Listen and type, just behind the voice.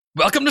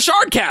Welcome to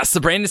Shardcast,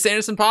 the Brandon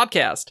Sanderson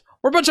podcast.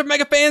 We're a bunch of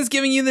mega fans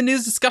giving you the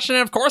news, discussion,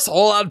 and of course, a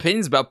whole lot of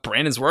opinions about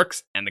Brandon's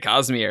works and the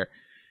Cosmere.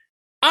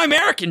 I'm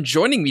Eric, and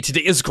joining me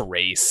today is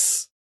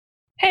Grace.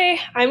 Hey,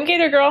 I'm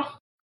Gator Girl.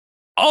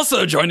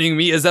 Also joining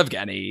me is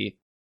Evgeny.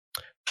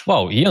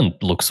 Wow, Ian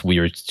looks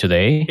weird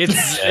today.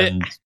 It's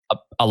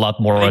a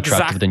lot more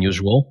attractive than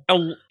usual.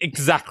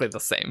 Exactly the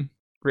same.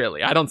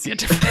 Really, I don't see a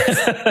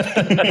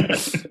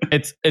difference.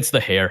 It's the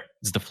hair.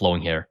 It's the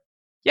flowing hair.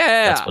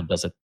 Yeah. That's what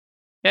does it.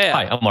 Yeah.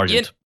 Hi, I'm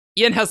Argent.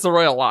 Ian has the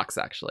royal locks,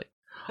 actually.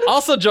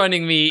 Also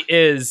joining me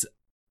is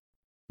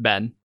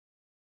Ben.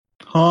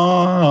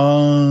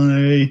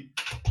 Hi.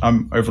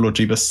 I'm Overlord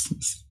Jeebus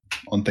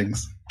on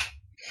things.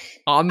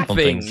 On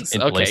things.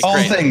 in Okay, place. On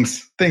great.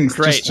 things.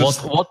 Great.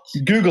 Just What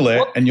Google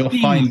it and you'll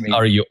find me.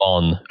 are you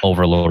on,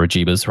 Overlord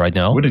Jeebus, right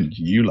now? Wouldn't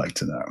you like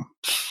to know?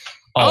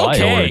 Oh,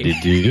 Okay. I already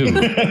do.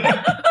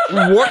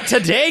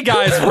 Today,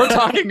 guys, we're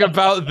talking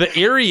about the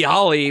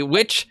Iriali,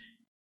 which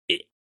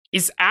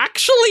is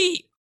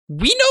actually,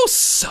 we know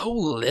so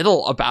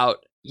little about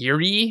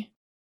Iri,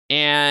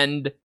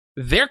 and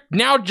they're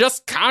now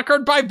just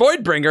conquered by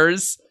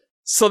Voidbringers,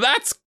 so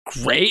that's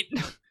great.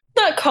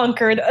 Not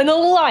conquered, an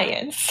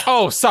alliance.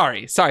 Oh,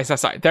 sorry.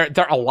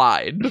 They're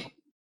allied.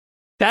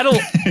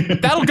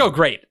 That'll go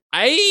great.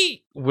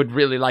 I would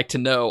really like to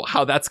know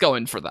how that's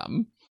going for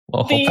them.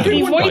 Well, The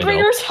hopefully we'll find out.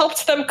 Voidbringers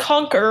helped them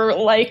conquer,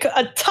 like,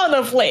 a ton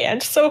of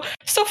land, so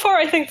far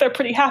I think they're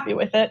pretty happy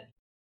with it.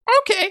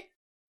 Okay.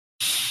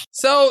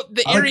 So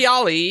the I-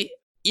 Iriali,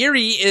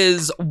 Iri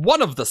is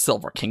one of the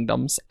Silver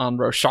Kingdoms on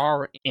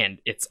Roshar, and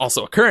it's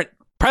also a current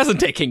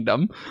present-day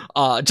kingdom,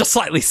 just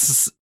slightly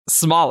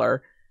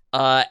smaller.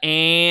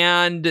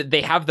 And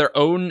they have their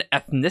own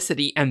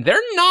ethnicity, and they're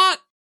not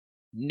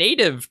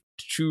native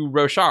to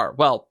Roshar.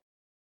 Well,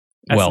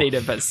 as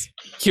native as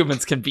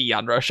humans can be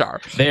on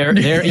Roshar.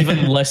 They're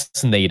even less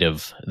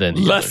native than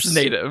the Less others.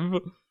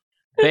 native.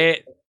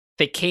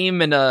 They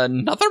came in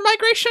another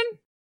migration?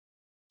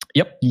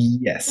 Yep.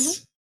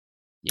 Yes.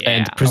 Yeah.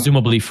 And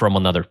presumably from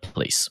another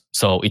place.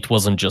 So it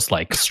wasn't just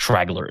like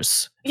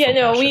stragglers. Yeah, from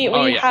no, Ashen. we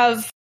Oh, yeah.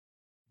 have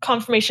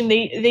confirmation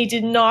they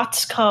did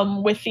not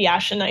come with the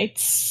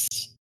Ashenites.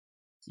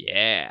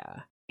 Yeah.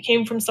 They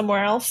came from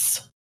somewhere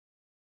else.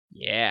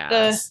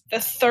 Yeah. The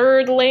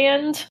third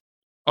land.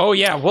 Oh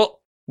yeah,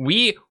 well,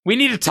 we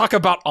need to talk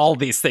about all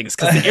these things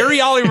because the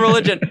Iriali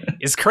religion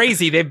is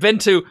crazy. They've been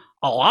to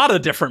a lot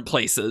of different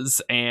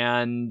places,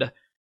 and I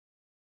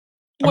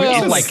mean,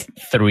 Well, it's Like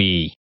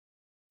 3.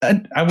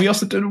 And we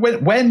also did.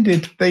 When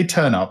did they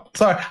turn up?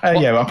 Sorry.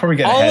 Yeah, I'll probably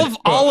get ahead.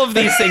 all of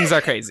these things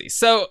are crazy.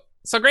 So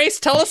Grace,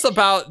 tell us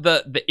about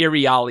the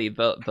Iriali,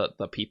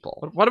 the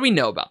people. What do we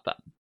know about them?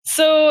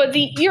 So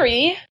the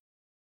Iri,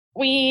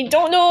 we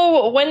don't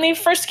know when they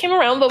first came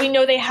around, but we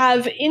know they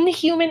have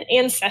inhuman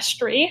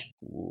ancestry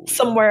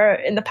somewhere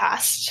in the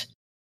past.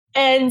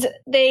 And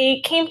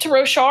they came to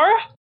Roshar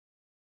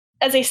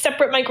as a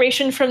separate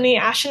migration from the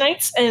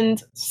Ashenites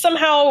and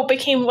somehow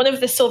became one of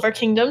the Silver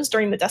Kingdoms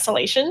during the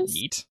Desolations.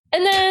 Neat.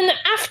 And then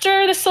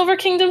after the Silver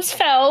Kingdoms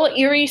fell,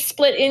 Iri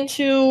split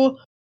into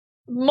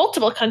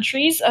multiple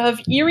countries of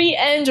Iri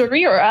and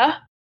Rira.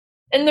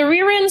 And the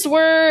Rirans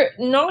were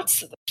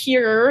not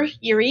pure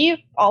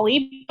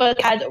Iriali, but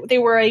they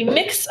were a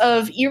mix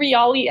of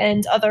Iriali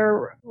and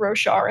other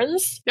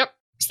Rosharans. Yep.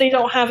 So they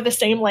don't have the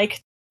same,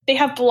 like, they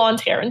have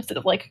blonde hair instead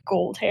of, like,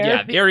 gold hair.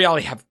 Yeah, the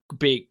Iriali have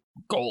big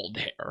gold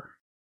hair.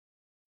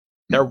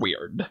 They're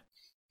weird.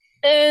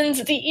 And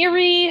the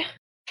Iri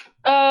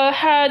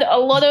had a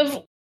lot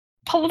of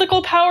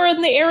political power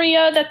in the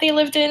area that they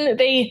lived in.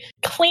 They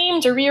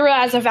claimed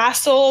Rira as a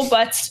vassal,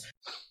 but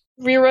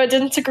Rira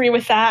didn't agree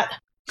with that.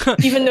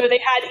 Even though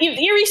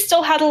Iri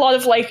still had a lot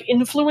of like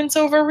influence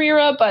over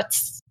Rira, but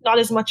not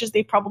as much as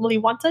they probably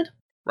wanted.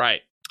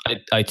 Right.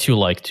 I too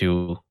like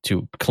to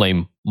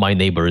claim my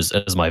neighbors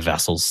as my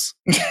vassals.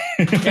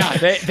 Yeah,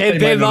 they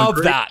might not love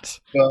agree. that.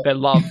 Yeah. They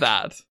love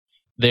that.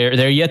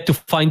 They're yet to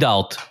find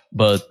out,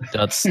 but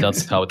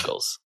that's how it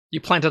goes. You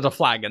planted a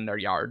flag in their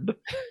yard.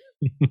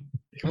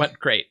 It went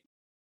great.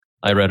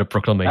 I read a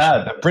proclamation.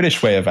 The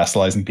British way of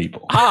vassalizing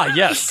people. Ah,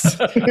 yes.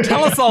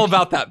 Tell us all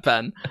about that,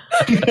 Ben.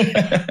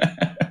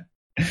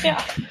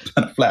 Yeah.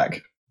 And a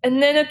flag.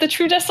 And then at the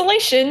True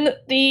Desolation,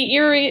 the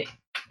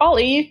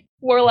Iriali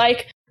were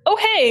like, oh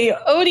hey,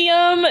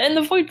 Odium and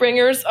the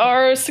Voidbringers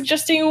are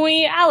suggesting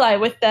we ally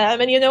with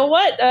them. And you know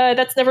what?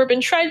 That's never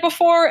been tried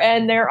before,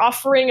 and they're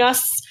offering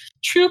us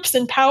troops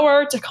and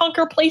power to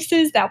conquer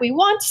places that we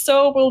want,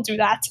 so we'll do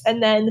that.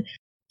 And then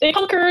they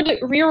conquered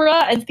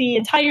Rira and the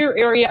entire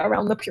area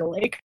around the Pure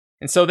Lake.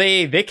 And so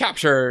they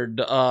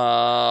captured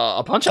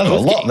a bunch of That's a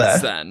oath lot gates there.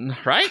 then,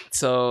 right?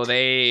 So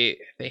they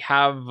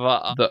have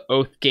the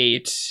oath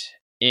gate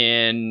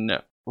in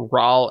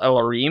Ral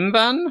Elarim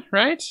then,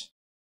 right?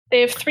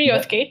 They have 3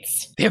 oath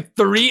gates. They have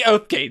 3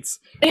 oath gates.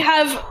 They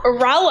have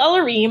Ral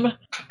Elarim,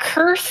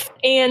 Kurth,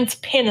 and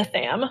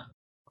Panatham.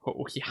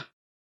 Oh yeah.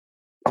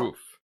 Oof.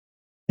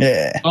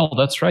 Yeah. Oh,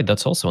 that's right.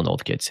 That's also an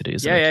old gate city,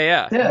 isn't it?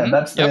 Yeah. Yeah, Mhm.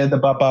 that's Yep. the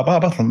Battle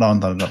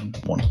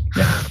one.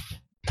 Yeah.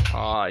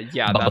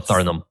 Yeah, that's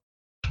Babatarnum.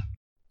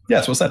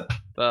 Yes, what's that?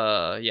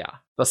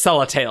 The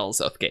Celatales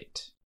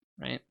Oathgate,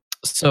 right?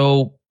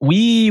 So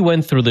we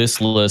went through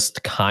this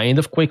list kind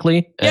of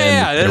quickly.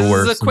 Yeah, there this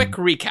were is a some- quick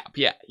recap.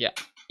 Yeah.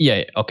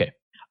 Yeah, okay.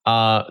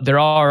 There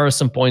are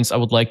some points I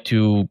would like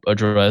to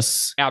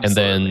address,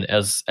 Absolutely. and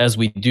then as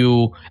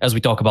we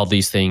talk about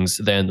these things,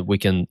 then we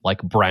can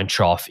like branch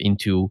off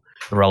into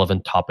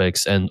relevant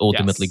topics and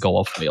ultimately Yes. go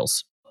off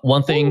rails.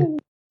 One thing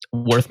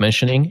worth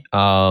mentioning,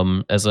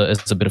 as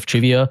a bit of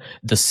trivia,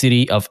 the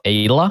city of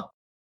Ayla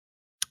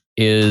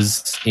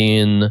is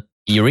in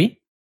Erie,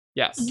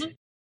 Yes. Mhm.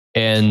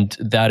 and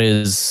that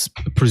is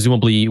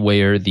presumably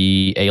where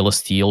the Ayla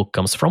steel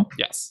comes from.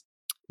 Yes.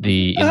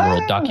 The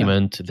in-world Ah.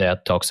 document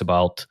that talks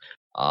about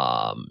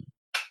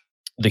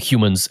the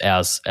humans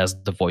as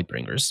the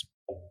Voidbringers,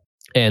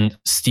 and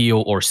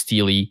steel or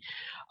steely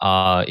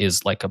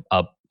is like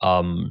a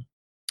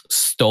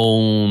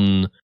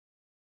stone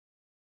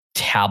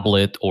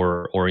tablet,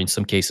 or in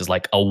some cases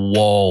like a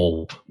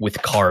wall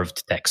with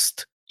carved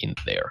text in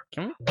there.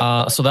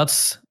 So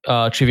that's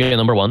trivia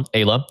number 1,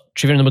 Ayla.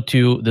 Trivia number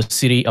 2, the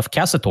city of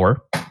Cassator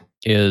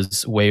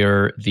is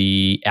where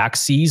the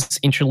Axes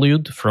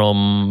interlude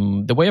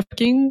from The Way of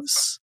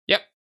Kings.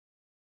 Yep.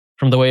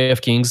 From The Way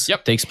of Kings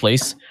Yep. takes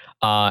place.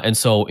 And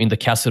so in the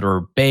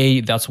Cassator Bay,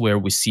 that's where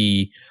we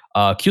see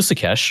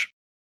Kusikesh.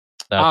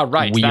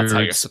 Right. That's how you're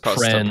weird supposed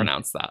to friend.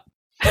 pronounce that.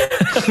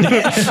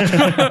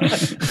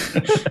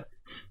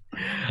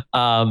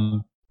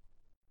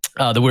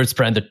 The weird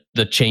friend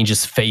that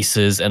changes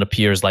faces and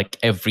appears like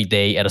every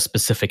day at a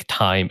specific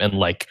time and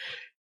like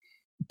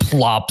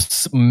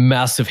plops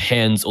massive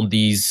hands on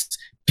these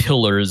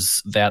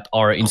pillars that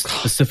are in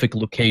specific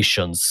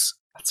locations.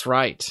 That's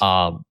right.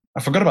 I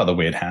forgot about the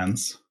weird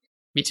hands.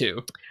 Me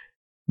too.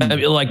 I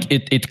mean, like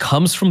it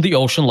comes from the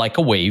ocean like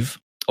a wave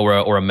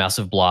or a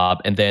massive blob,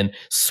 and then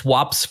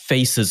swaps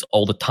faces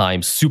all the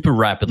time, super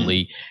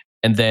rapidly,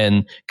 and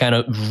then kind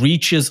of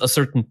reaches a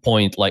certain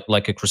point,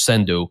 like a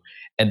crescendo,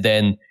 and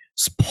then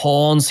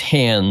spawns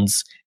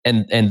hands,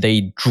 and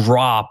they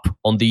drop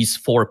on these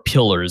 4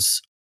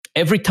 pillars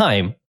every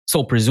time.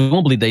 So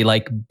presumably they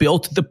like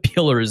built the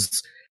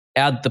pillars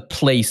at the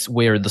place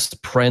where the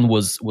spren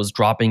was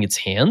dropping its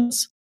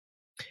hands,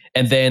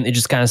 and then it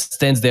just kind of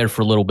stands there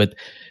for a little bit,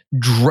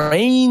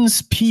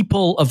 drains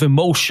people of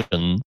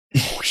emotion,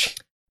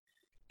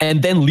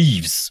 and then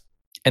leaves.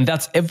 And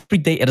that's every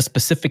day at a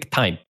specific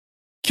time.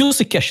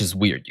 Kusikesh is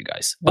weird, you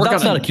guys. But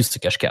that's not a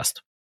Kusikesh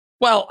cast.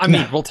 Well, I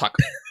mean, we'll talk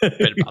a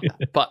bit about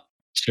that. But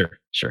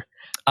Sure.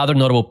 Other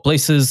notable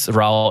places,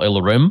 Raal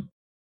Elorim,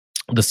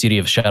 the City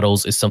of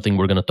Shadows, is something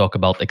we're going to talk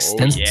about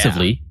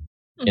extensively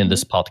in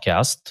this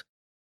podcast.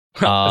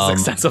 as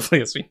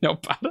extensively as we know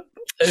about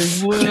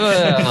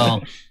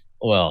it.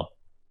 Well,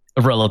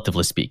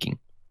 relatively speaking.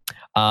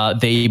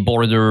 They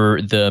border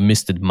the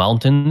Misted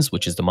Mountains,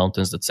 which is the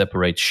mountains that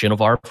separate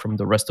Shinovar from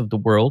the rest of the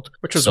world.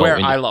 Which was So where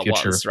in the Isla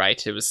future- was,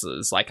 right? It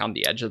was like on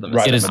the edge of the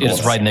Right. It is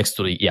Mountains. right next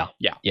to the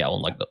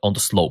on like on the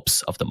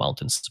slopes of the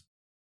mountains.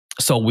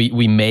 So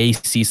we may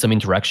see some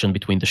interaction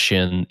between the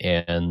Shin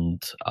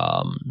and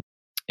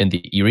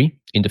the Eerie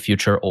in the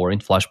future or in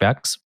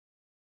flashbacks.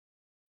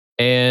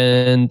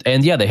 And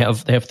yeah, they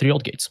have 3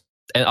 old gates.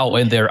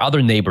 And their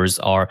other neighbors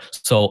are,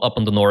 so up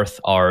on the north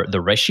are the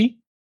Reshi.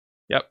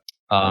 Yep.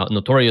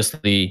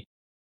 Notoriously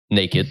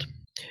naked,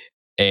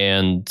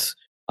 and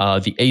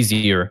the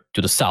Azir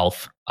to the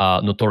south,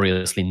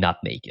 notoriously not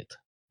naked.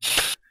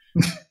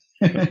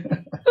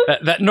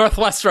 that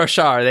Northwest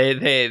Roshar,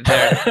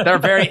 they're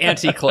very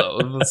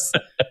anti-clothes.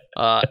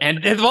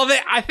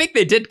 I think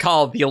they did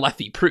call the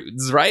Alethi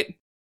prudes, right?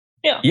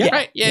 Yeah.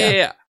 Right?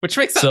 Yeah. Which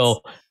makes sense.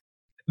 So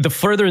the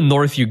further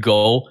north you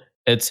go,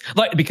 it's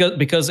like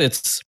because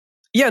it's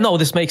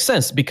this makes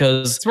sense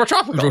because it's more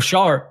tropical.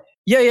 Roshar.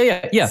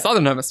 Yeah.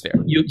 Southern hemisphere.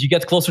 You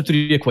get closer to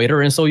the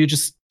equator, and so you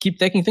just keep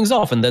taking things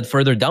off, and then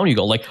further down you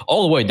go, like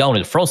all the way down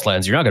in the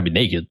Frostlands. You're not gonna be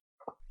naked.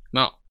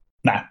 No.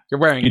 Nah, You're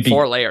wearing You'd be-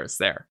 4 layers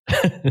there.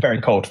 very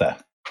cold there.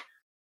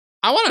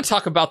 I want to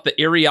talk about the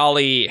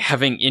Iriali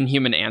having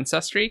inhuman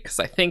ancestry, because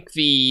I think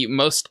the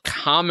most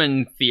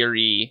common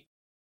theory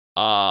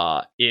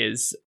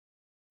is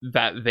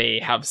that they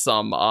have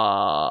some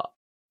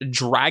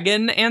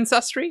dragon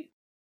ancestry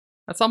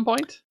at some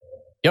point.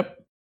 Yep.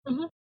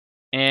 And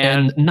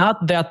And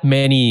not that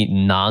many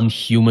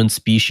non-human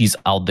species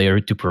out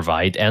there to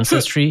provide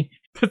ancestry.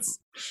 it's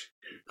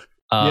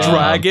Um,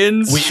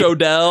 dragons, we-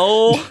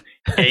 Shodel,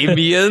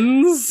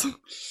 avians.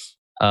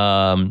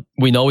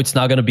 We know it's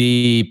not going to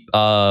be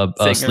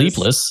Singers.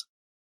 Sleepless,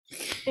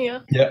 Yeah.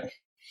 Yeah.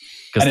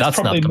 because And it's that's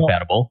not probably not-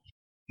 compatible.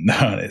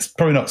 No, it's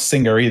probably not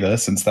Singer either,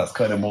 since that's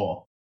kind of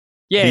more.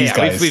 Yeah, These we've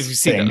guys seen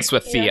sing. this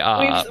with the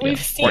Yeah, we've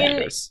seen-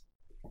 Warriors.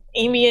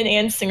 Amian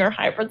and Singer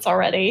hybrids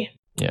already.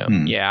 Yeah.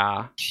 Hmm.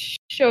 Yeah.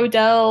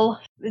 Shodel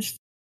is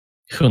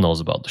Who knows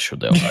about the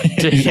Shodel?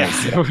 Yeah.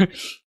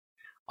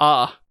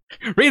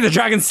 Read the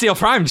Dragonsteel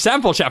Prime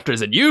sample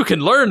chapters and you can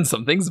learn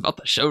some things about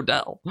the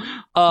Shodel.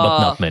 But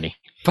not many.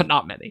 But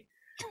not many.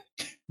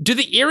 Do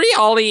the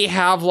Iriali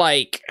have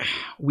like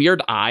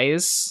weird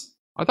eyes?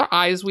 Are their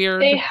eyes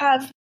weird? they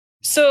have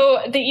So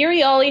the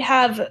Iriali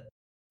have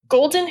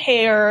golden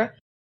hair,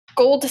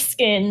 gold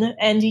skin,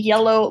 and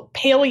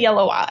pale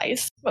yellow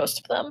eyes.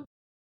 Most of them.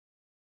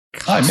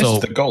 I missed So-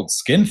 the gold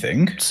skin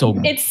thing. So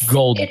It's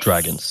gold it's-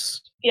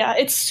 dragons. Yeah,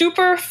 it's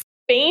super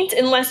faint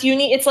unless you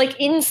need. It's like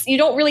you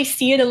don't really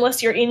see it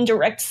unless you're in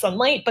direct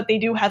sunlight, but they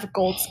do have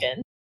gold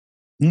skin.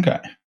 Okay.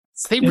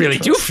 So they really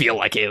do feel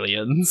like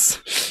aliens.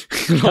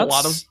 A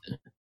lot of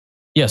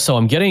Yeah, so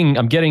I'm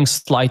getting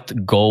slight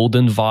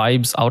golden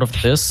vibes out of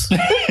this.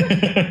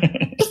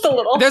 Just a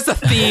little. there's a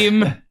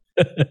theme.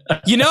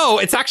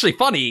 It's actually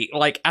funny.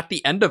 Like at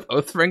the end of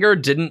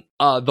Oathbringer, didn't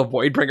the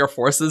Voidbringer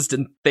forces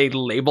didn't they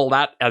label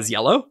that as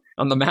yellow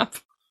on the map?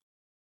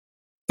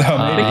 Oh,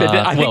 maybe. think they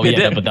did. I think they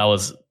did. But that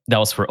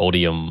was for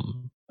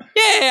Odium.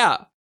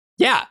 Yeah.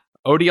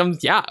 Odium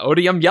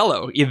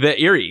yellow. The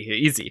Eerie,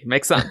 easy,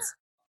 makes sense.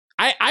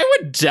 I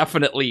would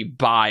definitely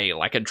buy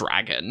like a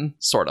dragon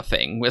sort of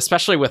thing,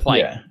 especially with like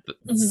Yeah.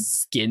 the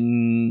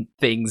skin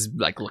things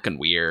like looking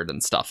weird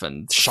and stuff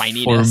and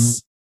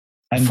shininess.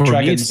 And For me,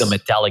 dragons, it's the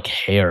metallic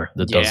hair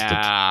that does it.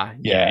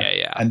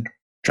 Yeah. And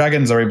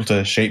dragons are able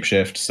to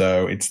shapeshift,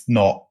 so it's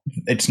not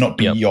Yep.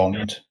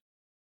 beyond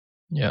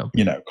Yeah,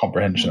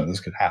 comprehension that this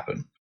could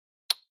happen.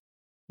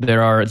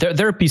 there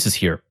are pieces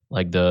here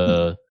like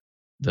the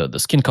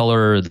skin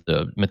color,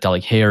 the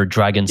metallic hair,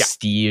 dragon Yeah.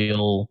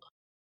 steel.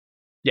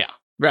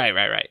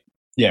 Right.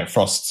 Yeah,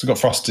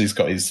 Frosty's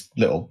got his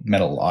little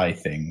metal eye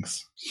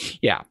things.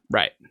 Yeah,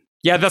 right.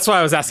 Yeah, that's why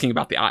I was asking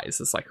about the eyes.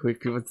 It's like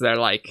they're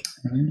like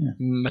Yeah.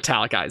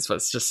 metallic eyes, but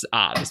it's just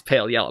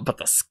pale yellow. But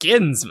the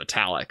skin's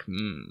metallic.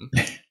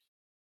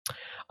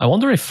 I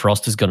wonder if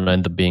Frost is gonna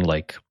end up being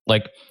like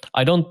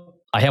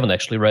I haven't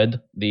actually read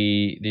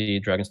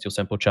the Dragonsteel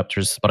sample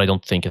chapters, but I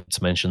don't think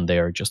it's mentioned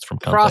there just from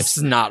context.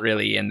 Frost's not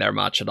really in there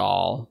much at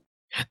all.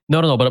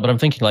 No, but I'm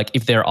thinking like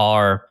if there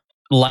are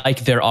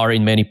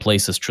in many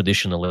places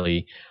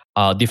traditionally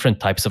different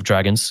types of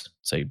dragons,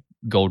 say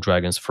gold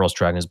dragons, frost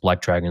dragons,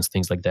 black dragons,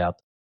 things like that.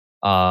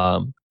 I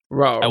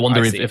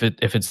wonder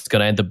if it's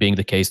gonna end up being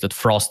the case that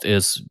Frost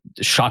is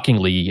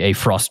shockingly a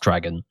frost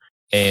dragon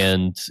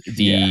and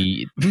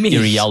the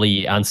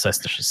Iriali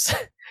ancestors.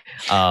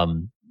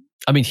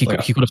 I mean, he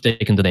could have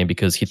taken the name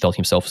because he thought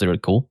himself was really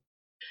cool.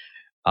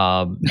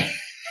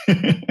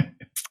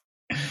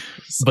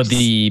 But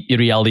the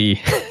Iriali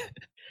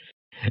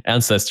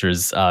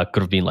ancestors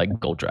could have been like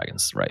gold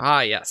dragons, right?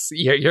 Yes,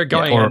 you're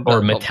going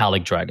or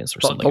metallic dragons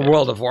or something. The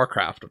World of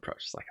Warcraft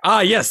approach is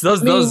like, yes,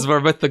 those were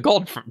with the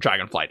gold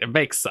dragonflight. It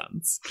makes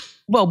sense.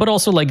 Well, but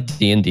also like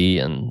D&D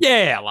and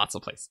Yeah, lots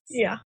of places.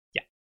 Yeah.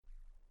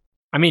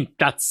 I mean,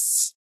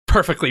 that's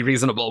perfectly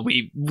reasonable.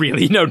 We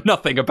really know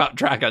nothing about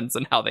dragons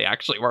and how they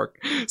actually work.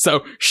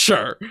 So,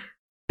 sure.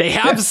 They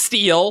have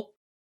steel.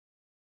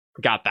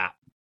 Got that.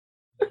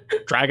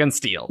 Dragon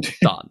steel.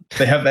 Done.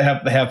 They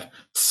have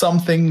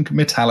something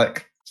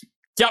metallic.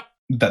 Yep.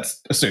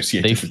 That's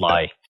associated. they with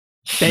fly.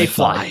 They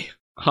fly.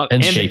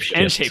 And shapeshift.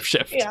 And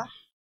shapeshift. Yeah.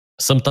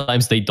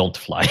 Sometimes they don't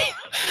fly.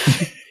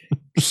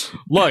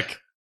 Look,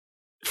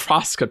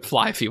 Frost could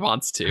fly if he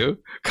wants to.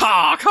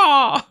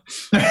 Caw!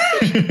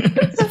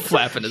 them.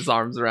 Flapping his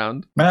arms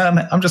around.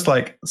 Man, I'm just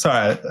like,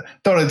 sorry, I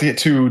don't want to get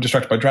too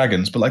distracted by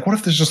dragons, but like, what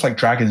if there's just like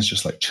dragons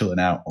just like chilling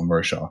out on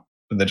Roshar?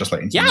 And they're just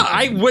like, Yeah,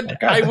 I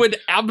would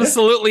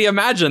absolutely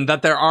imagine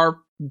that there are.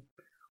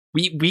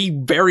 We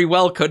very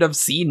well could have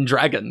seen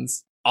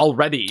dragons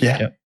already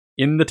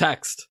in the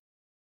text.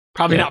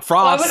 Probably not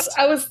Frost.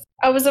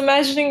 I was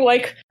imagining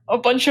like a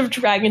bunch of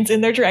dragons in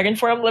their dragon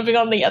form living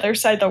on the other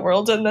side of the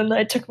world, and then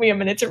it took me a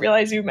minute to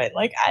realize you meant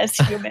like as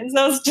humans.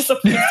 That was just a.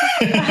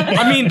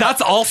 I mean,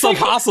 that's also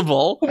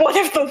possible. What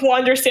if the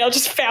Wandersail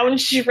just found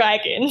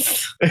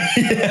dragons?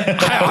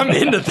 I'm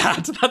into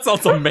that. That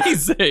sounds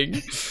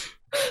amazing.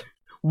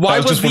 Why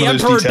That was was just the one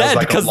of those Emperor details dead?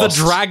 that got Because the lost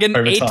dragon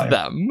over ate time.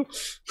 them.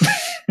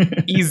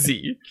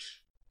 Easy.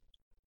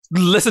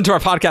 Listen to our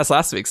podcast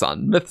last week's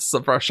on Myths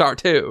of Roshar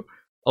 2,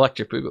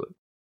 Electric Boogaloo.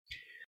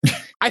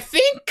 I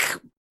think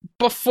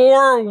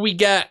before we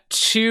get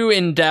too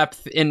in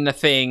depth into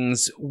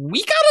things, we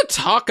gotta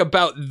talk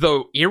about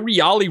the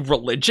Iriali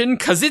religion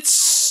because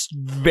it's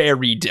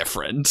very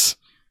different.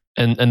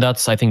 And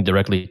that's, I think,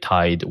 directly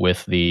tied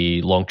with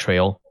the Long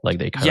Trail. Like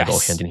they kind of go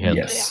hand in hand.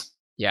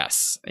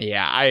 Yes.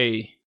 Yeah,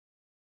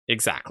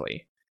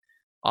 exactly.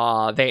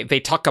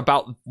 They talk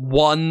about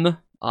one.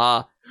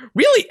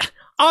 Really,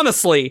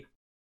 honestly,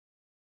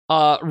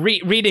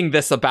 reading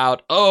this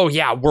about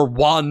we're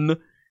one.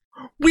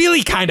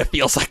 Really, kind of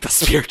feels like the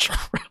spiritual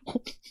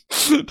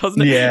realm,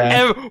 doesn't it?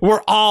 Yeah.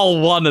 We're all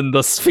one in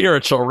the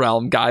spiritual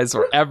realm, guys.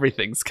 Where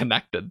everything's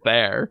connected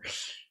there,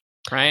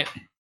 right?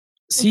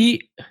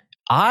 See,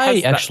 I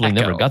Has that actually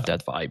never echo. got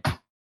that vibe.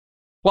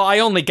 Well, I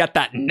only get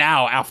that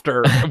now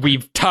after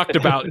we've talked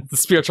about the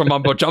spiritual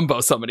mumbo jumbo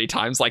so many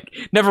times. Like,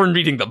 never in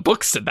reading the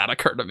books did that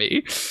occur to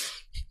me.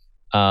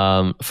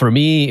 For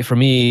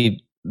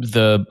me,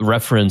 the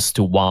reference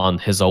to one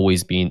has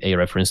always been a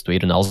reference to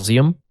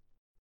Adonalsium.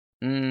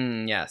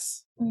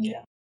 Yes.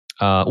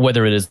 Yeah.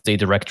 Whether it is a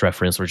direct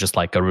reference or just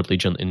like a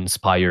religion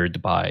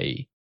inspired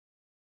by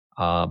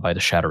the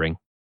Shattering.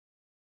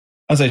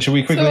 I say, should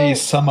we quickly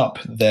So- sum up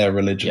their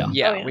religion?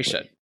 Yeah, Oh, yeah. we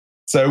should.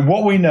 So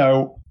what we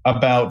know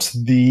about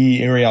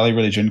the Iriali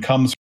religion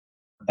comes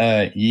from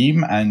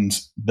Ym and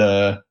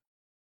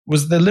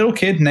was the little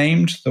kid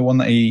named the one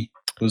that he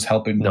was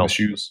helping with No. the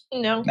shoes?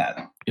 No. No.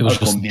 It was I'll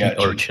call just him the the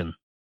urchin.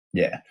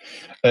 urchin.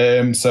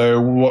 Yeah.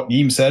 So what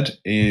Ym said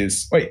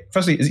is, wait,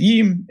 firstly, is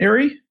Ym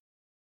Iri?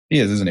 He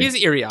is, isn't he?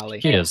 He's Iriali.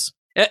 He is.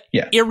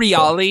 Yeah.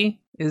 Iriali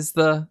is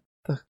the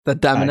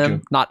demonym,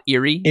 good. not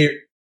Erie.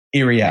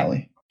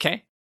 Iriali.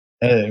 Okay.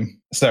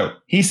 So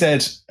he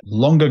said,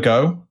 long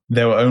ago,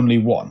 there were only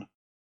one.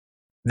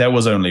 There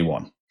was only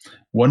one.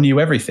 One knew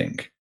everything,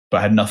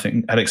 but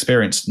had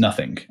experienced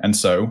nothing. And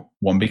so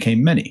one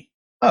became many.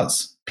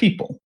 Us,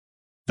 people.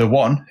 The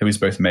one, who is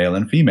both male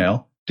and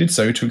female, did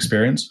so to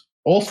experience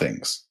all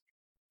things.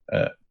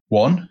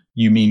 One,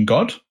 you mean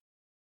God?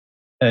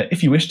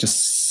 If you wish to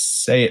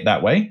say it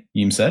that way,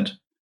 Ym said,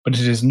 but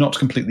it is not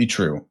completely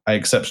true. I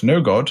accept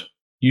no God.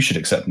 You should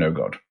accept no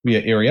God. We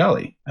are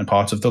Iriali, and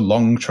part of the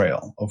long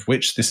trail, of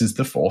which this is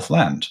the fourth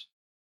land.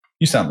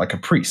 You sound like a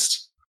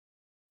priest.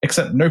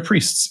 Accept no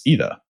priests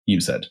either, Ym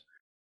said.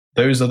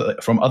 Those are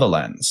from other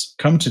lands.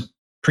 Come to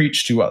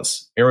preach to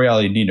us.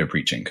 Iriali need no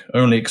preaching,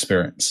 only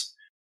experience.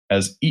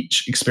 As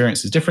each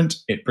experience is different,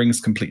 it brings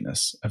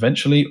completeness.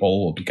 Eventually,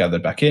 all will be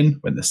gathered back in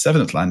when the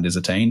seventh land is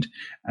attained,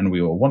 and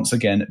we will once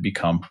again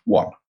become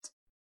one.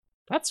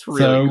 That's really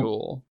So-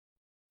 cool.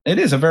 It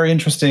is a very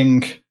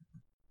interesting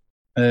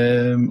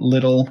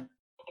little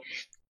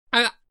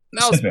That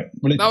was snippet.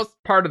 that was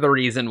part of the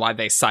reason why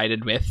they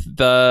sided with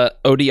the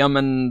Odium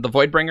and the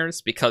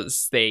Voidbringers,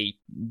 because they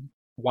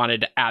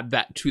wanted to add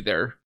that to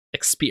their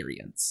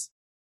experience.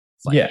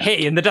 It's like, Yeah.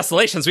 hey, in the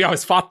Desolations, we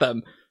always fought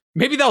them.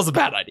 Maybe that was a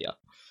bad idea.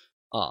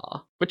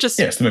 But just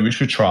Yes, then maybe we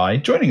should try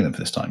joining them for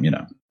this time,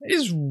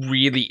 is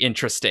really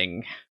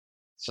interesting.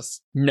 It's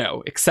just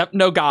no, accept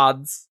no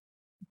gods,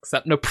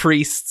 accept no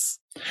priests.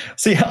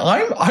 See,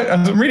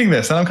 I'm reading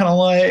this and I'm kind of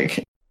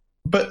like,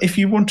 but if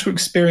you want to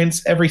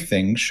experience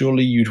everything,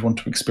 surely you'd want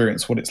to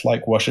experience what it's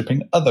like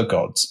worshipping other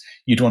gods.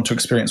 You'd want to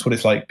experience what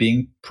it's like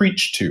being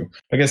preached to.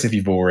 I guess if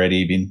you've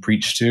already been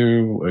preached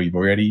to, or you've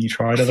already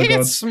tried I other think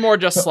gods. it's more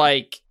just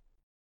like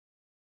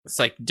it's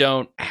like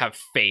don't have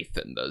faith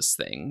in those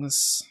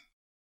things.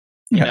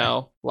 You Yeah.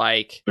 know,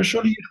 like But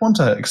surely you'd want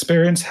to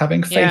experience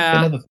having faith Yeah.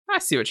 in other. I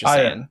see what you're I-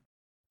 saying.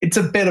 It's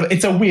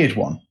a weird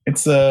one.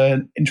 It's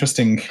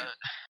interesting. I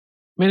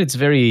mean, it's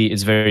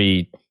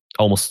very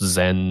almost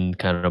Zen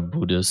kind of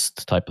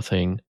Buddhist type of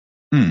thing.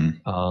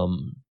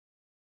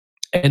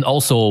 And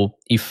also,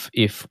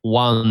 if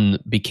one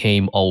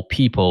became all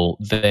people,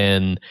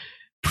 then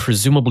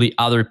presumably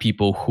other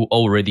people who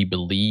already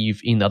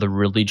believe in other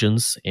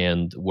religions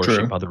and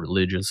worship True. other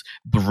religions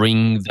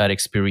bring that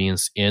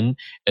experience in.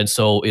 And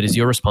so it is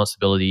your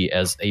responsibility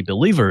as a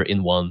believer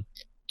in one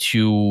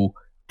to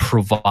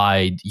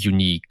provide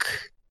unique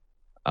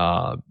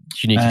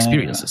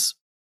experiences.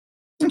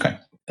 Okay,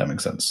 that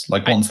makes sense.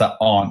 Like ones that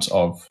aren't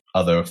of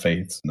other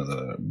faiths and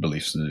other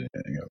beliefs.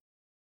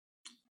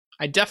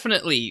 I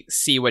definitely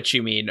see what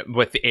you mean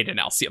with the Aiden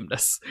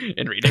Alciumnus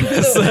in reading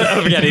this.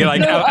 I'm getting like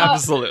No,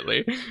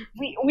 absolutely.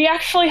 We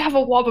actually have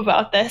a wob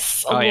about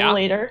this a Oh, little yeah?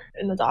 later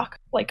in the doc,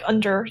 like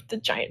under the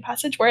giant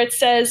passage, where it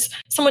says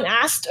someone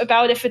asked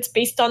about if it's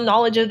based on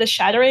knowledge of the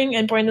Shattering,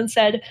 and Brandon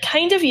said,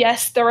 kind of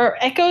yes, there are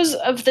echoes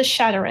of the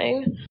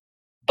Shattering,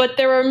 but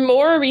there are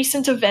more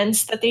recent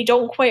events that they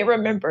don't quite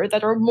remember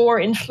that are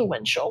more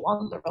influential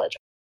on the religion.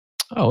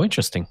 Oh,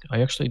 interesting.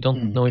 I actually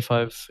don't know if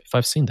I've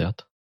seen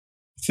that.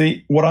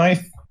 See,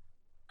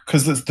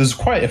 because there's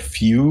quite a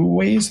few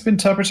ways of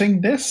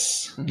interpreting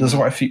this. There's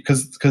quite a few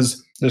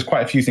because there's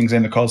quite a few things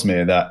in the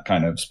Cosmere that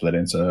kind of split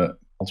into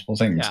multiple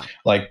things. Yeah.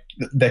 Like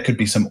there could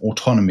be some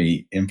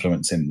autonomy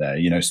influence in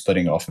there.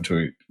 Splitting off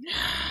into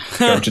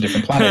go to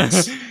different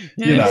planets.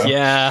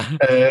 Yeah.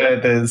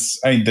 There's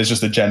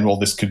just a general.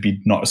 This could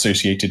be not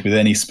associated with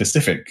any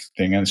specific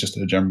thing, and it's just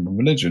a general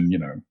religion.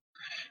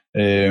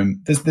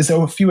 There's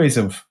a few ways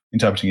of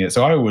interpreting it.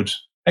 So I would.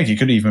 It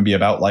could even be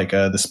about like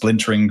the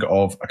splintering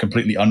of a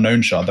completely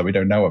unknown shard that we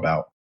don't know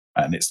about,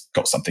 and it's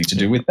got something to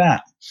do with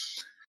that.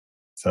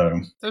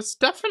 So There's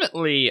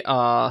definitely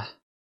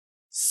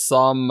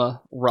some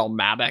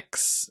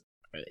realmatics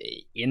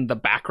in the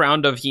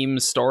background of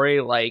Ym's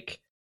story. Like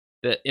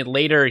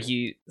later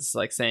he's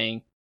like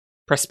saying,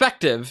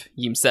 "Perspective,"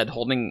 Ym said,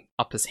 holding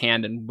up his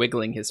hand and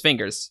wiggling his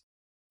fingers.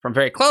 From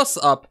very close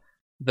up,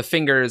 the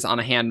fingers on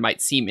a hand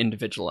might seem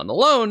individual and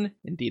alone.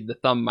 Indeed, the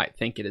thumb might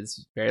think it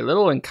is very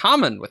little in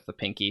common with the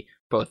pinky,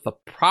 but with the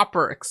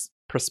proper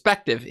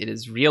perspective, it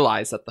is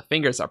realized that the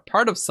fingers are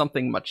part of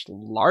something much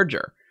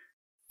larger.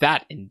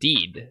 That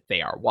indeed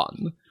they are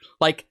one.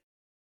 Like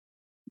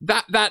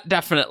that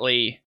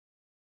definitely,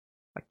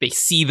 like they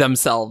see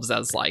themselves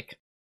as like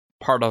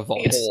part of a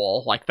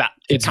whole. Like that.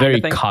 It's kind of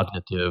very thing.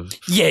 cognitive.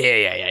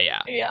 Yeah.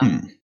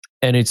 Yeah.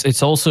 And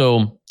it's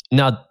also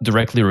not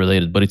directly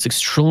related, but it's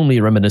extremely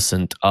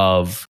reminiscent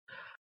of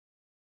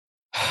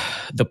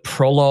the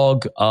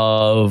prologue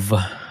of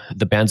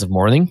the Bands of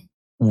Mourning,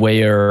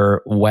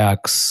 where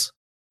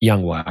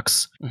young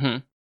Wax, Mm-hmm.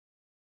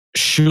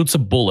 shoots a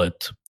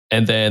bullet,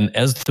 and then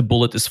as the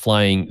bullet is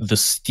flying,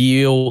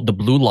 the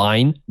blue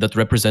line that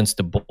represents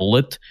the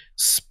bullet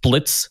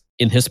splits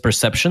in his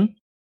perception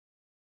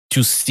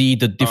to see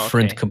the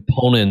different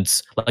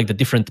components, like the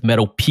different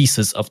metal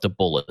pieces of the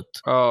bullet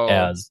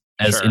as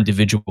sure.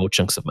 individual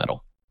chunks of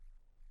metal.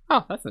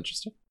 Oh, that's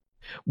interesting.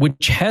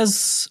 Which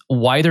has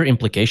wider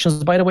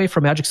implications, by the way, for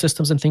magic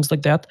systems and things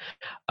like that.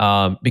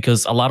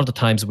 Because a lot of the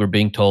times we're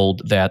being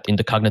told that in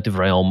the cognitive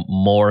realm,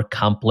 more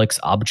complex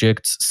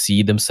objects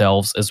see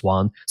themselves as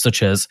one,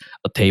 such as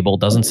a table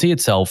doesn't see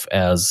itself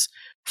as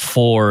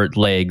 4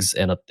 legs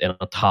and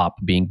a top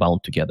being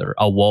bound together.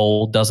 A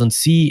wall doesn't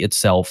see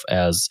itself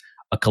as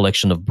a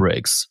collection of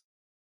bricks.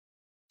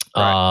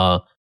 Right.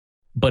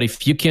 But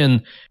if you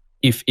can...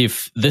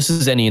 If this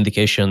is any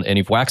indication, and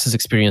if Wax's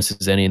experience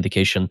is any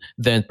indication,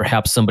 then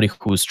perhaps somebody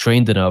who's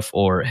trained enough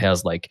or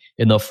has like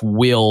enough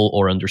will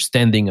or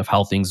understanding of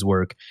how things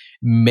work,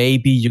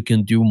 maybe you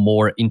can do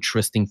more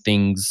interesting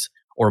things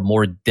or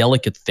more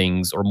delicate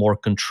things or more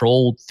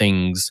controlled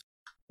things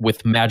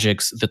with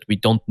magics that we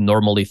don't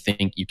normally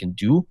think you can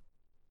do.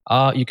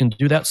 You can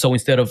do that. So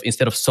instead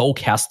of soul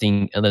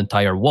casting an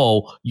entire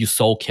wall, you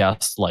soul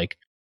cast like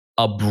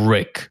a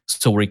brick,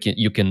 so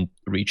you can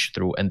reach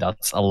through, and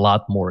that's a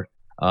lot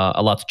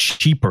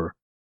cheaper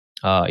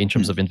in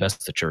terms of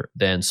investiture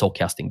than soul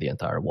casting the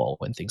entire wall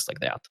and things like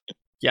that.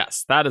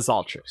 Yes, that is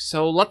all true.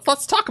 So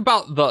let's talk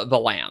about the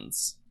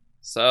lands.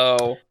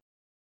 So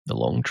the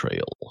Long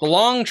Trail. The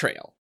Long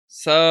Trail.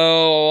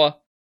 So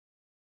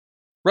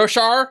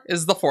Roshar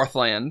is the 4th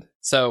land.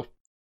 So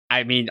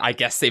I mean, I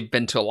guess they've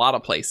been to a lot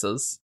of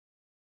places.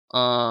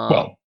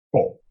 Well,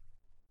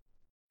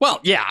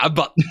 yeah,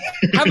 but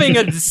having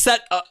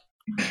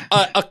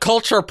a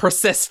culture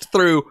persist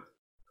through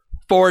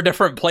 4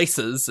 different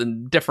places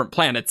and different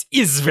planets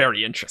is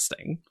very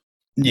interesting.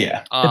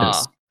 Yeah, it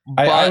is.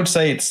 I would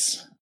say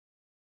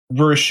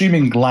we're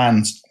assuming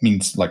lands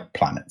means like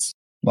planets.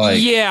 Like,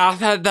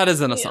 yeah, that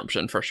is an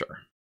assumption for sure.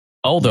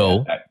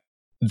 Although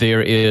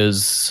there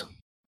is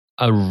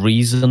a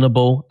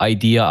reasonable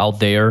idea out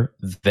there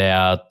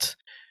that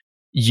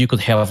you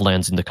could have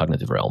lands in the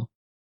cognitive realm.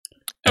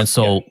 And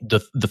so the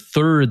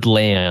 3rd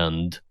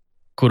land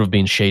could have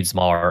been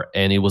Shadesmar,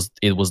 and it was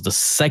the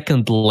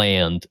 2nd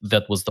land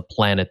that was the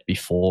planet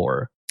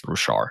before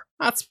Roshar.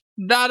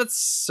 That is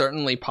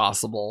certainly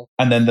possible.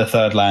 And then the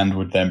 3rd land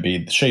would then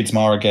be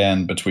Shadesmar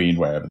again, between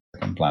wherever the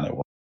 2nd planet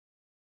was.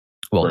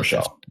 Well,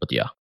 Roshar. But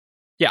yeah.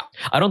 Yeah.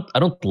 I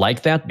don't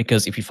like that,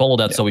 because if you follow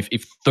that, so if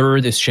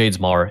 3rd is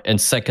Shadesmar and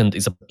 2nd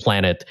is a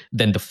planet,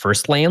 then the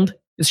 1st land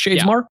is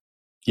Shadesmar?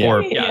 Yeah.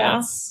 Or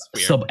that's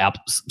weird.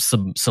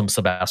 some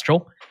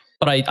subastral.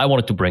 But I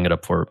wanted to bring it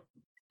up for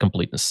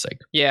completeness' sake.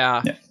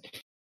 Yeah.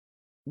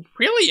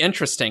 Really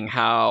interesting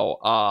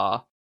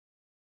how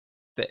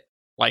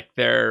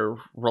their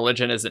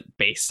religion isn't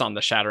based on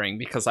the Shattering,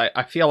 because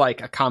I feel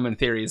like a common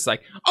theory is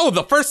like, oh,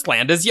 the 1st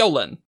land is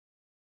Yolen.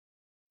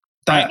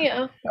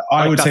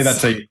 I would say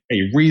that's a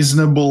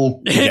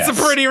reasonable It's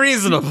guess. pretty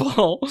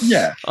reasonable.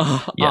 Yeah.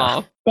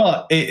 Yeah.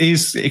 But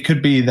it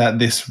could be that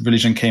this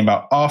religion came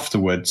out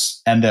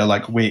afterwards, and they're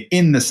like, we're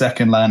in the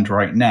 2nd land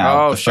right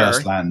now. Oh, the sure.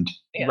 1st land,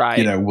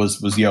 Right.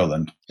 was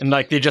Yoland. And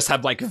like they just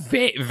have like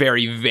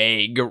very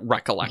vague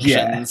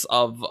recollections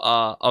of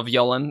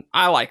Yolen.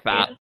 I like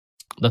that. Yeah.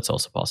 That's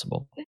also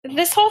possible.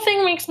 This whole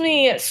thing makes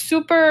me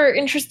super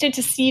interested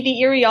to see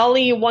the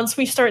Iriali once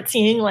we start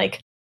seeing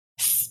like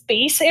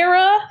space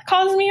era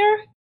Cosmere.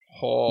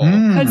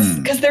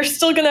 Because they're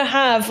still gonna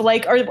have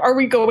like, are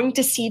we going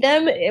to see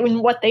them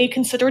in what they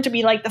consider to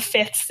be like the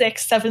 5th,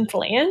 6th, 7th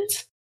land?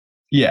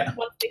 Yeah.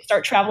 Once they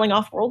start traveling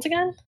off world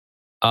again?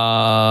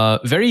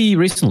 Very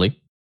recently,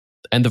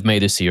 end of May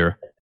this year,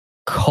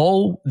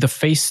 Cole the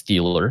Face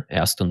Stealer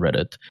asked on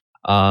Reddit.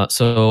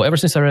 So ever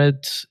since I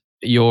read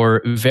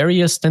your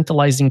various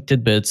tantalizing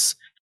tidbits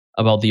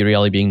about the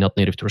Iriali being not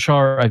native to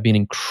Roshar, I've been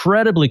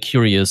incredibly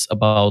curious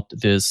about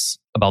this,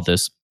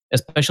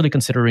 especially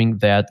considering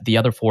that the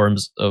other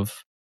forms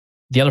of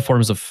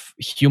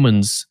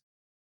humans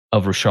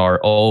of Roshar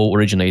all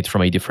originate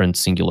from a different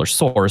singular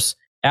source,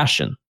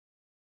 Ashen.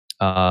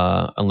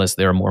 Unless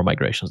there are more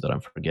migrations that I'm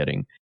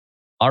forgetting.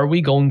 Are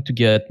we going to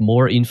get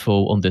more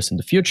info on this in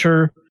the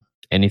future?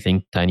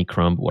 Anything, Tiny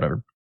Crumb,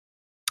 whatever.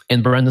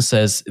 And Brandon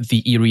says,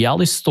 the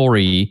Iriali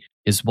story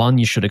is one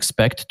you should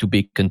expect to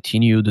be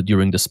continued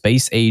during the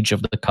space age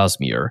of the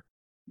Cosmere,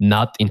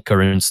 not in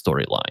current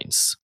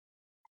storylines.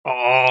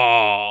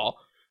 Oh,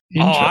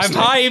 I'm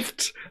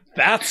hyped.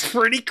 That's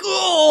pretty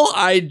cool.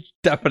 I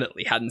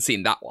definitely hadn't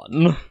seen that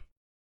one.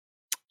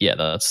 Yeah,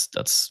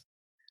 that's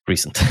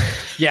recent.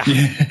 Yeah.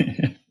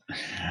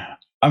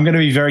 I'm going to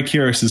be very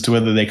curious as to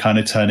whether they kind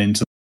of turn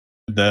into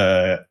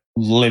the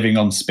living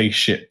on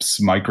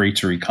spaceships,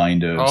 migratory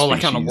kind of. Oh,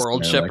 like on a species,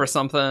 world ship or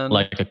something.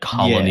 Like a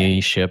colony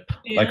ship.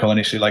 Yeah. like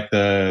honestly, like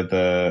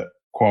the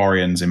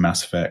Quarians in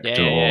Mass Effect,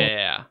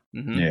 Yeah.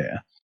 Mhm. yeah,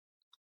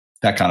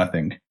 that kind of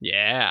thing.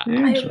 Yeah.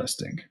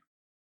 Interesting.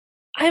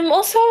 I'm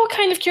also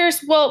kind of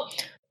curious. Well,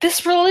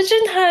 this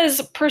religion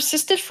has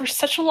persisted for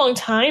such a long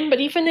time,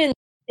 but even in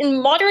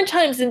in modern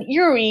times in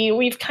Erie,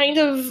 we've kind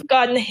of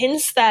gotten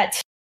hints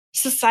that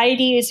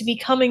society is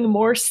becoming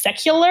more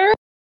secular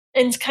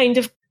and kind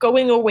of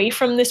going away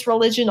from this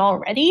religion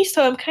already.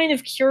 So I'm kind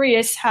of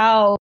curious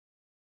how.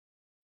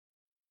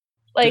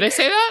 Did they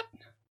say that?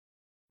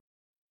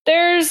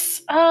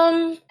 There's,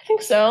 I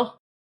think so.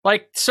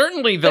 Like,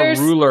 certainly the There's-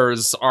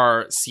 rulers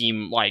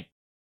seem like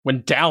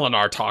when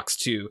Dalinar talks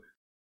to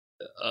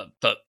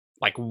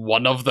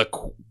one of the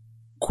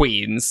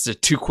queens, the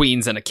 2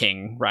 queens and a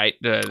king, right?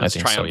 I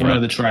think so, One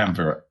of the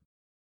triumvirate.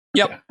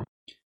 Yep.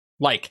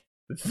 Like,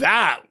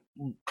 that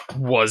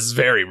was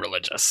very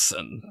religious,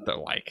 and they're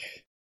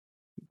like,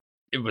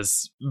 it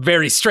was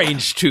very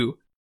strange to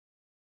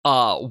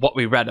what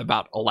we read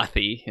about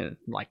Alethi. And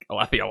like,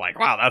 Alethi are like,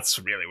 wow, that's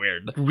really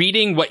weird.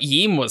 Reading what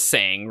Ym was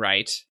saying,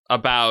 right,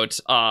 about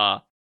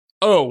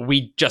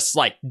we just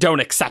like don't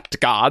accept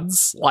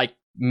gods. Like,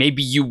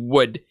 maybe you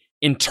would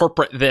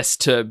interpret this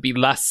to be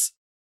less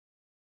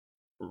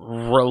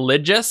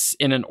religious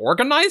in an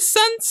organized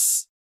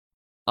sense,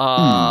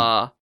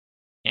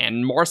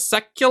 and more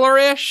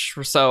secular-ish.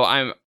 So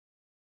I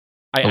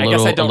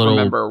guess I don't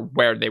remember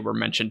where they were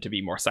mentioned to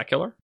be more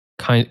secular.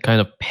 Kind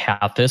of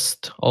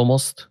pathist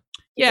almost.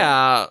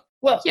 Yeah,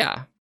 Well,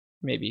 yeah,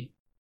 maybe.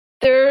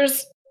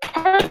 there's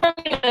part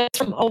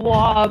from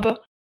Awab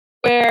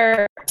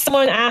where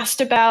someone asked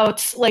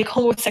about like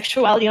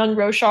homosexuality on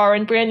Roshar,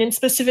 and Brandon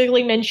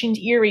specifically mentioned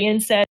Erie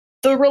and said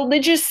the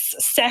religious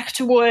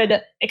sect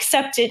would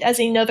accept it as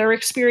another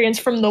experience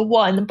from the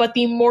one, but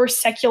the more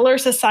secular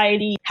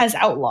society has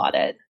outlawed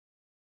it.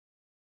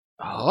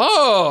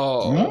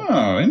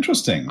 Oh,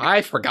 Interesting.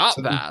 I forgot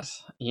So that.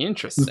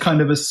 Interesting. There's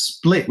kind of a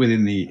split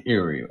within the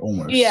area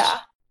almost. Yeah.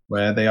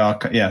 Where they are,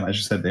 as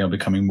you said, they are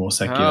becoming more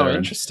secular. Oh, and-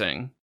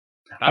 interesting.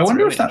 I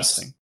wonder really if that's.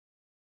 interesting.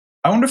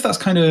 I wonder if that's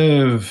kind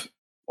of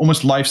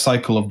almost life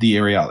cycle of the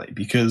Iriali,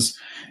 because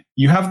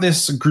you have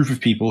this group of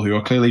people who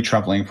are clearly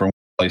traveling from one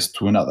place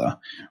to another.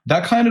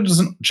 That kind of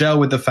doesn't gel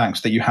with the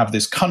fact that you have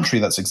this country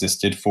that's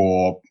existed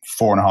for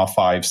 4.5,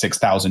 5,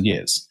 6,000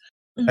 years.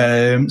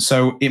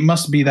 So it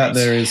must be that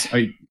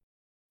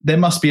there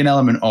must be an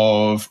element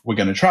of we're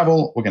going to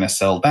travel, we're going to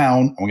settle down,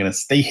 and we're going to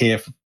stay here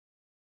for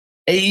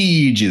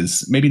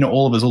ages. Maybe not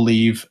all of us will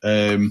leave.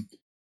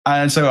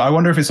 And so I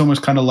wonder if it's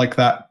almost kind of like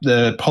that,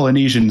 the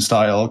Polynesian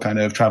style, kind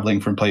of traveling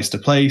from place to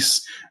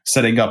place,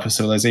 setting up a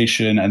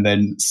civilization, and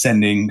then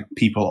sending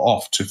people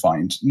off to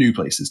find new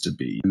places to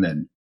be, and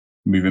then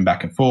moving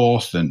back and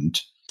forth. And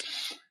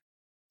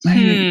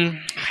I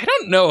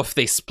don't know if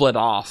they split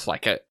off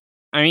like a.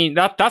 I mean,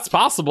 that's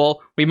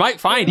possible. We might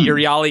find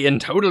Iriali in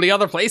totally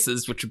other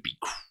places, which would be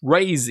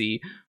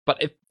crazy.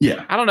 But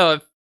I don't know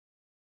if.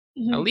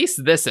 Mhm. At least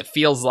it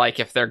feels like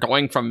if they're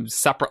going from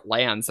separate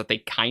lands that they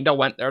kind of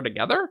went there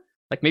together.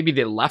 Like maybe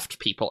they left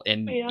people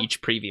in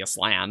each previous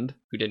land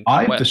who didn't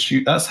come with.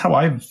 That's how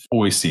I've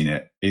always seen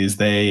it, is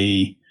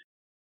they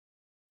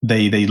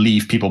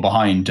leave people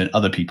behind and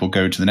other people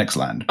go to the next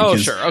land. Oh,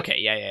 Because, sure. Okay.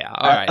 Yeah.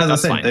 All right. As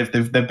That's I fine. said,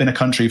 they've been a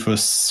country for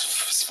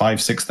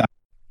 5, 6,000.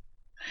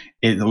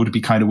 It would be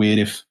kind of weird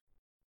if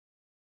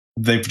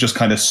they've just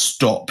kind of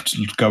stopped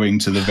going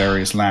to the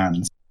various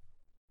lands.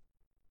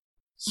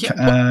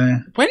 Yeah,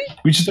 when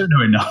We just don't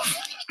know enough.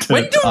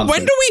 when do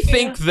we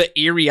think the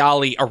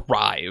Iriali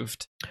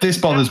arrived? This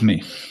bothers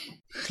me.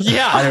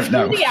 Yeah. I don't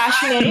know. After the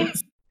Ashenites.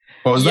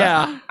 What was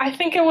that? Yeah. I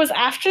think it was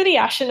after the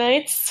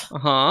Ashenites.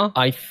 Uh-huh.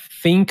 I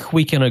think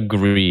we can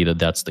agree that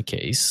that's the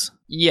case.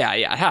 Yeah,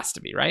 it has to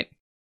be, right?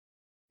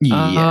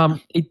 Yeah.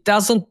 It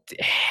doesn't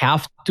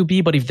have to be,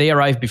 but if they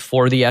arrive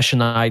before the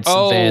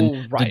Ashenites,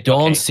 then the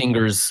Dawn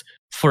Singers'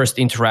 first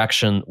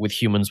interaction with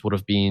humans would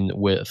have been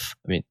with,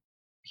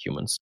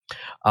 humans,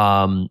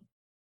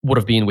 would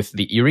have been with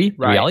the Erie,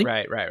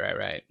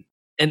 Right.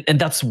 And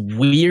that's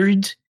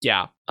weird.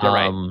 Yeah, you're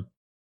right.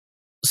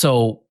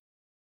 So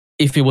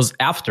if it was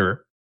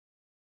after,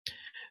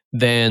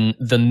 then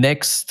the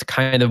next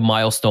kind of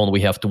milestone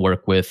we have to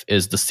work with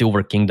is the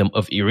Silver Kingdom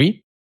of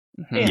Erie.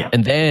 Mhm. Yeah.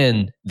 And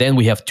then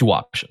we have 2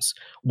 options.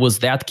 Was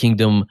that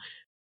kingdom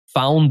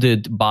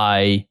founded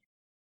by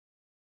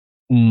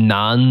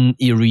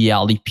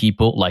non-Iriali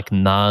people, like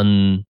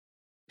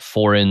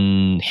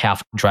non-foreign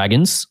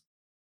half-dragons?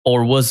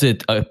 Or was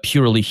it a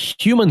purely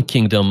human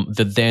kingdom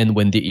that then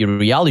when the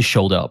Iriali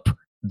showed up,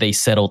 they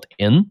settled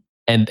in?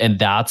 And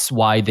that's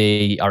why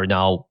they are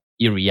now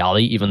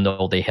Iriali, even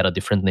though they had a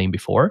different name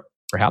before,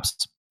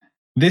 perhaps?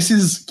 This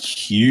is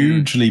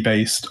hugely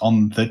based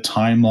on the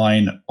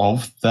timeline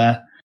of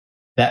that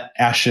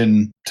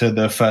Ashen to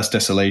the First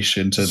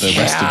Desolation to the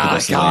rest of the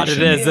Desolation. God,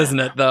 it is, isn't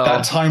it, though?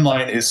 That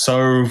timeline is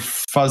so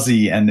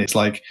fuzzy, and it's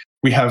like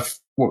we have.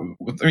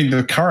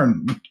 The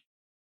current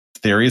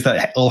theory is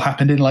that it all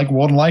happened in like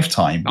one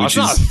lifetime. No, it's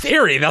not a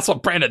theory. That's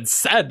what Brandon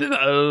said.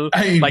 The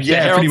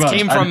heralds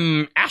came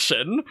from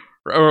Ashen,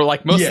 or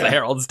like most of the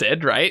heralds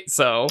did, right?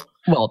 So,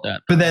 well,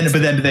 but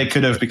then they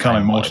could have become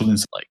immortal in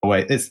some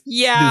way.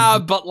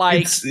 But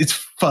like it's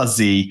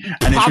fuzzy,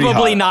 and probably it's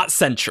really hard. not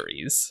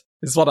centuries,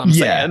 is what I'm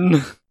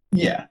saying.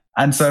 Yeah,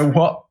 and so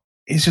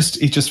it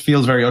just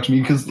feels very odd to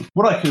me because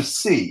what I could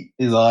see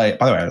is by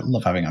the way, I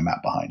love having a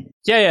map behind me.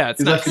 Yeah, it's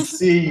Is nice. I could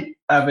see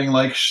having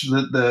like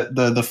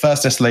the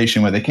first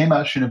desolation where they came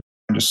out of Shunab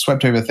and just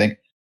swept over the thing,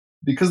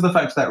 because of the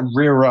fact that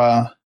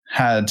Rira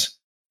has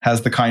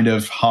the kind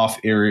of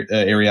half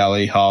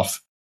Iriali,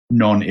 half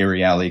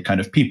non-Iriali kind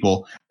of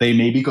people. They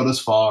maybe got as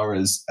far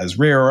as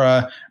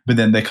Rira, but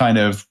then they kind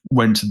of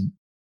went to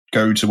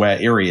go to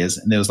where Iri is,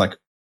 and there was like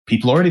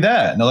people already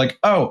there, and they're like,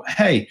 oh,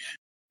 hey,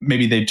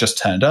 maybe they just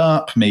turned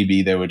up,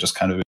 maybe they were just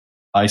kind of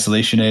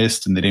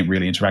isolationist and they didn't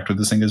really interact with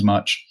this thing as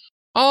much.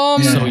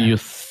 So you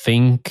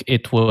think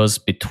it was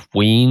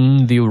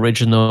between the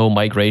original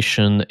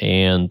migration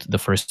and the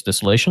first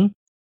desolation?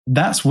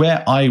 That's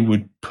where I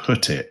would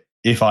put it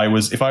if I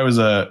was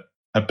a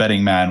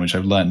betting man, which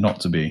I've learned not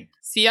to be.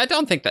 See, I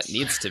don't think that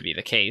needs to be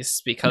the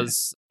case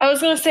because I was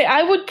going to say,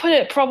 I would put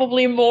it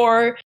probably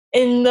more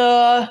in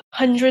the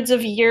hundreds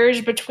of years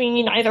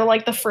between either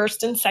like the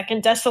first and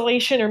second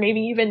desolation, or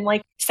maybe even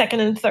like second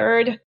and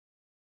third.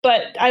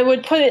 But I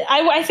would put it,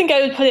 I think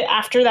I would put it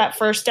after that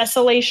first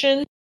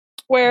desolation,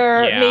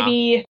 where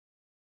maybe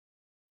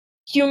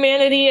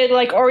humanity had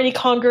like already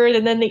conquered,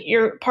 and then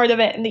the part of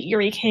it and the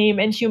Eerie came,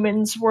 and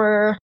humans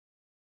were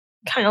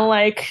kind of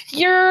like,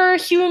 you're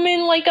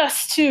human like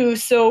us too,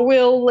 so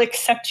we'll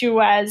accept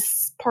you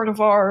as part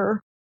of our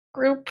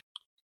group.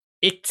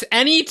 it's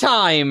any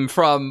time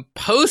from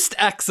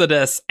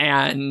post-Exodus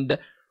and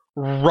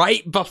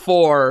right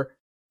before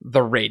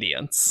the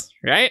Radiance,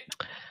 right?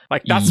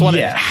 Like, that's what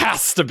it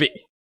has to be.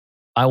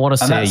 I want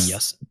to And say that's-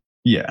 yes.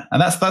 Yeah,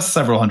 and that's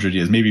several hundred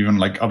years, maybe even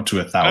like up to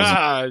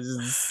 1,000,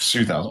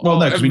 2,000. Well,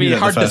 no, because we knew that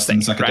the first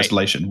and second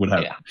desolation would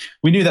have. Yeah.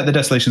 We knew that the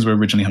desolations were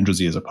originally hundreds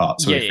of years apart.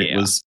 So if it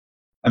was,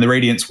 and the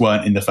Radiants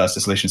weren't in the first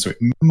desolation, so it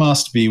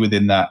must be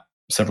within that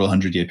several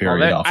hundred-year period.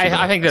 Well, after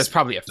I think there's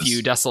probably a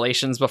few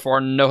desolations before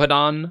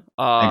Nohadon.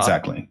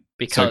 Exactly.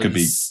 Because So it could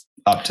be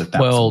up to 1,000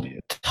 Well,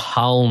 years.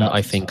 Town, I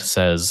 1,000 think,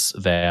 says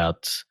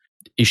that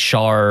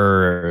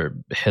Ishar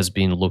has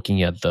been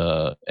looking at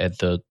the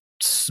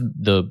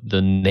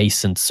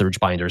nascent surge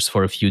binders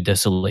for a few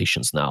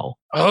desolations now.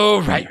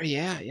 Oh, right.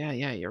 Yeah.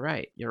 You're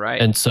right.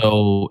 And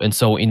so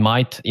in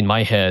my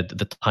head,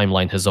 the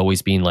timeline has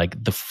always been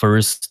like the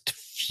first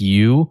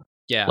few.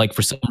 Yeah. Like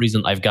for some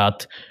reason, I've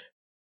got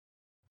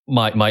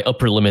my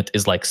upper limit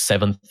is like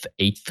 7th,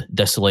 8th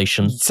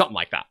desolation. Something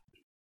like that.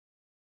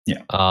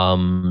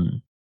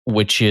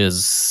 Which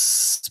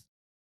is,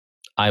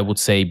 I would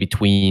say,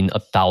 between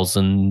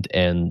 1,000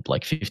 and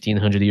like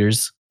 1,500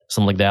 years,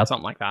 something like that.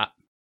 Something like that.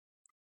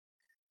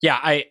 Yeah,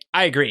 I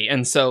agree.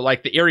 And so,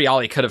 like, the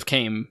Iriali could have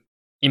came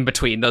in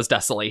between those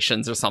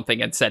desolations or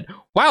something and said,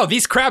 wow,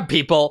 these crab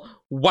people,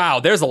 wow,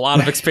 there's a lot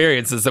of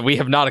experiences that we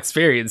have not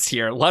experienced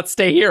here. Let's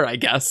stay here, I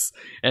guess.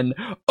 And,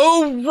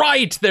 oh,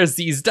 right, there's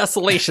these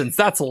desolations.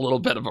 That's a little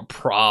bit of a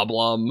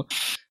problem.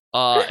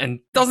 And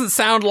doesn't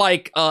sound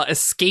like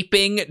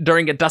escaping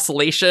during a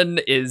desolation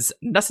is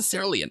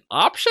necessarily an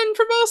option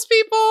for most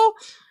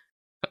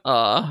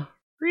people.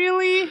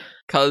 Really?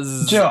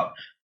 Because... Do you know what?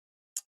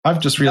 I've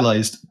just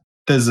realized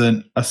there's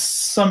an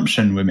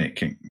assumption we're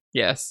making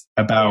Yes.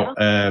 about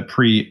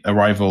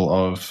pre-arrival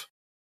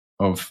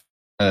of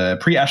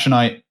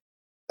pre-Ashenite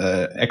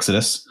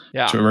Exodus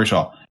Yeah. to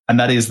Roshar, and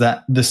that is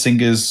that the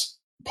Singers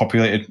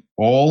populated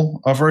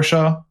all of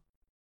Roshar.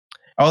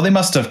 Oh, they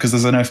must have, because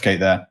there's an Earth Gate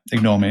there.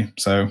 Ignore me.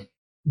 So,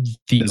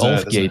 The There's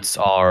Oath a- Gates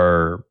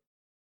are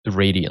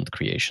radiant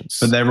creations.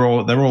 but they're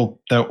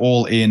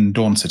all in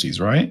Dawn cities,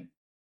 right?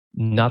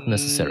 Not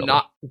necessarily.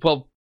 Not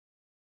well.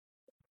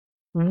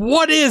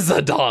 What is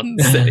a Dawn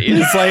City?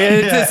 It's like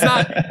it's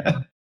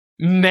not.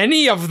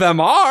 Many of them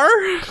are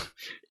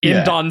in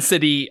Yeah. Dawn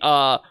City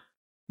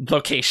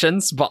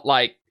locations, but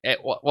like,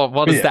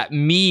 what does Yeah. that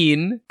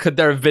mean? Could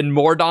there have been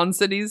more Dawn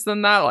cities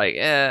than that? Like,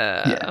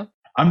 Yeah.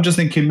 I'm just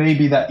thinking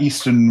maybe that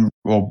Western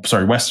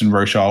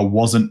Roshar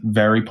wasn't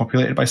very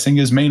populated by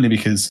Singers, mainly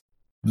because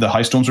the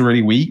High Storms were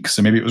really weak.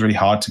 So maybe it was really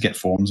hard to get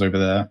forms over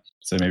there.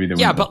 So maybe they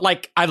yeah, wouldn't- but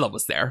like Isla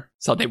was there,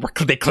 so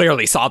they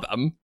clearly saw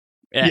them.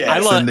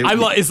 Yes, and they-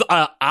 Isla is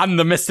on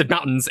the Misted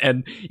Mountains,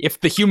 and if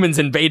the humans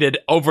invaded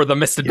over the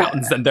Misted Yeah.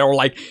 Mountains, then they were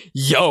like,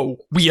 "Yo,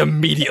 we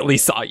immediately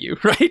saw you,"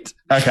 right?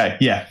 Okay,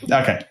 yeah,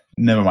 okay.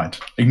 Never mind.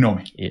 Ignore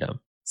me. Yeah.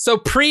 So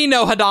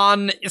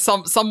pre-Nohadon,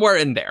 somewhere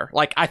in there.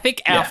 Like, I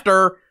think Yeah.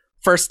 after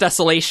First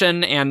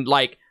Desolation, and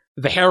like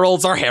the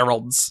heralds are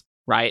heralds,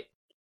 right?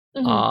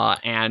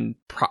 And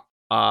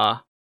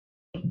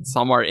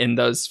somewhere in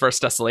those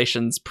First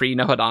Desolations,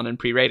 pre-Nohadon and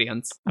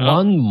pre-Radiance.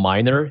 One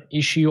minor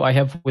issue I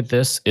have with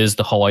this is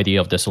the whole idea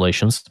of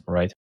desolations,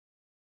 right?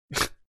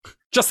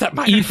 Just that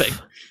minor If- thing.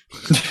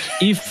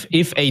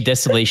 if a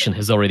desolation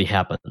has already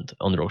happened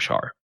on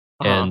Roshar,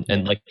 Uh-huh.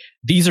 and like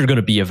these are going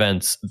to be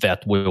events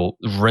that will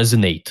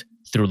resonate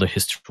through the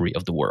history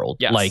of the world.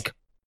 Yes. Like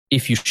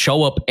if you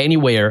show up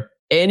anywhere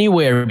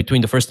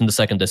between the first and the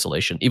second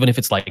desolation, even if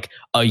it's like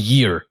a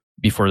year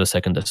before the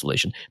second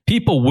desolation,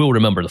 people will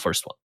remember the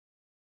first one,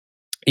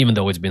 even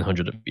though it's been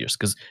hundreds of years,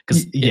 because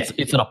Yeah.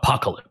 it's an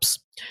apocalypse.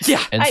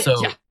 Yeah. And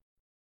so yeah.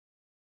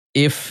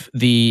 if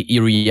the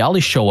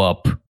Iriali show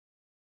up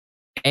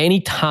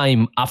any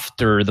time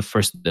after the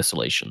first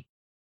desolation,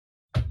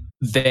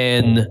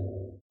 then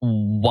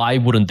why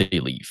wouldn't they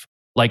leave?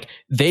 Like,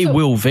 they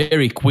will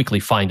very quickly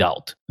find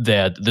out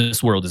that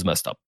this world is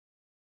messed up.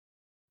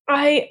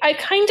 I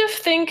kind of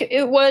think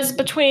it was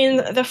between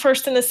the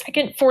first and the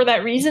second for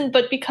that reason,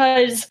 but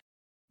because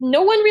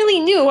no one really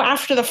knew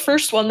after the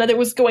first one that it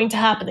was going to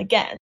happen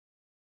again.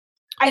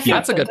 I think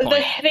that's a good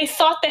point. They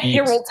thought the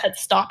heralds had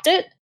stopped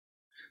it.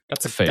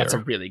 That's Fair. a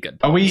really good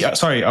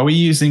point. Are we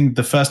using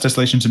the first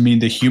desolation to mean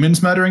the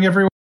humans murdering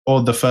everyone,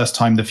 or the first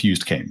time the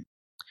fused came?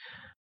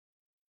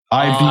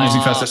 I've been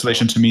using first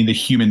desolation to mean the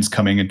humans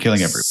coming and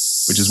killing everyone,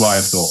 which is why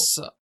I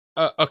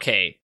thought.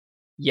 Okay.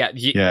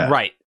 Yeah.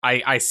 Right.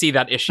 I see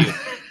that issue.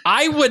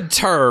 I would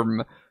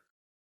term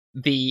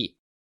the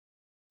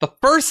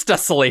first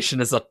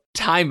desolation as a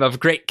time of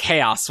great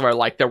chaos where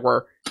like there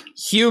were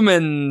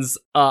humans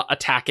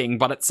attacking,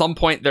 but at some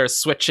point they're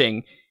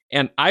switching.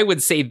 And I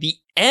would say the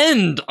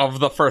end of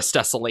the first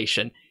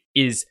desolation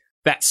is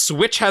that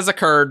switch has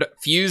occurred,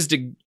 fused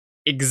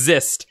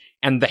exist,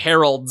 and the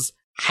heralds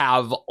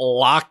have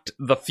locked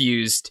the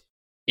fused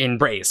in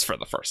Braze for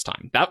the first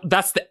time.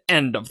 That's the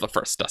end of the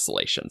first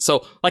desolation.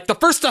 So like the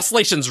first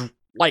desolation's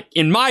like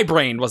in my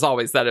brain was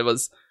always that it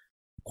was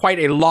quite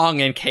a long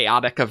and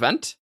chaotic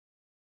event.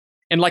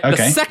 And like the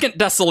second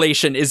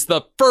desolation is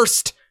the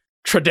first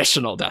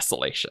traditional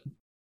desolation.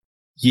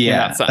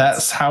 Yeah,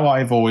 that's how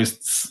I've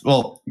always,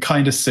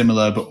 kind of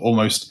similar, but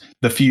almost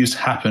the fused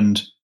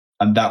happened,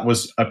 and that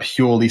was a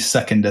purely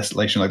second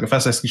desolation. Like the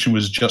first desolation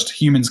was just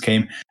humans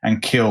came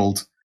and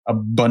killed a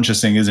bunch of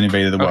singers and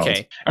invaded the world.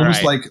 Okay,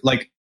 almost like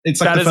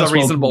it's like that the is First a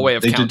reasonable World way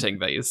of War. counting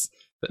these.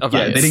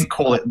 Yeah, they didn't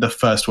call it the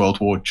First World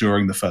War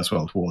during the First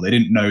World War. They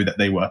didn't know that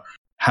they were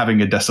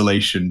having a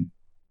desolation.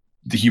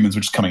 The humans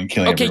were just coming and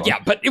killing everyone. Yeah,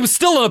 but it was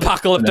still an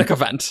apocalyptic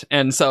event,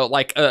 and so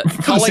like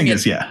calling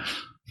singers, it. Yeah.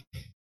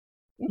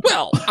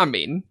 Well, I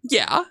mean,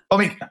 yeah.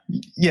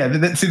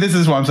 See, this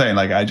is what I'm saying.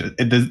 Like,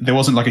 there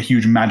wasn't like a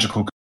huge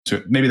magical to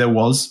it. Maybe there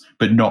was,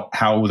 but not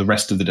how the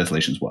rest of the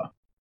desolations were.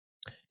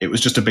 It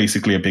was just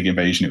basically a big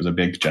invasion. It was a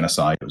big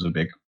genocide. It was a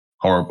big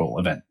horrible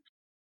event.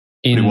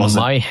 In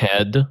my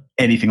head,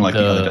 anything like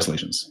the other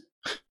desolations.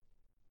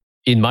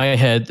 In my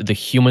head, the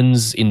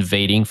humans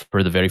invading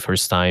for the very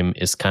first time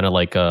is kind of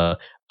like a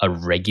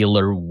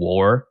regular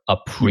war, a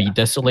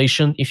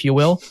pre-desolation, if you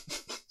will.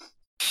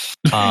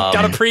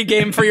 Got a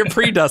pre-game for your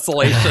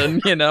pre-desolation,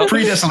 you know?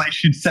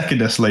 Pre-desolation, second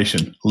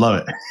desolation.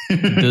 Love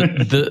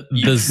it.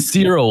 the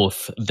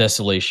zeroth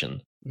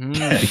desolation.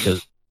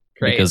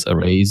 Because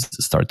arrays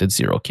started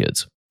 0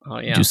 kids. Oh,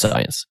 yeah. Do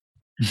science.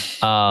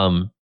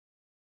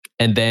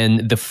 And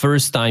then the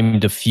first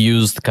time the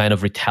fused kind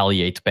of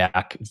retaliate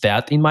back,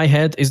 that in my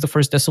head is the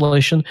first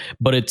desolation.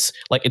 But it's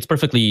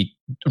perfectly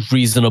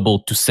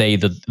reasonable to say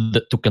that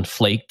to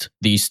conflate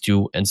these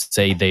two and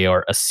say they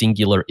are a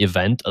singular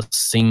event, a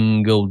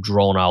single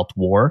drawn out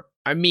war.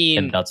 I mean,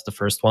 and that's the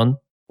first one.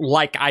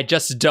 Like, I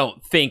just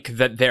don't think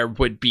that there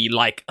would be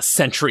like a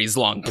centuries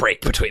long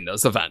break between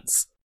those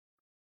events.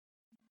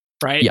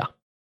 Right? Yeah.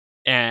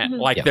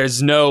 And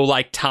there's no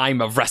like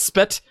time of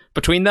respite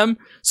between them.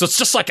 So it's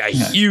just like a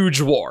huge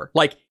war.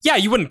 Like, yeah,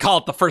 you wouldn't call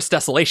it the first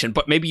desolation,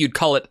 but maybe you'd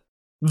call it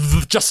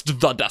just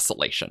the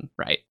desolation,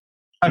 right?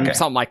 Okay.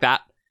 Something like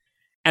that.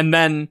 And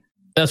then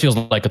that feels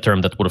like a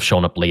term that would have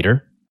shown up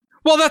later.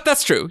 Well,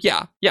 that's true.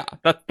 Yeah.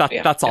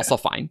 That's also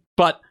fine.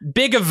 But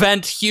big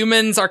event,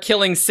 humans are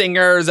killing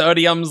singers.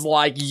 Odium's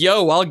like,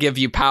 yo, I'll give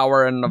you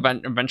power. And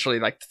eventually,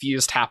 like, the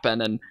fused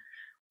happen, and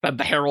then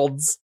the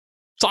heralds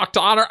talk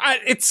to Honor.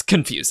 It's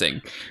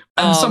confusing.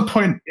 At some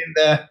point in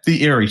there,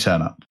 the Eerie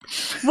turn up.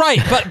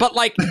 Right, but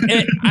like,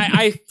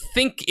 I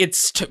think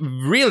it's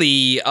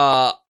really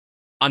a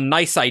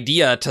nice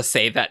idea to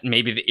say that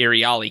maybe the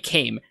Eerie Ollie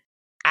came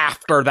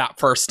after that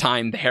first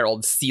time the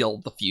heralds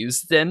sealed the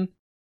fused in.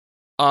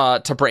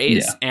 To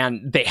Braze,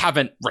 and they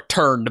haven't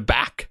returned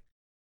back.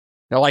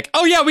 They're like,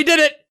 oh yeah, we did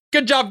it!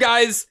 Good job,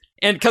 guys!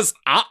 And because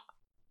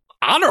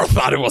Honor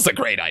thought it was a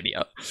great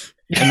idea.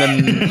 And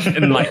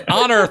then like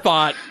Honor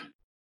thought,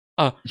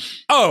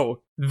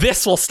 oh,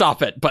 this will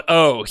stop it, but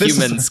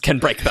humans can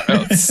break their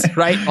oaths,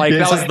 right? Like,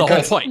 that was the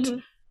whole point.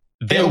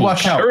 They will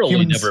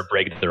surely never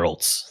break their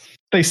oaths.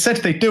 They said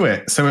they do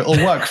it, so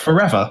it'll work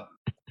forever.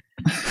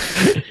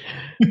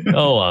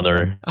 Oh,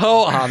 Honor.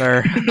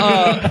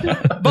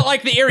 But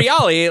like the Eerie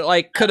Ollie,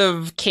 like, could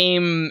have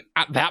came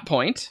at that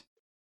point.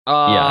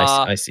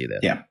 I see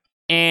that. Yeah.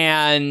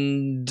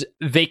 And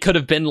they could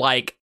have been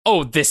like,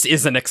 oh, this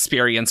is an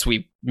experience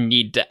we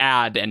need to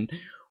add. And,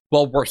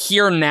 well, we're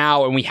here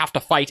now and we have to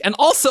fight. And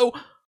also,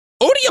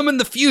 Odium and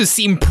the Fuse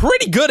seem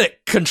pretty good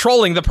at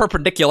controlling the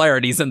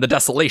perpendicularities in the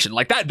desolation.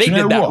 Like, that, they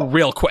did that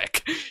real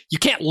quick. You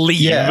can't leave.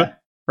 Yeah.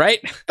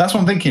 Right? That's what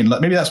I'm thinking. Like,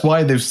 maybe that's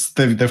why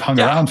they've hung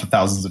around for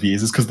thousands of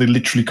years, is because they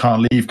literally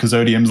can't leave, because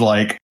Odium's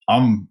like,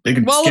 I'm big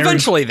and scary. Well,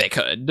 eventually they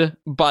could,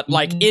 but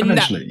like in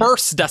that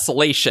first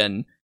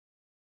desolation,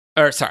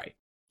 or sorry,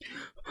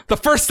 the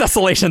first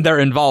desolation they're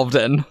involved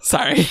in,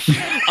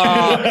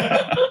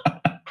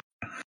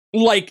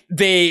 like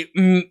they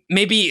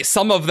maybe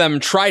some of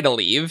them try to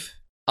leave,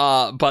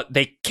 but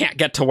they can't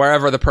get to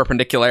wherever the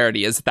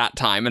perpendicularity is at that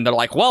time, and they're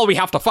like, well, we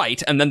have to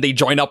fight, and then they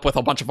join up with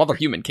a bunch of other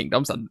human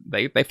kingdoms, and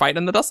they fight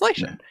in the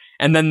Desolation. Yeah.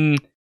 And then,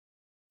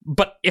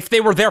 but if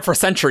they were there for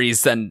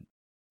centuries, then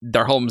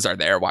their homes are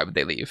there, why would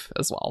they leave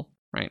as well,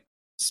 right?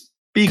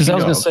 Because I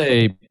was going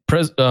Speaking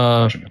to say,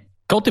 of-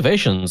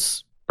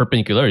 cultivation's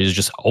perpendicularity is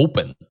just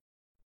open.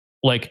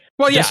 Like,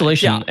 Well, yeah,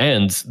 Desolation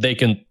ends, they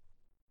can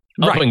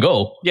up Right. and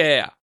go.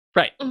 Yeah,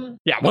 right. Mhm.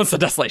 Yeah, once the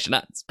Desolation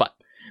ends. But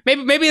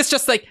maybe it's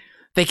just like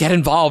they get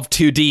involved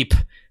too deep,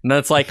 and then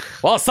it's like,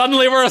 well,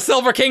 suddenly we're a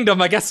Silver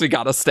Kingdom. I guess we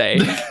gotta stay.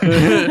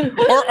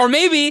 or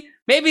maybe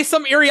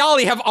some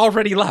Iriali have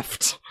already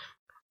left.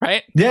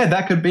 Right? Yeah,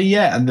 that could be,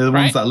 yeah. And the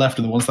Right. ones that left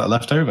are the ones that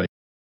left over.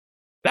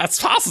 That's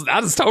possible.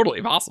 That is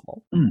totally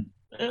possible.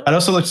 I'd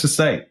also like to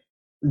say,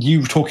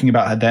 you talking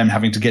about them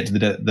having to get to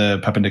the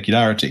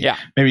perpendicularity, Yeah.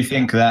 made me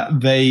think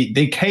that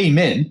they came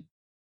in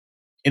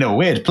a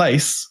weird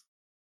place.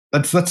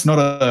 That's not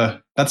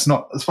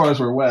as far as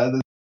we're aware.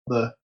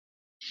 The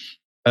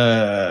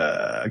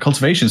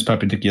cultivation's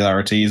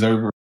perpendicularity is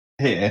over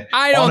here.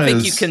 I don't think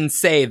Honor's you can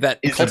say that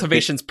is a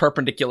cultivation's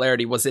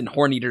perpendicularity was in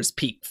Horneater's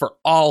Peak for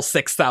all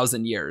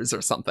 6,000 years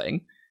or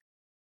something.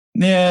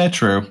 Yeah,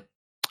 true.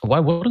 Why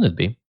wouldn't it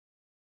be?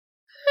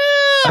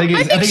 I think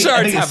I it's- think I think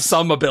shards have it's-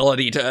 some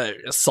ability to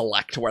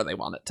select where they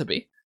want it to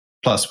be.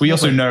 Plus, we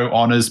also know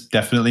Honor's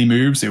definitely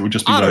moves. It would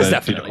just be Honors whether did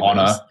definitely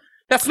Honor. moves.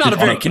 That's not Did a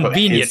very Honor put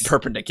convenient his-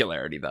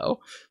 perpendicularity, though.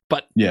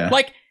 Yeah.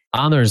 Like,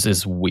 Honors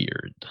is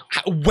weird.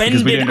 when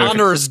Because we did didn't know if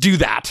honors do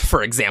that?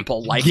 For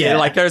example, like, Yeah.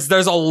 like there's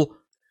a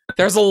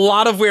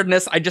lot of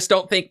weirdness. I just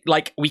don't think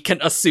like we can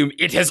assume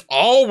it has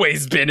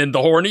always been in the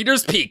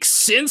Horneater's Peak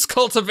since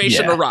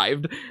cultivation Yeah.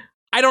 arrived.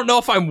 I don't know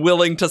if I'm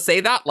willing to say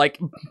that. Like,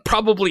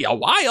 probably a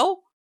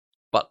while,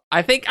 but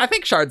I think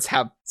shards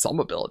have some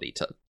ability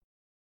to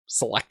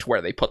select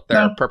where they put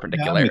their No,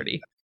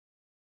 perpendicularity.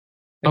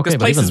 Like, Okay, there's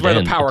but places even where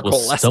then, the power it was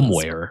coalesces.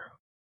 somewhere.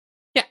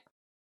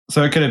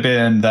 So it could have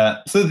been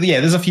that. So yeah,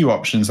 there's a few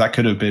options. That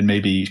could have been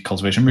maybe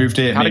cultivation moved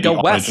it. Gotta maybe go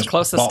Honor west, just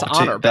closest to bopped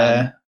it Honor, Ben.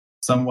 there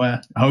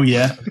somewhere. Oh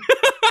yeah.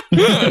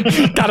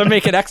 Gotta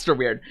make it extra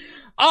weird.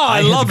 Oh, I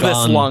I had love this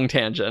gone- long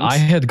tangent. I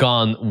had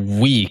gone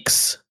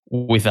weeks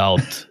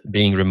without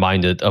being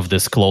reminded of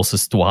this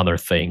closest to honor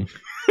thing.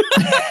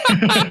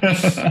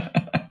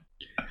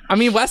 I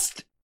mean,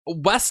 west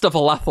of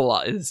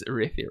Alethala is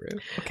Urithiru.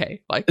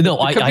 Okay, like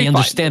No, it could I be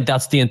understand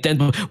that's the intent.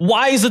 But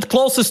why is it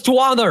closest to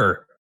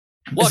honor?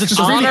 Look, is it just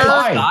really honor,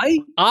 high.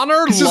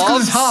 honor It's just because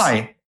loves it's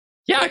high.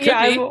 Yeah, it could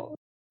Yeah, be.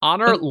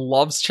 Honor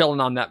loves chilling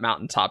on that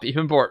mountaintop.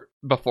 Even before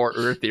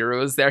Urithiru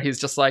was there, he's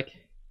just like,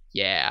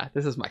 "Yeah,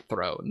 this is my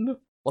throne."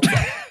 What's up?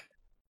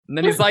 And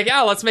then he's like,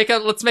 "Yeah, let's make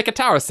a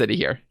tower city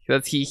here."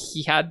 Because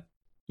he had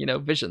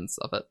visions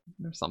of it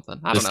or something.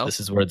 I don't know. This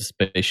is where the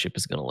spaceship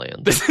is gonna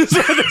land. This is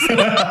where this-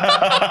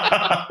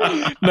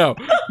 no.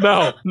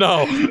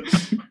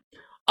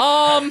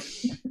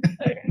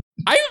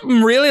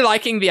 I'm really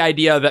liking the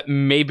idea that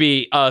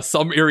maybe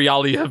some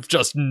Iriali have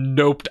just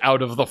noped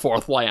out of the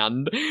fourth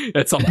land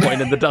at some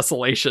point in the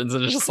Desolations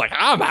and it's just like,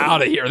 I'm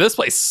out of here. This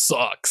place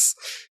sucks.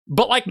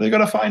 But like, They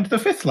gotta find the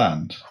fifth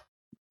land.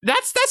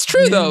 that's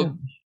true though.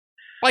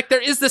 Like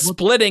there is this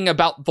splitting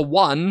about the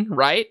one,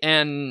 right?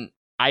 And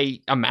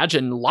I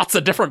imagine lots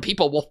of different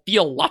people will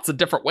feel lots of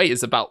different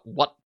ways about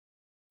what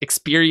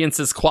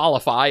experiences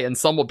qualify, and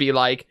some will be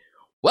like,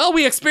 well,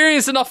 we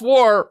experienced enough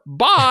war,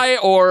 bye,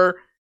 or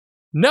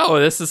no,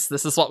 this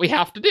is what we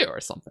have to do, or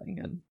something.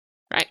 And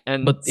right.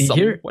 And But some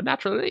here- would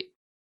naturally leave.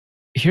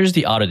 Here's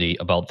the oddity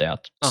about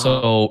that. Uh-huh.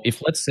 So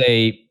if let's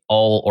say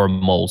all or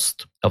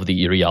most of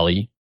the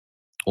Iriali,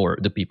 or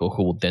the people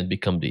who would then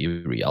become the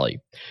Iriali,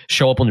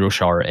 show up on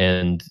Roshar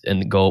and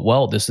go,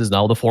 well, this is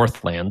now the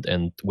fourth land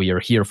and we are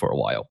here for a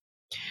while.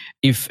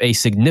 If a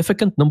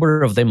significant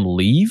number of them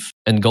leave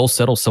and go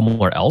settle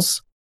somewhere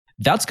else,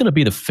 that's going to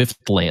be the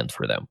fifth land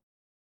for them.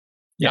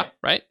 Yeah.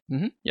 Right.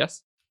 Mm-hmm.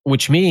 Yes.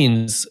 Which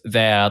means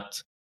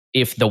that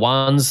if the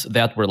ones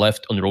that were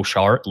left on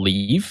Roshar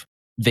leave,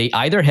 they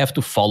either have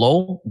to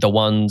follow the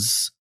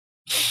ones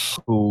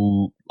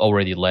who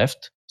already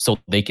left so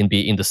they can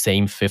be in the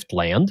same fifth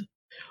land,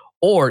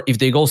 or if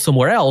they go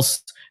somewhere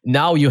else,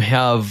 now you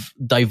have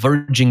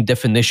diverging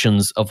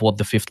definitions of what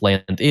the fifth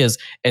land is,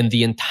 and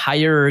the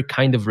entire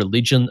kind of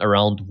religion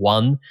around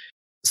one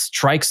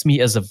strikes me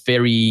as a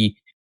very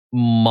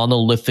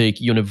monolithic,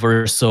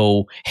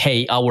 universal,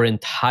 hey, our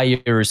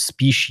entire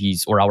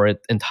species or our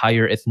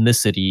entire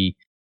ethnicity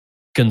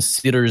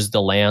considers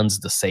the lands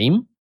the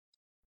same.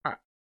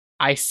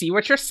 I see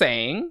what you're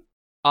saying.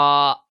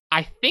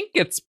 I think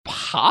it's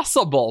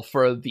possible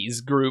for these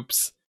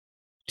groups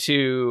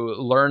to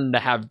learn to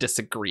have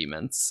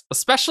disagreements,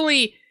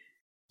 especially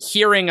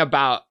hearing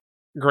about,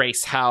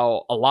 Grace,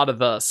 how a lot of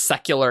the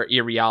secular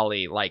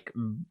Iriali like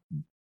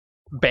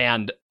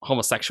banned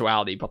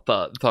homosexuality, but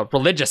the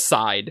religious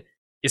side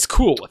is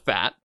cool with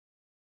that.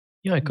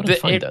 Yeah, I couldn't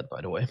find that,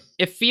 by the way.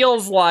 It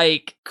feels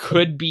like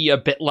could be a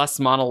bit less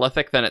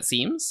monolithic than it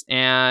seems,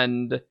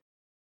 and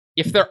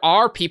if there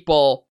are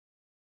people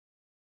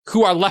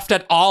who are left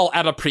at all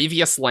at a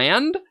previous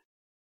land,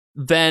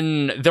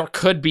 then there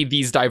could be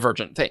these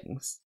divergent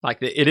things. Like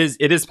it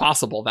is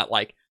possible that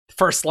like the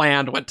first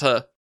land went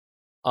to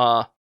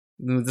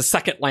the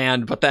second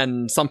land, but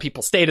then some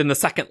people stayed in the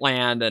second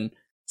land and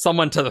some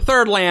went to the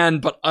third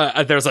land, but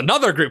there's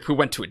another group who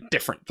went to a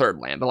different third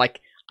land. But like,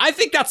 I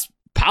think that's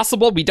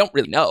possible. We don't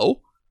really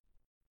know.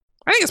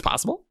 I think it's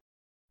possible.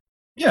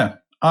 Yeah.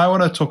 I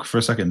want to talk for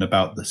a second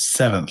about the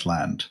seventh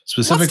land.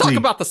 Specifically, Let's talk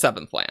about the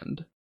seventh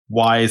land.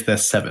 Why is there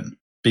 7?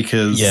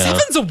 Because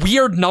Seven's a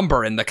weird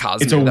number in the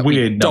Cosmere. it's a that we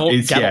weird don't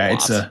number. get a lot.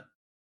 It's a.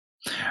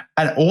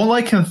 And all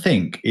I can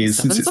think is,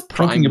 Seven's since a it's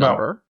prime talking about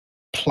number.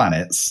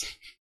 planets,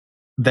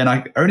 then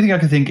only thing I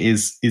can think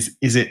is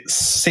it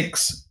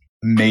 6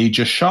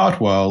 major shard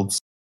worlds?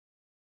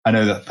 I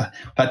know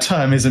that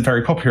term isn't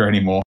very popular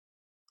anymore.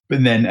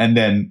 But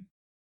then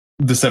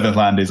the seventh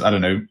land is, I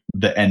don't know,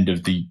 the end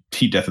of the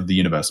heat death of the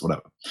universe,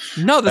 whatever.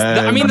 No,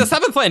 I mean the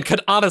seventh land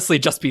could honestly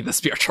just be the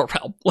spiritual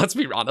realm. Let's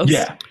be honest.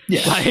 Yeah.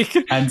 Like,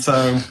 And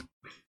so,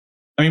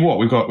 I mean, what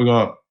we've got.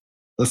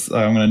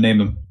 I'm going to name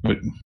them.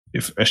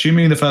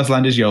 Assuming the first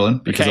land is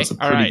Yolan, because that's a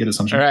pretty good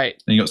assumption. All right.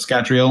 Then you got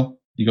Scadrial,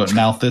 you got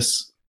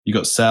Nalthis, you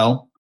got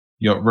Cell,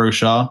 you got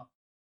Roshar.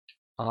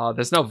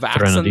 There's no Vax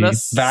Threnody. in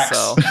this. Vax,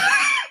 So.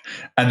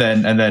 and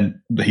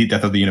then the heat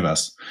death of the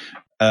universe.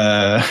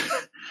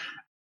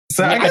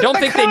 So I guess don't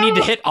that think they need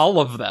to kinda- hit all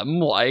of them.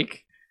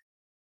 Like,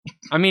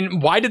 I mean,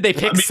 why did they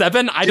pick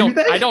 7? I do don't.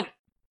 they?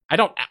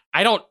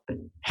 I don't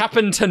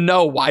happen to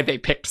know why they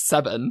picked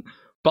 7.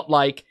 But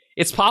like,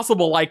 it's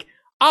possible. Like,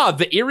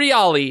 the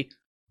Iriali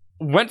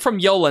went from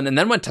Yolan and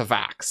then went to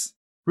Vax.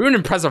 Ruin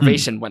and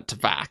Preservation went to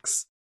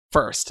Vax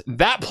first.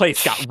 That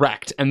place got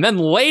wrecked, and then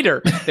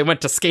later they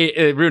went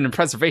to Ruin and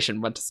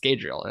Preservation went to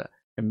Scadrial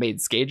and made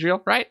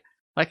Scadrial, right?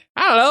 Like,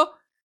 I don't know.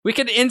 We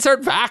could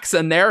insert Vax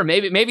in there.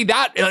 Maybe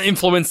that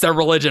influenced their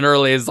religion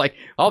early. Is like,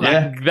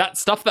 that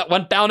stuff that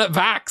went down at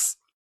Vax.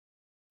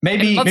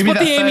 Maybe Let's maybe put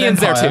the that third Amiens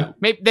there empire, too.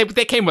 Maybe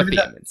they came with Maybe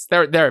the that- Amiens.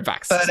 They're at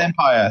Vax. Third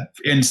empire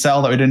in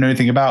Cell that we didn't know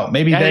anything about.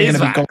 Maybe That they're is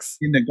going to be Vax.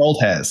 in the gold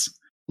hairs.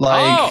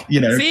 Like,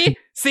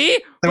 see,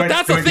 but went-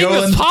 that's they a went thing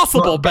that's Yolan,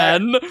 possible, brought back-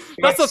 Ben.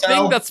 That's a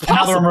thing that's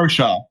possible.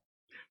 Roshar.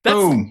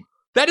 Boom.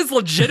 That is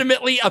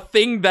legitimately a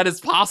thing that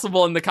is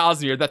possible in the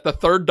Cosmere, that the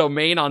third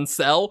domain on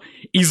Cell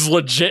is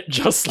legit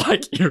just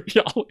like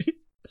Iriali.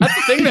 That's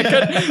a thing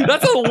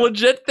that's a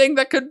legit thing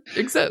that could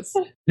exist.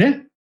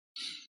 Yeah.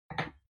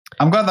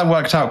 I'm glad that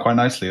worked out quite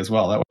nicely as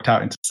well. That worked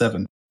out into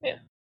 7. Yeah.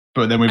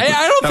 But then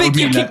I don't think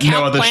you can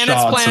count other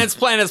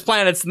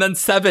planets, and then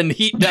 7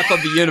 heat death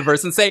of the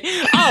universe and say,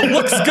 oh,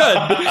 looks good.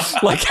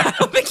 Like, I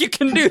don't think you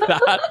can do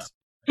that.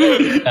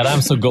 And I'm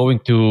also going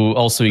to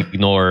also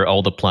ignore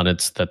all the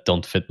planets that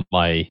don't fit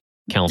my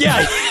count.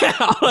 Yeah,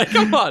 like,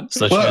 come on.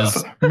 Such Well,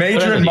 as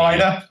major and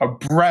minor are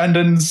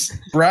Brandon's.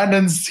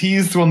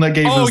 He's the one that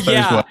gave us those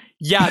words.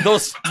 Yeah,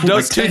 those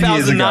Like 10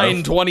 years 2009,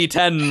 ago.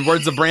 2010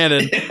 words of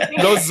Brandon,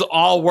 those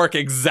all work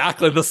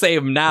exactly the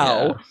same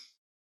now.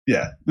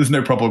 Yeah, there's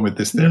no problem with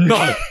this theory.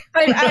 None.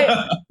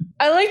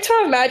 I like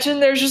to imagine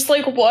there's just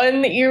like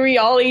one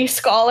Iriali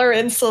scholar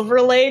in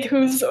Silverlake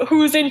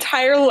whose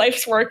entire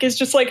life's work is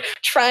just like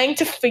trying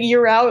to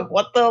figure out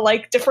what the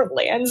like different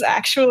lands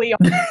actually are.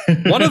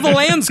 One of the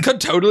lands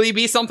could totally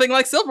be something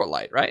like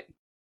Silverlight, right?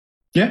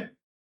 Yeah.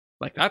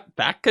 Like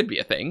that could be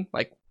a thing.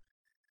 Like,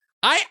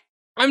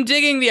 I'm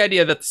digging the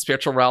idea that the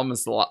spiritual realm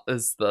is the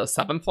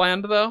 7th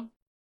land, though.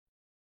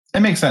 It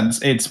makes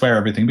sense. It's where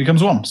everything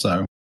becomes one.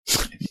 So,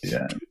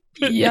 yeah.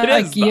 It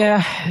is,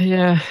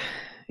 though.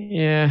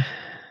 Yeah.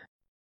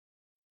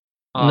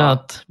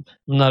 Not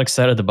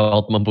excited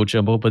about Mumbo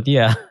Jumbo, but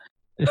yeah.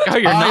 Oh,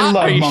 you're I not?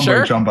 love Are you Mumbo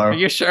sure? Jumbo. Are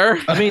you sure?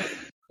 I mean,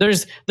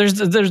 there's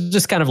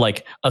just kind of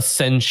like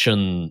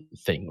ascension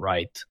thing,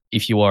 right?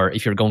 If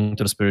you're going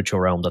to the spiritual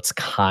realm, that's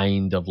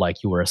kind of like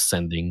you are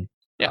ascending.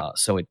 Yeah.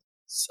 So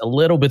it's a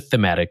little bit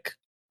thematic,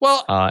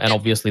 Well, and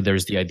obviously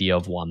there's the idea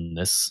of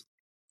oneness.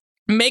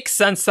 makes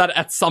sense that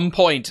at some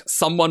point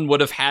someone would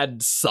have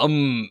had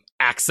some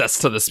access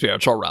to the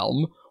spiritual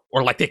realm,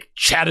 or like they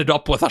chatted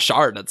up with a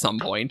shard at some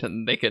point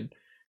and they could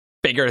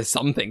figure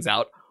some things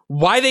out.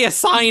 Why they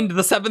assigned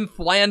the 7th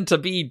land to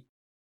be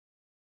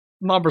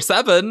number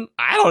 7,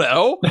 I don't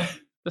know.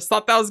 Just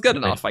thought that was good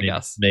enough, I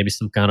guess. Maybe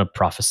some kind of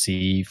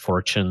prophecy,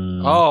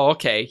 fortune. Oh,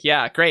 okay.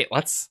 Yeah, great.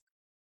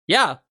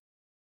 Yeah.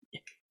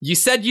 You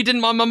said you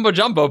didn't want Mumbo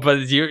Jumbo,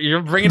 but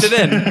you're bringing it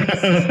in.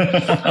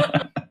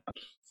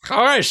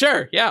 All right,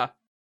 sure. Yeah.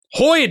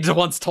 Hoyd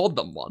once told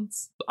them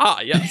once.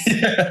 Yes.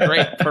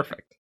 Great.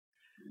 Perfect.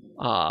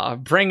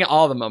 Bring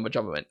all the Mumbo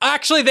Jumbo in.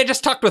 Actually, they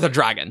just talked with a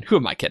dragon. Who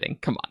am I kidding?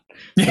 Come on.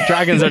 The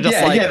dragons are just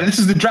this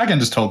is the dragon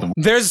just told them.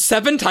 There's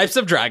 7 types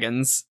of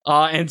dragons,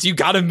 and you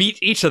gotta meet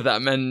each of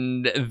them,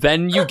 and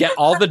then you get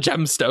all the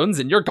gemstones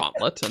in your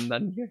gauntlet, and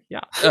then, you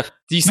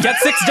get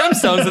 6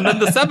 gemstones, and then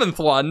the 7th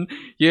one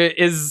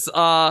is,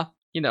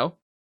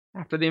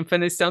 after the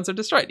Infinity Stones are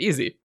destroyed.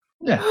 Easy.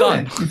 Yeah,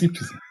 Done. yeah, easy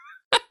peasy.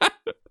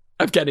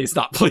 Evgeny's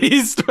not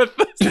pleased with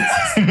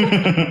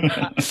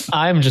this.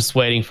 I'm just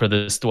waiting for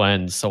this to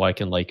end so I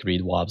can like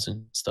read WABs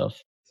and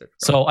stuff.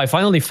 So I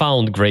finally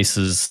found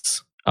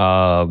Grace's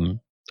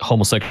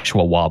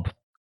homosexual wob.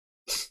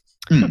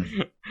 I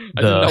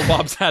didn't know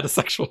Wobs had a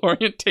sexual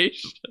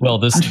orientation. Well,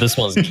 this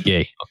one's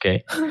gay.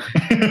 Okay.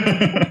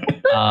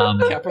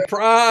 Kappa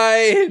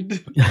Pride.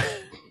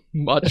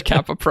 Much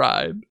Kappa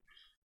Pride.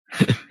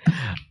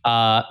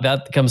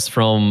 That comes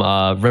from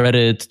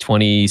Reddit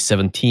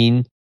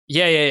 2017.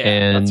 Yeah.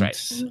 And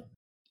That's right.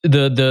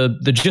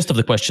 the gist of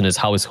the question is,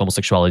 how is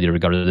homosexuality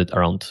regarded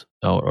around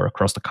or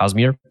across the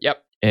Cosmere?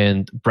 Yep.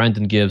 And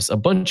Brandon gives a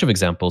bunch of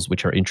examples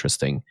which are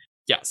interesting.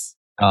 Yes.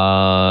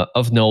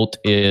 Of note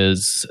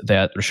is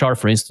that Roshar,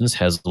 for instance,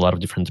 has a lot of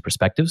different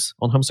perspectives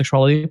on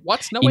homosexuality.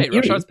 What? No In way.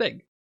 Erie- Roshar's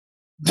big.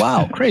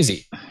 Wow,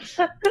 crazy.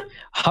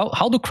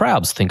 How do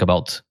crabs think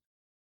about?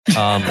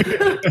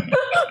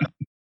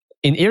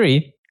 In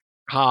Erie,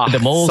 the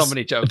most so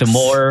many jokes. the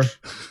more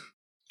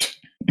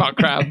about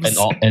crabs.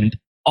 and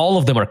all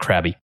of them are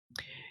crabby.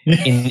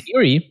 In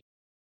Erie,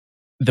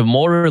 the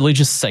more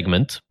religious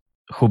segment,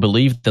 who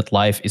believed that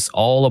life is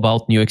all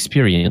about new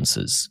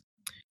experiences,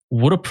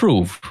 would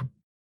approve,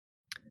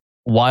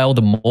 while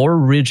the more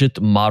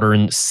rigid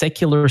modern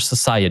secular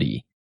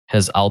society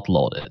has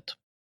outlawed it.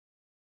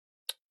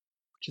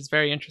 Which is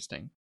very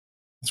interesting.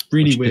 It's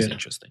really Which is weird.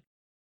 interesting.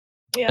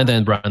 Yeah. And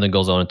then Brandon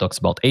goes on and talks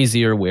about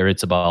Azir, where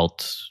it's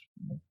about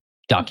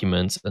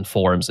documents and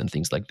forms and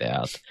things like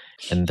that.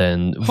 And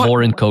then What?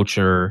 Vorin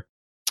culture,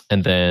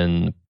 and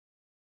then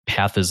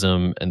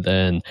pathism, and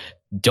then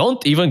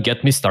don't even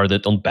get me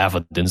started on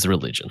Bavadin's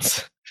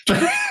religions.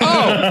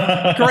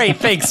 Oh, great.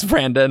 Thanks,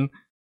 Brandon.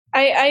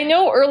 I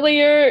know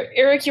earlier,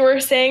 Eric, you were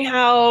saying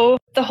how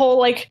the whole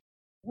like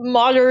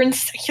modern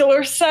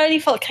secular society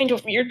felt kind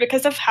of weird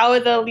because of how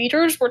the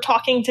leaders were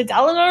talking to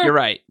Dalinar. You're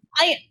right.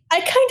 I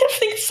kind of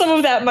think some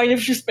of that might have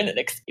just been an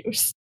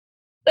excuse.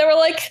 They were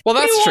like, Well,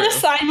 that's we want true. to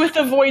side with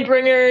the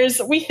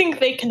Voidbringers. We think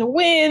they can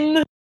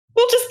win.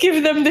 We'll just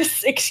give them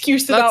this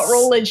excuse about That's-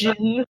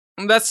 religion.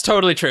 That's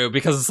totally true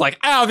because it's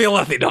like, the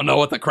Alethi don't know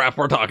what the crap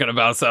we're talking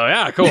about. So,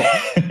 yeah, cool.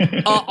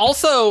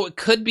 Also,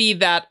 could be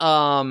that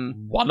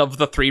one of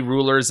the three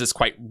rulers is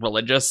quite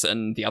religious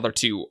and the other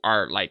two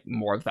are like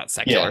more of that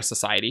secular Yeah.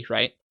 society,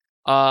 right?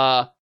 It's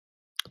Oh,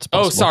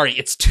 possible. sorry.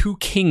 It's 2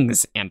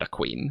 kings and a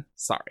queen.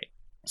 Sorry.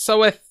 So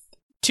with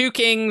 2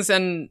 kings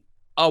and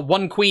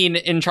 1 queen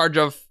in charge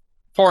of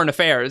foreign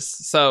affairs,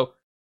 so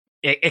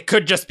it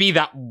could just be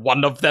that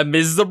one of them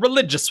is the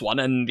religious one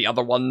and the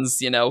other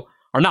ones,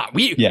 are not.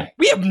 We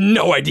have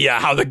no idea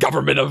how the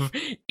government of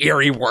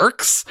Erie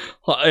works.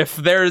 If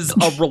there's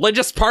a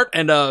religious part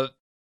and a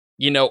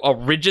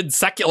rigid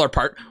secular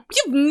part, we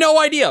have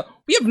no idea.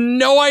 We have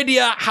no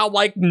idea how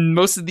like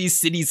most of these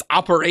cities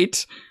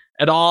operate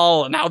at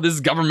all and how this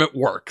government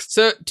works.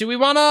 So do we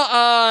want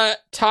to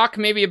talk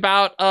maybe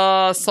about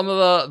some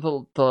of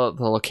the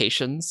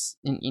locations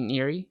in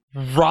Erie?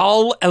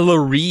 Ral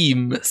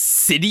Elarim,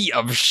 City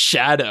of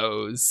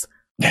Shadows.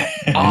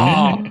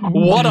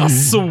 What a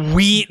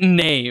sweet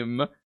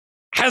name.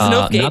 Has an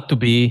oath gate. Not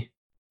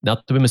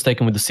to be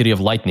mistaken with the City of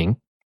Lightning.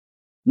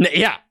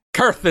 Yeah,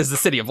 Kurth is the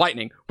City of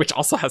Lightning, which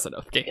also has an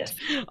oath gate. Yes.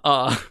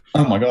 Oh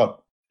my god.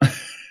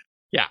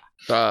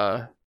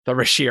 The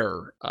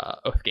Rashir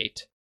oath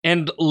gate.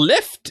 And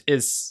Lift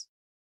is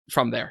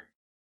from there.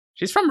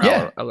 She's from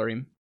Yeah.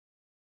 Elarim.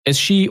 Is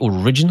she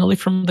originally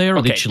from there, or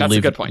Okay, did she that's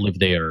a good point. live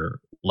there?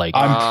 Like,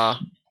 I'm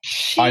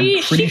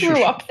She pretty sure grew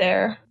she- up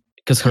there.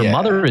 because her Yeah.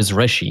 mother is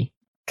Reshi.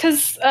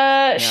 Because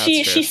that's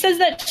she true. says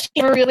that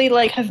she never really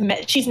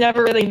she's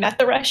never really met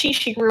the Reshi.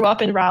 She grew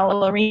up in Ral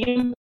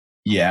Elarim.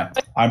 Yeah,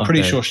 I'm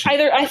pretty Okay. sure she.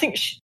 I think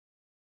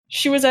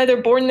she was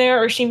either born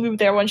there or she moved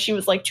there when she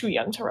was like too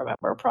young to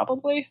remember,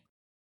 probably.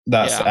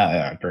 That's Yeah.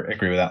 I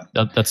agree with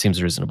that. That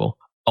seems reasonable.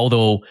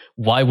 Although,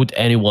 why would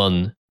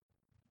anyone,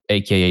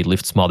 aka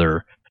Lift's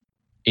mother,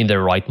 in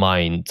their right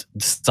mind,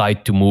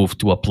 decide to move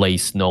to a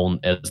place known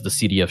as the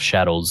City of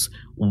Shadows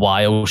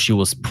while she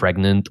was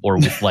pregnant or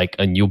with like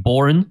a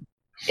newborn?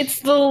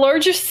 It's the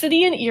largest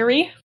city in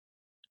Erie.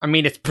 I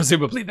mean, it's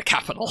presumably the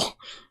capital.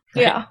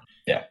 right? Yeah.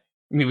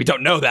 I mean, we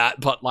don't know that,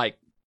 but like,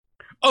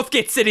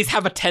 Oathgate cities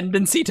have a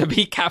tendency to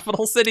be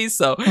capital cities,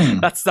 so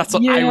that's what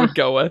I Yeah. would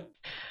go with.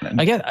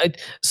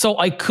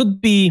 I could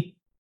be,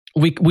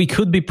 we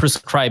could be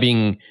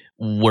prescribing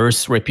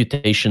worse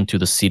reputation to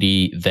the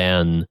city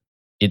than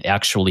it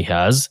actually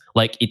has.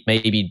 Like, it may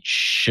be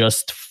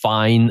just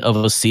fine of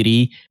a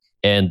city,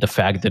 and the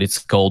fact that it's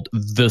called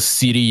the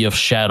City of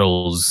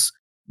Shadows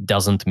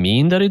doesn't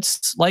mean that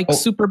it's like Oh.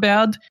 super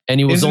bad.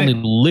 And it was Isn't only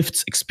it-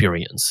 Lift's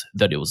experience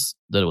that it was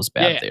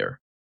bad Yeah. there.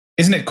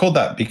 Isn't it called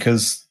that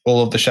because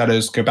all of the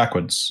shadows go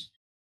backwards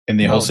in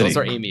the No, whole city? those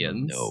are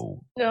Amiens.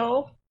 No.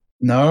 No.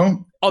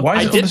 No. Oh, Why is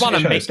I it called did the City wanna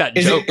of make Shadows? that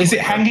Is joke. Is it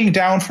hanging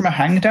down from a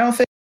hang down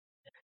thing?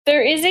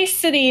 There is a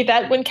city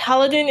that when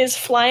Kaladin is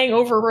flying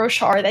over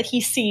Roshar that he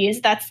sees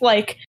that's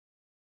like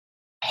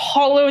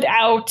hollowed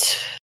out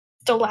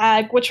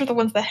stalag, which are the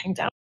ones that hang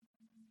down.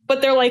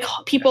 But they're like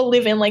people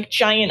live in like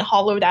giant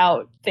hollowed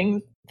out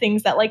things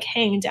that like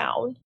hang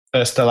down.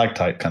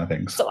 Stalactite kind of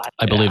things. Stalag.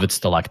 I believe it's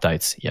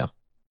stalactites. Yeah.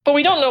 But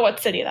we don't know what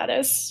city that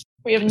is.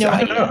 We have no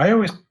I don't know. idea. I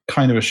always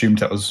kind of assumed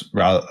that was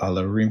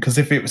Alarim, because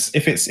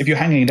if you're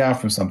hanging down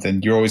from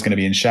something, you're always going to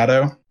be in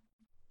shadow.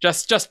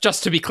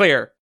 Just to be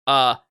clear,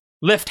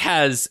 Lift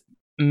has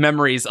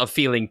memories of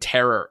feeling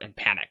terror and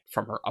panic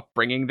from her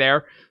upbringing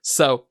there.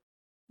 So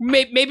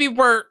maybe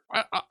we're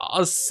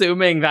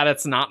assuming that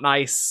it's not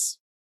nice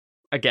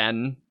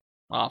again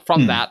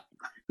from that.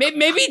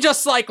 Maybe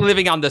just like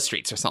living on the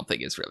streets or something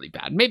is really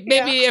bad.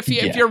 Maybe if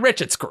you're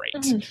rich, it's great.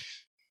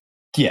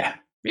 Yeah.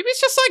 Maybe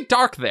it's just like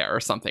dark there or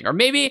something. Or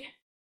maybe,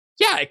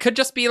 it could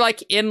just be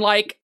like in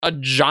like a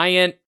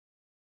giant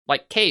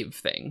like cave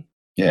thing.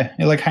 Yeah,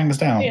 it like hangs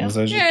down. Yeah.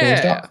 So it's just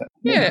always dark there.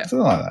 Yeah, something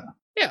like that.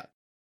 Yeah.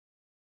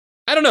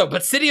 I don't know,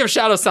 but City of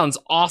Shadows sounds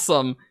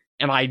awesome,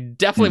 and I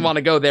definitely want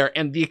to go there.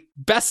 And the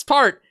best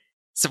part,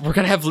 so we're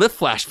going to have Lift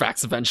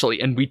flashbacks eventually,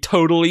 and we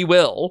totally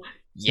will.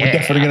 Yeah. We're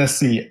definitely going to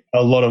see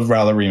a lot of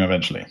Ralarim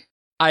eventually.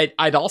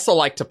 I'd also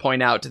like to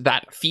point out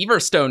that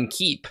Feverstone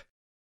Keep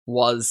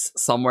was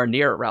somewhere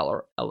near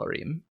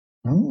Ralarim.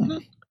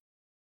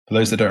 For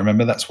those that don't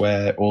remember, that's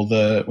where all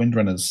the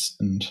Windrunners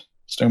and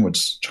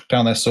Stonewoods took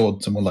down their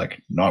swords and were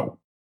like, no,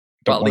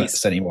 don't want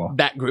this anymore.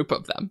 That group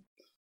of them.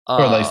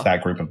 Or at least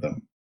that group of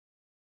them.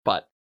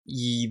 But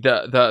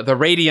the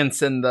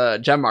Radiants in the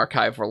Gem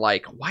Archive were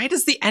like, why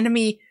does the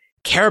enemy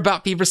care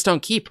about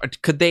Feverstone Keep? Are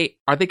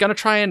they going to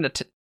try and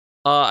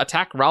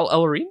attack Ral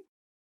Elarim?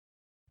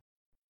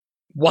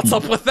 What's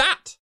up with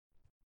that?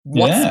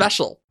 What's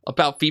special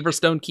about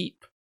Feverstone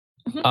Keep?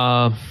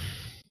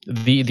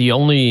 The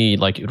only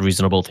like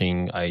reasonable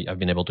thing I've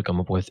been able to come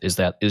up with is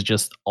that it's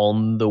just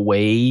on the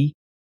way.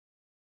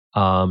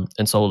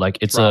 And so like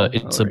it's a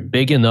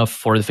big enough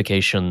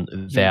fortification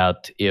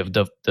that if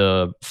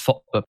the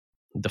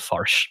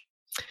Farsh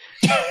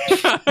the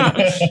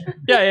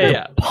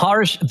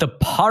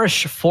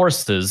Parsh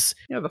forces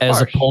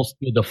as opposed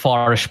to the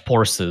Farsh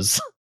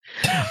forces.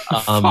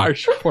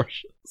 Farsh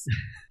forces.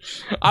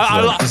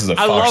 I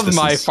love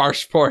my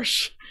Farsh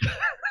Porsche.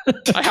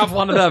 I have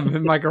one of them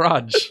in my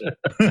garage.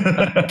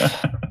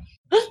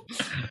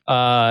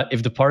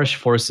 If the Parsh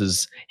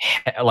forces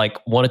like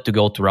wanted to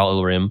go to Ral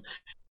Elarim,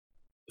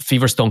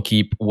 Feverstone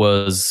Keep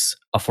was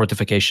a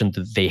fortification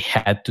that they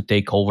had to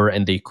take over,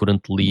 and they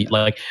couldn't leave.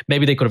 Like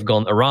maybe they could have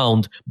gone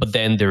around, but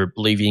then they're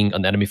leaving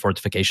an enemy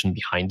fortification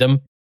behind them,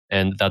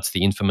 and that's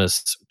the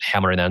infamous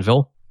Hammer and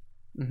Anvil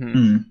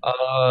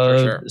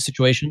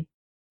situation.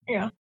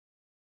 Yeah,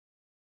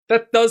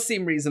 that does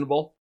seem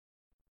reasonable.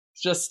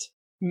 Just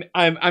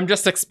I'm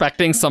just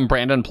expecting some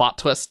Brandon plot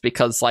twist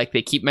because like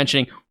they keep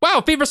mentioning,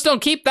 wow,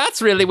 Feverstone Keep,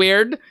 that's really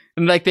weird,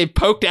 and like they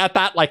poked at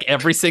that like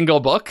every single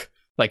book.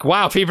 Like,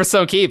 wow,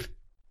 Feverstone Keep,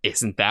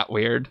 isn't that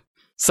weird?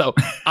 So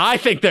I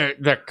think there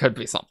could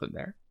be something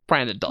there.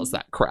 Brandon does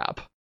that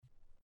crap.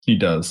 He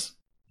does.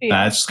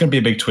 Yeah. It's just going to be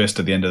a big twist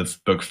at the end of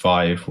book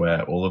 5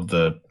 where all of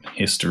the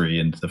history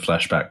and the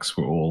flashbacks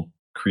were all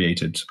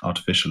created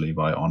artificially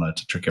by Honor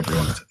to trick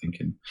everyone into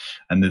thinking.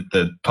 And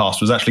the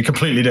past was actually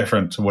completely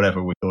different to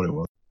whatever we thought it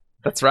was.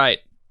 That's right.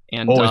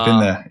 And always been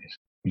there.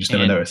 We just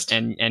never noticed.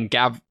 And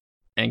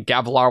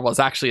Gavilar was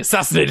actually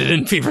assassinated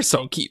in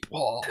Feverstone Keep.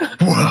 Whoa.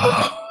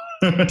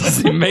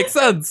 Doesn't even make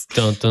sense.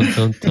 Dun, dun,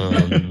 dun,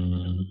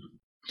 dun.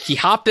 He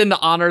hopped into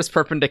Honor's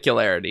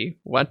perpendicularity,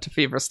 went to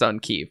Feverstone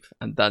Keep,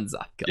 and then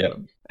Zeth killed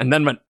him. And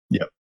then went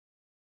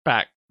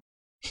back.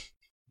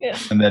 Yeah.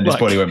 And then his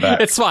body went back.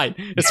 It's fine.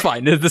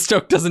 This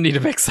joke doesn't need to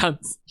make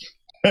sense.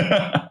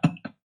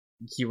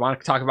 You want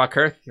to talk about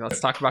Kurth? Let's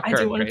talk about Kurth.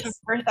 I do want to talk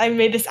about Kurth. I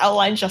made this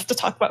outline just to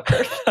talk about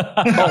Kurth.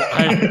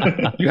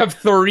 You have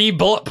 3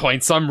 bullet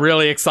points, so I'm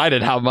really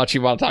excited how much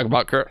you want to talk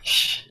about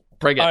Kurth.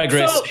 Bring it. All right,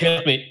 Grace,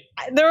 hit me.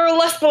 There are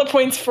less bullet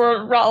points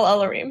for Ral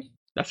Elarim.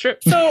 That's true.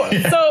 So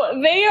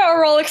they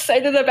are all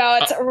excited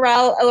about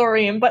Ral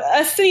Elarim, but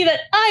a city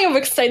that I am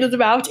excited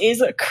about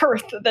is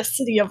Kurth, the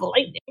City of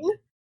Lightning.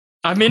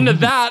 I'm into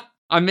that.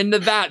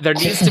 There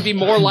needs to be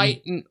more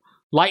lightning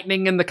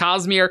in the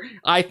Cosmere.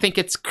 I think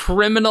it's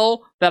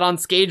criminal that on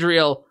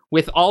Scadrial,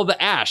 with all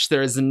the ash,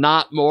 there is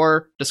not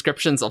more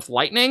descriptions of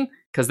lightning,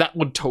 because that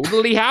would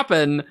totally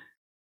happen.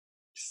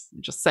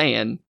 Just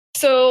saying.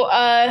 So,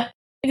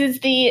 it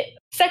is the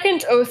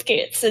second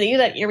Oathgate city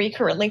that Eerie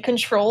currently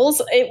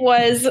controls. It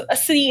was a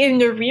city in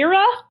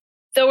Narira,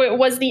 though it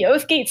was the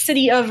Oathgate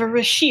city of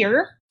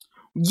Rashir.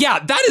 Yeah,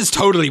 that is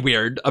totally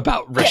weird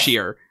about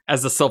Rashir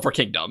as the Silver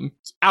Kingdom.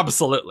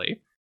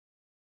 Absolutely.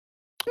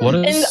 What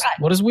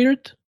is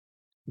weird?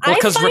 Well, I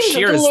find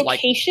Rashir the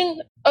location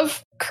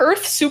of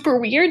Kurth super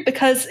weird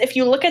because if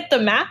you look at the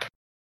map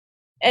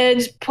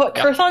and put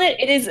Kurth on it,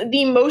 it is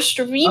the most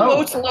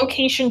remote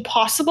location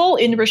possible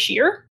in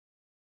Rashir.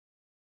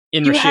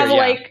 You have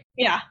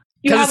you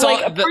have like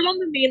a part on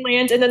the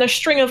mainland and then a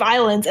string of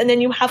islands, and then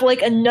you have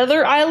like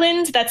another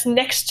island that's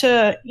next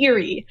to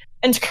Eerie,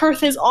 and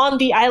Kurth is on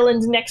the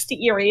island next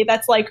to Eerie.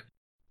 That's like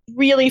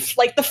really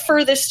like the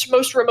furthest,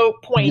 most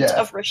remote point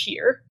of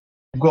Rashir.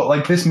 You've got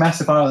like this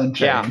massive island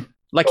chain. Yeah,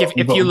 like if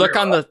you look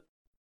on the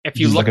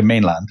like a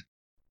mainland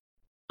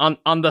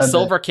on the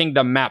Silver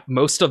Kingdom map,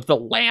 most of the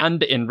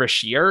land in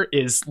Rashir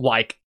is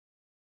like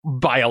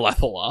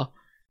Biolethala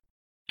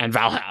and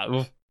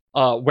Valhav.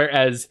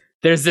 Whereas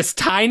there's this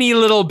tiny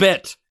little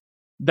bit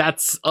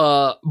that's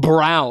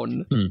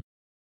brown.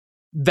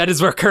 That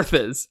is where Kurth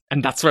is,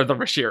 and that's where the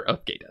Rashir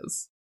Oathgate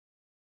is.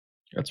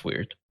 That's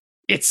weird.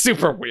 It's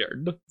super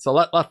weird.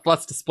 So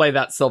let's display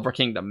that Silver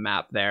Kingdom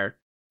map there.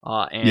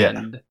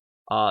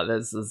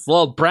 There's this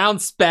little brown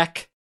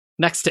speck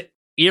next to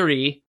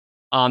Eerie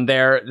on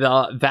there.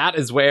 That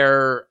is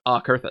where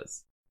Kurth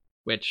is,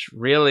 which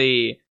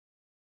really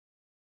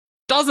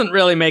doesn't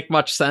really make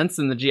much sense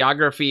in the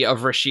geography of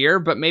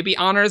Rashir, but maybe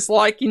Honor's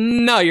like,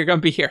 no, you're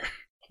gonna be here.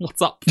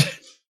 What's up?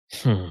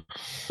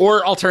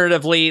 Or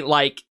alternatively,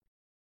 like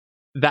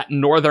that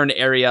northern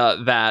area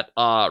that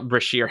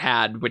Rashir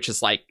had, which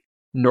is like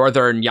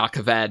northern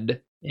Yakaved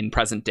in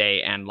present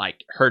day and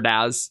like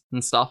Herdaz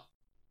and stuff,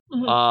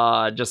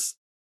 just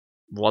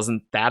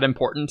wasn't that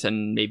important,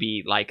 and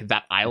maybe like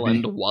that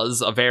island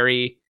was a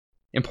very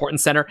important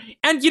center.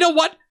 And you know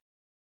what?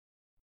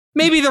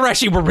 Maybe the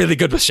Reshi were really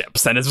good with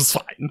ships and it was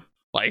fine.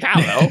 Like, I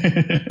don't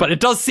know. But it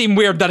does seem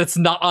weird that it's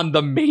not on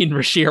the main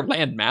Rashir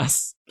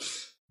landmass.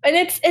 And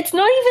it's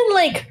not even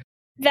like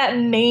that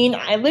main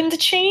island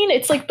chain.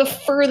 It's like the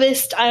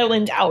furthest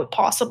island out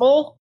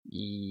possible.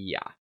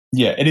 Yeah.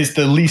 Yeah, it is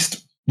the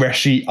least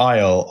Reshi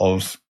Isle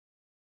of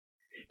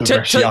the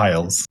Reshi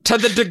Isles. To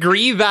the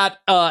degree that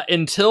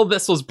until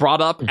this was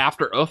brought up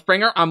after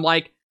Oathbringer, I'm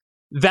like,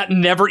 that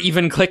never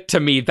even clicked to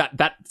me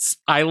that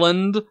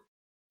island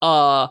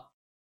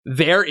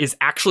there is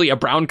actually a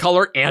brown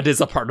color and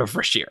is a part of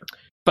Rashir.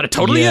 But it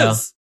totally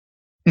is.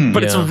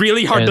 But it's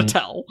really hard to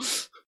tell.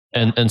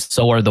 And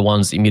so are the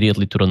ones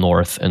immediately to the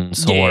north, and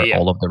so are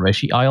all of the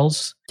Reshi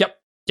Isles. Yep.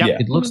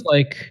 It looks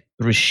like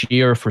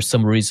Rashir, for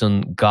some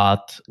reason,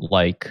 got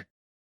like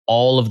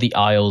all of the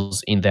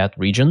isles in that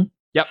region.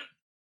 Yep.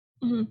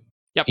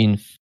 In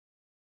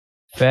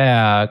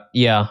fact,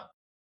 Yep.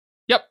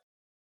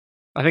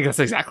 I think that's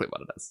exactly what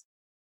it is.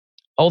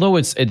 Although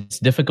it's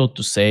difficult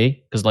to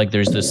say, because like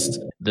there's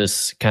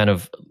this kind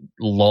of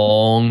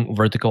long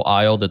vertical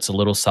isle that's a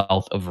little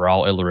south of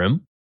Rao El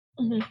Rim.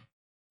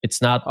 It's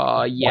not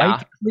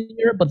quite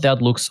clear, but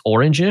that looks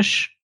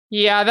orangish.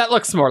 Yeah, that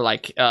looks more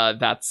like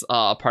that's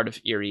part of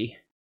Eerie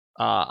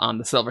on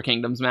the Silver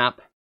Kingdoms map.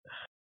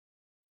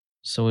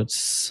 So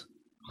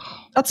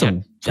that's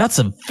a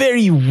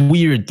very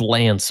weird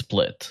land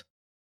split.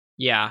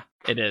 Yeah,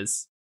 it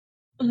is.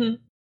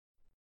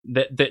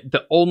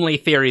 The only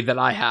theory that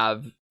I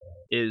have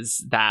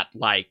is that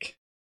like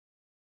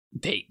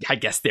I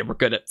guess they were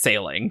good at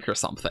sailing or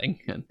something.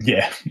 And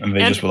they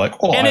just were like,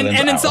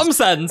 in some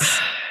sense,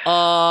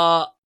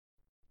 like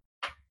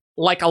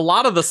a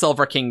lot of the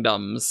Silver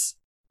Kingdoms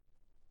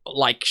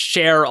like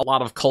share a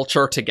lot of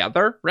culture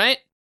together, right?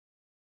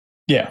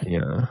 Yeah.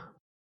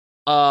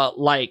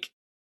 Like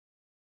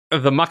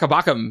the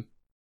Makabaki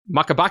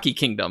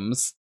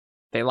kingdoms,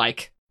 they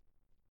like,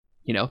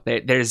 you know,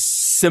 there's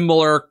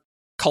similar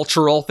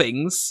cultural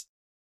things,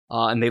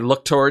 and they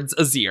look towards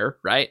Azir,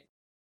 right?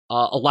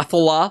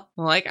 Alethala,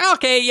 like,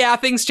 okay, yeah,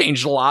 things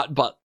changed a lot,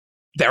 but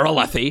they're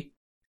Alethi.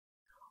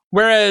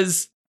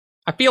 Whereas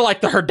I feel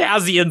like the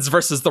Herdazians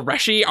versus the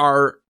Reshi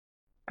are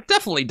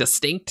definitely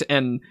distinct,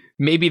 and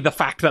maybe the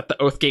fact that the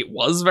Oathgate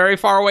was very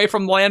far away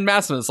from the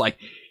landmass, and it's like,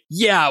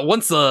 yeah,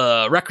 once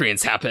the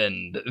Recreants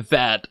happened,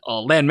 that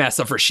landmass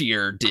of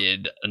Rashir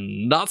did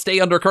not stay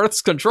under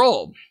Kurth's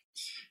control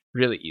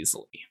really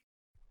easily.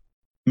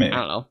 Maybe. I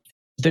don't know.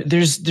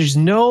 There's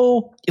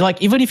no,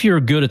 like, even if you're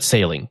good at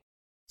sailing,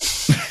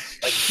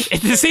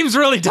 it seems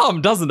really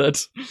dumb, doesn't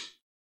it?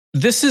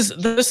 This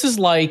is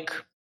like,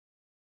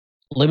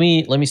 let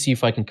me see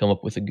if I can come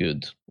up with a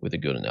good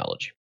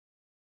analogy.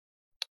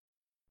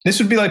 This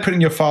would be like putting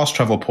your fast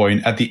travel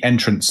point at the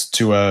entrance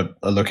to a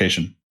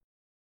location.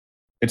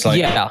 It's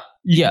like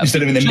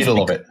instead of in the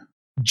middle of it.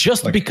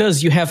 Just like,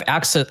 because you have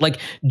access, like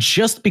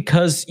just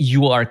because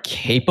you are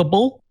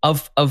capable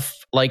of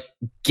like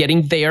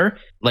getting there,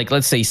 like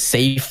let's say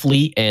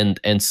safely and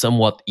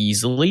somewhat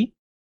easily,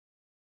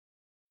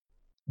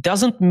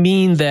 doesn't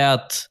mean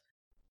that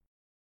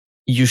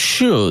you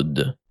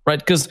should, right?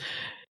 Because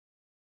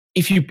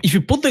if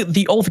you put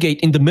the Oathgate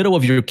in the middle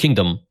of your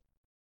kingdom,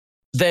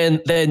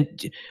 then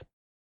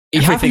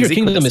half of your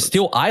kingdom is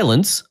still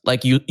islands.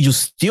 Like you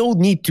still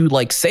need to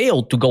like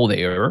sail to go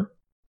there,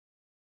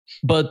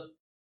 but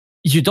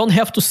you don't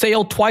have to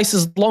sail twice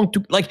as long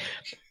to like.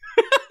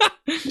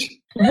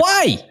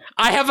 Why?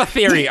 I have a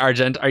theory,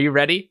 Argent. Are you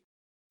ready?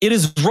 It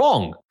is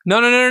wrong. No.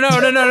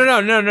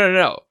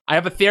 I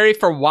have a theory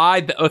for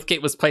why the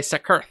Oathgate was placed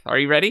at Kurth. Are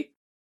you ready?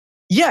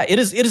 Yeah, it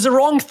is a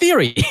wrong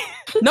theory.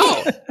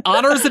 No,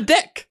 Honor is a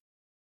dick.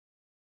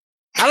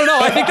 I don't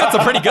know. I think that's a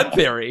pretty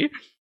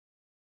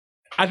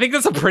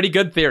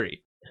good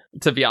theory.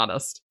 To be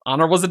honest.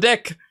 Honor was a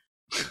dick.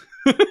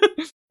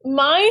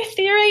 My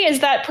theory is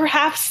that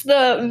perhaps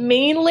the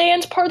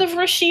mainland part of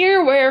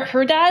Rashir, where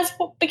Herdaz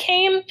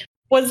became,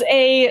 was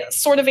a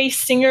sort of a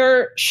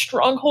Singer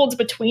stronghold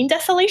between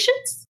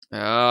desolations.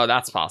 Oh,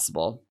 that's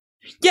possible.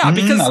 Yeah,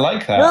 because I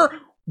like that.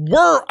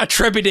 we're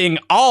attributing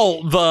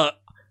all the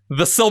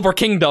the Silver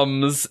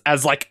Kingdoms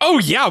as like, oh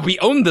yeah, we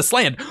own this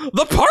land.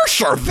 The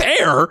Parsh are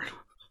there.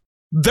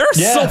 They're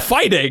still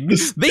fighting. They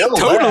still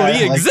totally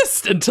there, like-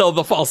 exist until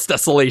the False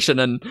Desolation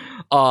and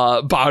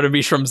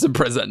Ba'Udamishram's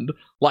imprisoned.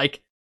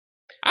 Like,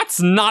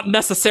 that's not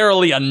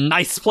necessarily a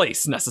nice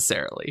place,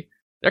 necessarily.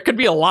 There could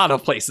be a lot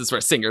of places where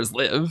singers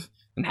live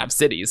and have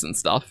cities and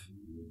stuff.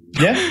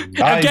 Yeah.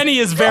 Evgeny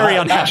is very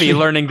unhappy actually-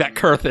 learning that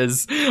Kurth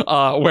is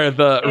where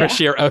the Yeah.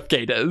 Rashir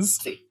Oathgate is.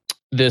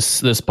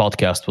 This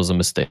podcast was a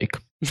mistake.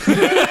 You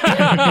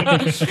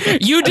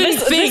didn't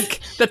think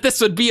that this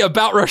would be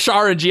about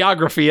Roshar and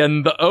geography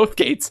and the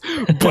Oathgates,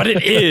 but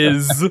it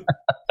is.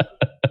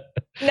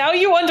 Now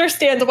you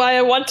understand why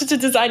I wanted to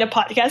design a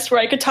podcast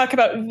where I could talk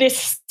about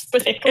this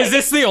specifically. Is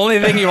this the only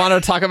thing you want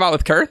to talk about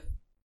with Kurth?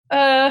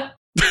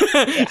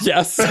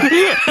 Yes.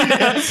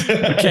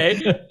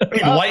 Okay. I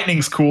mean,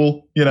 lightning's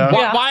cool, you know.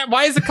 Why,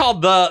 why is it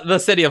called the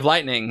City of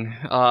Lightning?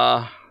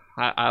 I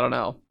don't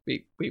know.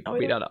 We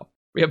don't know.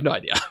 We have no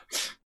idea.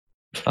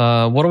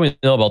 What do we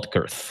know about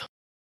Kurth?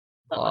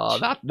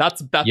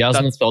 That's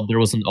Yasmin thought there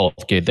was an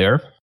Oathgate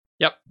there.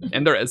 Yep,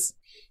 and there is.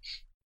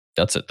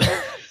 That's it.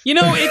 You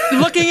know,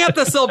 looking at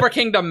the Silver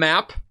Kingdom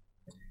map,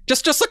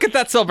 just look at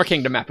that Silver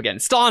Kingdom map again.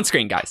 It's still on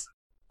screen, guys.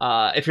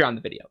 If you're on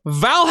the video,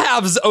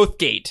 Valhav's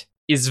Oathgate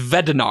is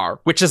Vedinar,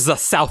 which is the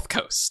south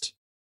coast,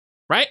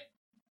 right?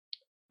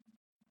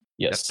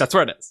 Yes. That's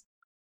where it is.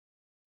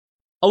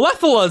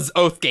 Alethala's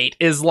Oathgate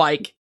is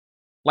like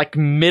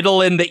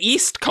middle in the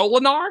east,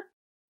 Kolinar.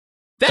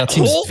 That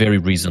seems very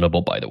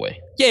reasonable, by the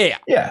way. Yeah.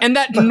 Yeah. And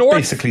that That's north,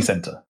 basically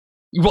center.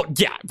 well,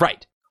 yeah,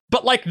 right.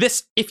 But like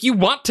this, if you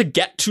want to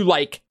get to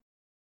like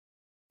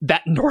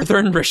that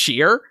northern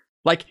Rashir,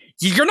 like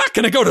you're not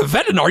going to go to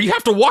Vedinar. You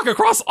have to walk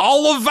across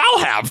all of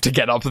Valhav to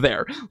get up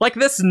there. Like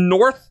this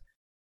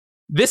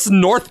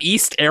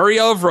northeast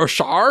area of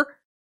Roshar,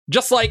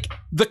 just like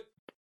the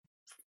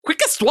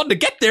quickest one to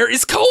get there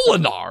is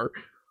Kolinar.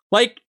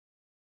 Like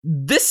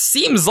this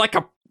seems like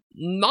an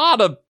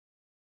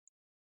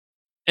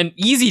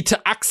easy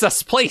to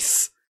access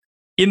place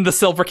in the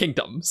Silver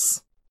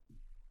Kingdoms.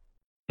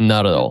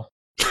 Not at all.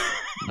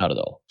 Not at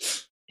all.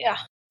 Yeah.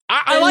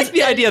 I like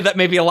the idea that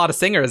maybe a lot of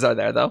singers are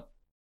there, though.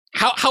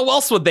 How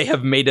else would they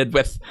have mated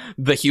with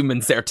the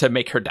humans there to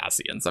make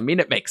Herdazians? I mean,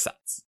 it makes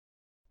sense.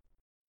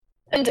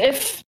 And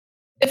if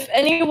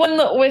anyone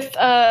with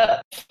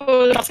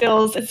Photoshop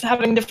skills is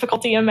having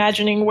difficulty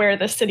imagining where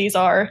the cities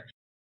are,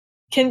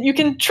 you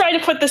can try to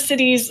put the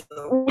cities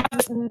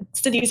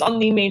on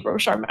the main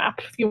Roshar map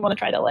if you want to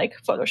try to like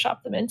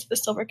Photoshop them into the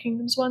Silver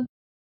Kingdoms one.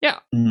 Yeah.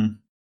 Mm.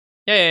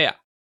 Yeah.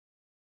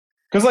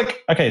 Because,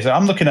 like, okay, so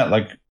I'm looking at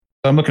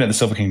the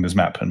Silver Kingdoms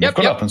map, and we've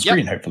got it up on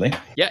screen, hopefully.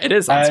 Yeah, it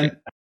is on screen.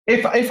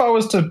 And if I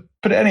was to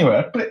put it anywhere,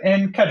 I'd put it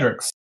in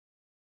Kedrix,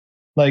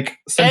 like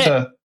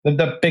center,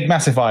 the big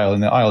massive isle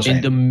in the Isle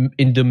chain.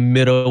 In the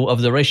middle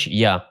of the Rish.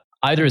 Yeah.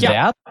 Either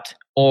that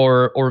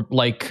or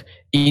like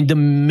in the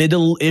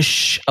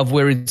middle-ish of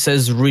where it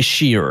says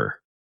Rashir.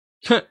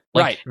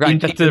 Right.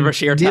 That's the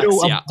Rashir text,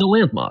 middle yeah. of the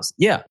landmass.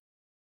 Yeah.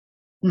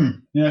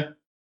 Yeah.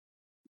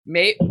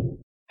 Mate,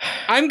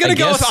 I'm going to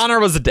go with Honor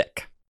was a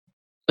dick.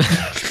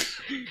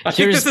 I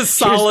think this is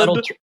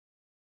solid.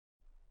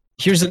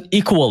 Here's an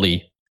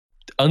equally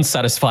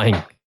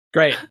unsatisfying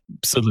Great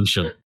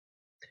solution.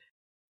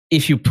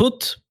 If you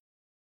put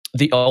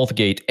the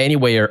Oathgate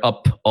anywhere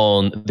up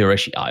on the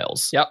Reshi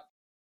Isles,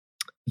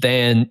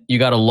 then you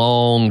got a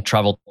long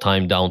travel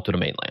time down to the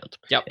mainland.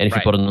 Yep. And if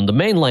you put it on the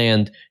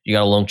mainland, you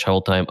got a long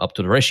travel time up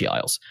to the Reshi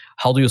Isles.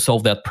 How do you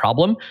solve that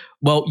problem?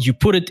 Well, you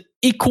put it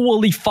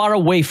equally far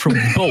away from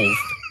both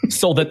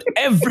so that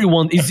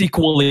everyone is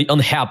equally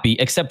unhappy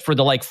except for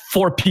the like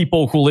 4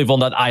 people who live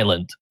on that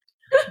island.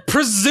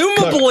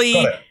 Presumably,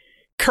 Got it.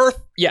 Kurth.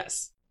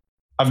 Yes.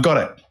 I've got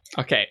it.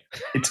 Okay.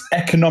 It's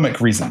economic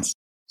reasons.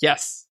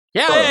 Yes.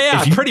 Yeah.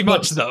 If you Pretty put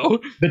much, though.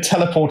 The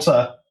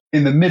teleporter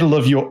in the middle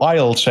of your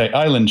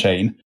island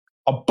chain,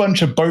 a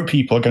bunch of boat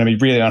people are going to be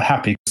really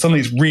unhappy.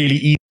 Suddenly, it's really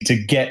easy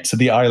to get to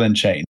the island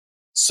chain.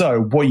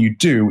 So what you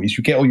do is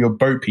you get all your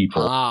boat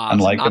people, and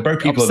like the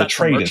boat people are the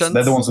traders.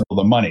 They're the ones with all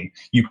the money.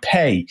 You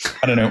pay,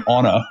 I don't know,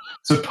 honor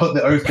to put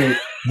the Oathgate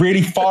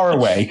really far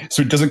away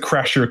so it doesn't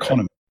crash your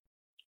economy.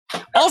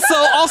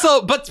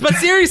 Also, but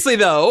seriously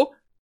though,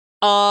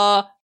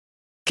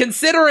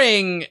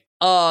 considering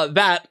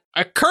that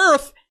a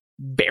Kurth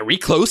very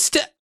close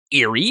to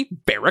Eerie,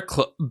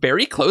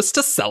 very close to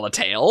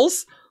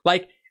Celatales,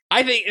 like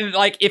I think,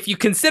 like if you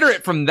consider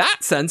it from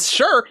that sense,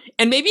 sure,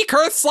 and maybe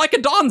Kurth's like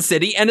a Dawn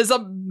city and is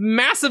a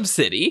massive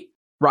city,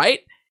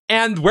 right?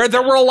 And where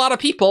there were a lot of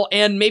people,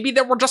 and maybe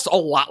there were just a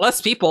lot less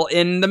people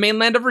in the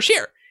mainland of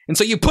Rashir, and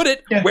so you put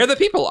it where the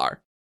people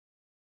are.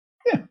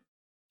 Yeah.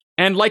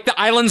 And like the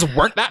islands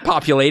weren't that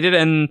populated,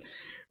 and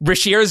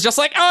Rashir is just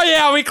like, oh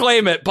yeah, we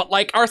claim it, but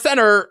like our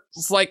center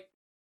is like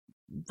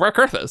where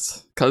Kurth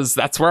is, because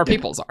that's where our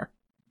peoples are.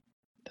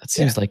 That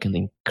seems like an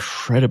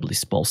incredibly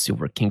small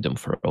Silver Kingdom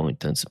for all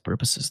intents and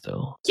purposes,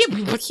 though. Yeah,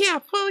 but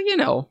well, you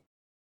know,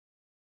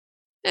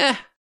 I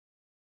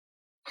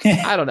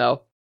don't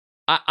know.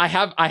 I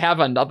have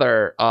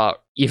another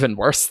even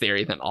worse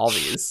theory than all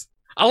these.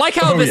 I like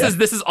how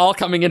this is all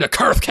coming into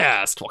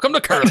Kurthcast. Welcome to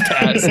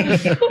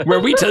Kurthcast, where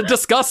we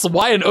discuss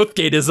why an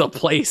Oathgate is a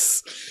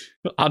place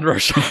on the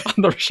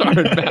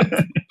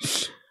Roshar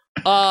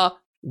map.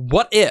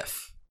 What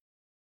if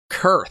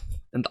Kurth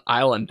and the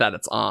island that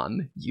it's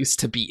on used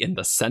to be in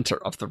the center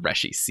of the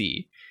Reshi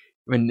Sea,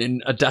 when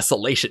in a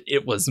desolation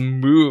it was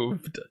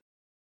moved?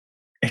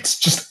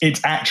 It's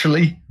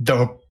actually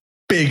the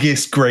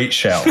biggest great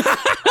shell.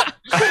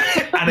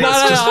 No,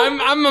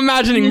 I'm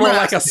imagining more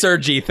like a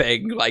Sergi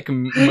thing, like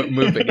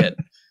moving it.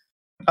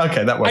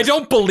 Okay, that works. I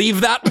don't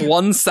believe that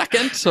 1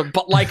 second,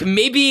 but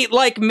maybe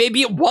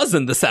it was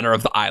in the center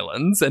of the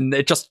islands and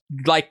it just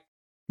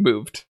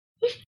moved.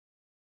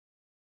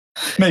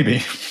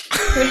 Maybe.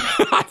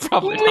 I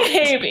probably don't.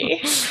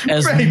 Maybe.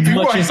 As Maybe,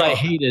 much why as I not?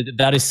 hate it,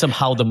 that is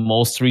somehow the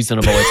most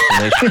reasonable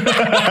explanation.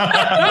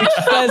 Which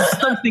says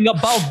something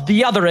about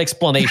the other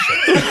explanation.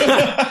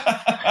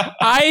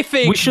 I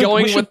think We should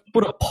with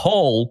put a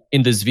poll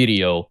in this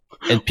video,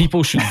 and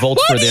people should vote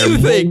what for do their you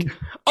think? main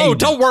Oh, aim.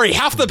 don't worry.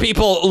 Half the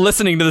people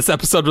listening to this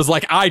episode was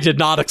like, I did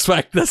not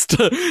expect this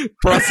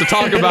for us to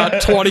talk about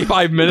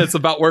 25 minutes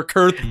about where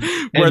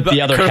and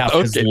the other Kurth half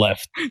is Oathgate.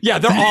 left. Yeah,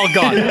 they're all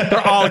gone.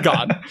 They're all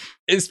gone.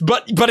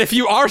 But if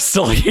you are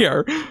still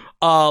here,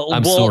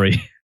 I'm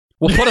sorry.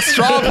 We'll put a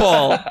straw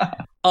poll,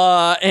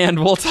 and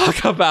we'll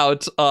talk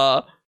about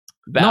that.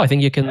 No, I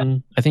think you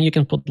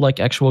can put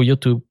like actual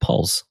YouTube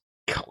polls.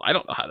 I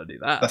don't know how to do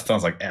that. That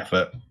sounds like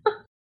effort.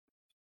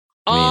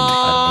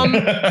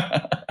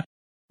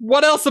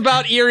 What else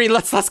about Eerie?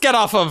 Let's get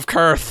off of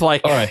Kurth.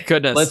 Like, All right,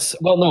 goodness.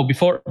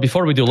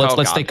 Before we do, let's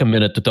God. take a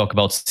minute to talk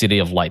about City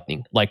of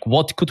Lightning. Like,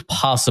 what could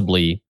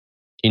possibly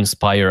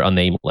inspire a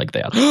name like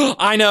that?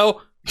 I know.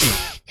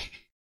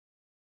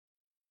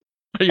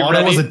 Are you Honor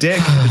ready? was a dick.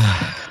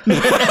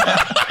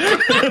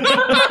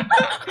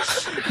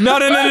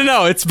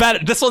 No. It's better.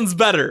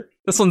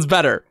 This one's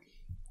better.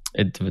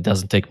 It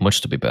doesn't take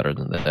much to be better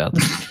than that.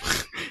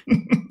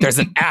 There's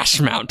an ash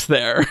mount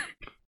there.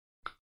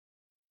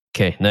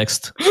 Okay,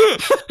 next.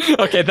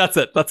 Okay, that's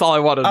it. That's all I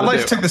wanted I'd to like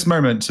do. to take this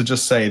moment to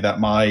just say that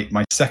my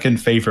second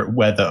favorite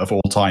weather of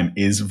all time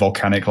is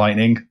volcanic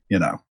lightning. You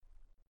know,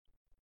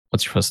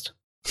 What's your first?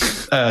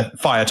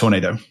 fire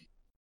tornado.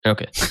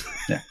 Okay.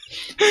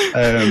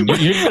 Um,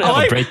 You're gonna have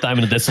like- a great time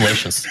in the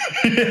desolations.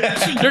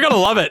 You're gonna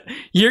love it.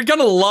 You're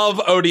gonna love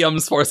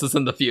Odium's forces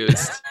in the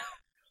Fused.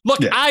 Look,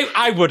 Yeah.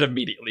 I would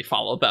immediately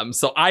follow them,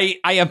 so I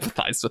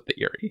empathize with the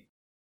Eerie.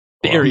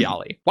 The Well, Eerie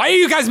Ollie. Why are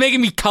you guys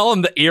making me call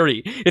him the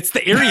Eerie? It's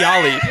the Eerie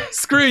Ollie.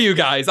 Screw you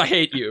guys. I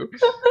hate you.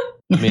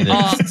 I mean,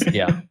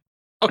 yeah.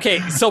 Okay,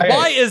 so Okay.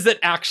 why is it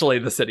actually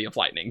the City of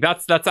Lightning?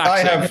 That's actually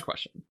a have- good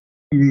question.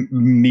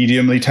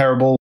 mediumly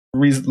terrible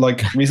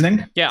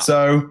reasoning. Yeah.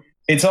 So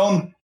it's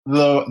on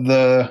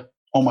the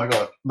oh my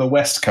god, the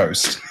west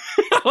coast.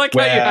 I like how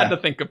you Where- had to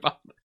think about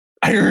it.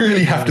 I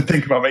really have to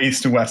think about my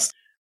east and west.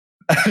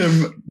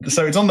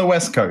 So it's on the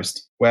west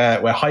coast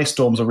where high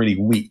storms are really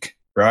weak,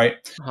 right?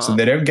 So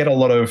they don't get a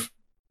lot of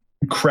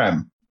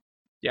creme,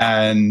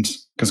 and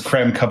because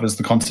creme covers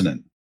the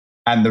continent.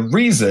 And the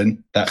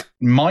reason that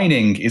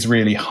mining is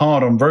really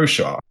hard on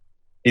Roshar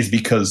is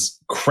because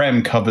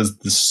creme covers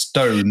the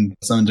stone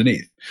that's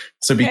underneath.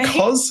 So Okay.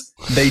 because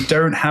they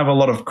don't have a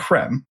lot of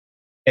creme,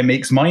 it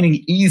makes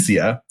mining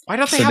easier. Why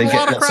don't they So have they a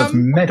lot get of lots of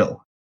creme?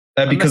 metal.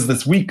 Because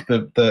this week,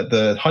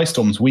 the high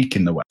storm's weak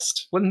in the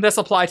west. Wouldn't this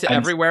apply to And-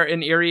 everywhere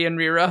in Erie and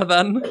Rira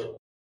then?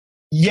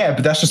 Yeah,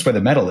 but that's just where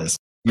the metal is.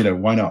 You know,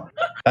 why not?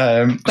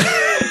 And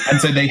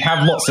so they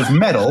have lots of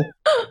metal,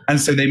 and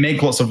so they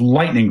make lots of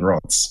lightning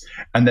rods.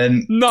 And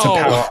then No. to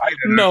power, I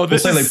don't know, No,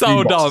 this we'll say is so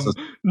blue dumb. boxes.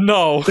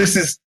 No. This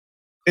is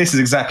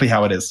exactly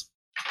how it is.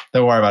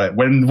 Don't worry about it.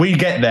 When we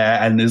get there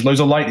and there's loads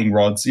of lightning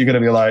rods, you're going to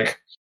be like,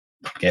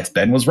 I guess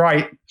Ben was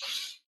right.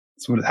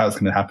 That's how it's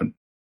going to happen.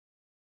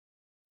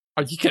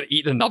 Are you gonna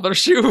eat another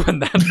shoe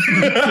and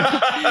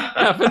that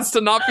happens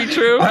to not be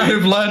true? I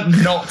have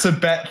learned not to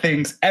bet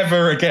things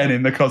ever again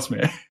in the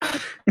Cosmere.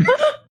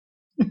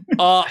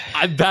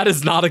 That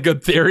is not a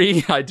good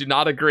theory. I do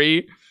not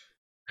agree.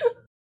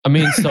 I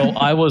mean, so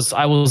I was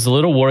a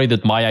little worried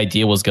that my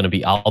idea was going to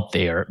be out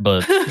there,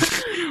 but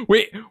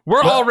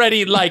We're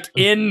already like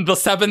in the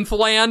seventh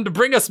land.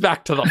 Bring us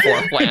back to the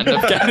fourth land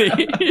of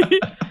Kenny.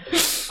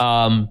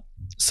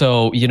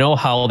 so you know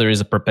how there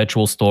is a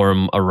perpetual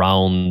storm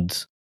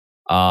around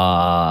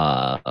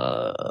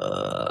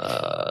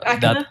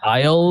that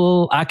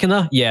isle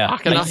Akina? Yeah.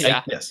 Akina,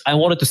 yeah. Yes. I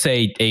wanted to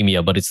say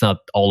Amia, but it's not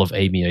all of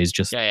Amia. It's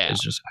just Yeah.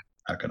 it's just.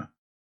 Akina.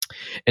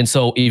 And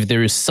so if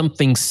there is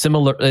something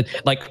similar,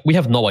 like we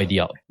have no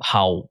idea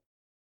how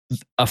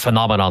a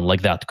phenomenon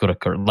like that could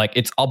occur. Like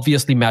it's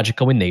obviously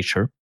magical in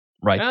nature,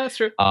 right? Yeah, that's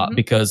true.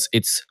 Because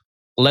it's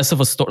less of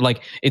a storm.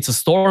 Like it's a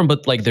storm,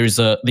 but like there's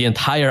the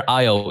entire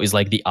isle is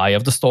like the eye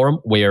of the storm,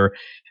 where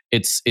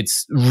it's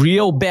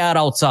real bad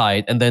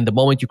outside, and then the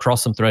moment you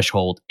cross some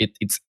threshold,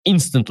 it's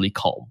instantly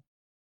calm.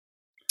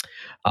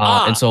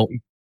 And so,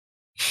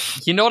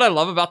 You know what I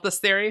love about this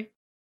theory?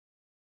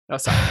 Oh,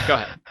 sorry. Go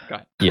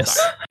ahead. yes,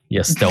 Sorry.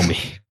 yes, tell me.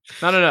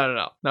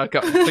 No,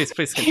 go. Please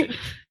continue.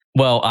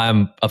 Well,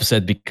 I'm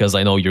upset because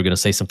I know you're going to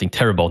say something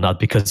terrible, not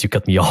because you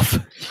cut me off.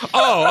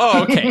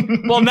 Oh, okay.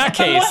 Well, in that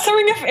I'm case,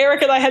 wondering if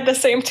Eric and I had the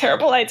same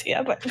terrible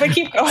idea, but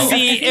keep going.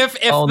 see, if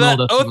Oh, no,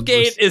 the that's even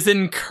Oathgate worse. is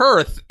in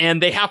Kurth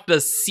and they have to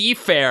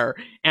seafare,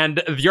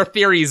 and your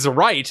theory's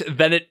right,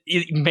 then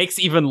it makes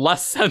even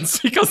less sense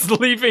because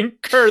leaving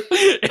Kurth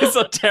is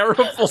a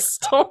terrible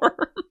storm.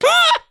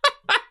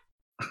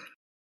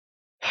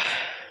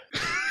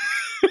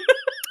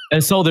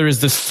 And so there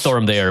is this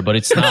storm there, but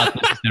it's not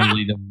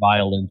necessarily the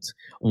violent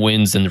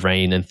winds and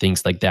rain and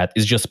things like that.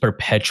 It's just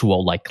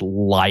perpetual, like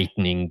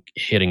lightning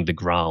hitting the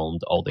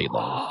ground all day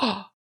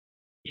long.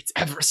 It's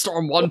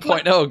Everstorm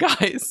 1.0,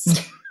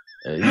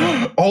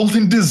 guys. Old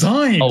in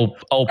design. Oh,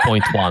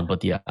 0.1,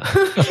 but yeah.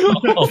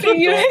 See,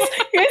 you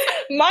guys,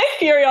 my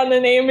theory on the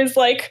name is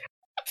like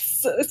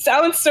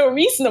sounds so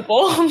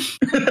reasonable.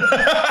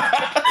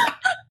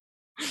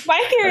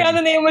 My theory on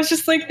the name was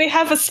just like they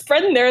have a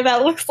spread in there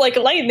that looks like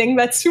lightning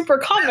that's super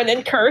common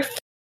in Kurth.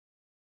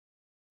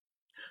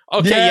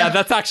 Okay, Yeah. yeah,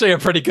 that's actually a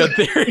pretty good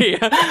theory.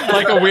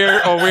 Like a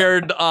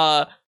weird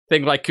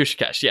thing like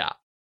Kushkesh, yeah.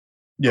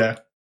 Yeah,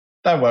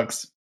 that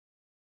works.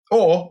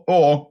 Or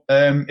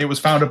it was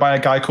founded by a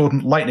guy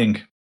called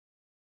Lightning,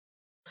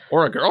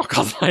 Or a girl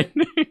called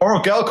Lightning. or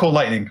a girl called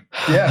Lightning.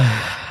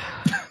 Yeah.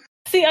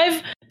 See,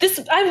 I'm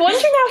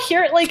wondering now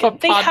here, like A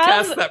they podcast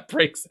have, that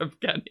breaks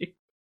Evgeny.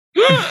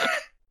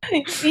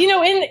 you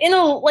know, in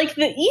like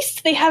the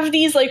East, they have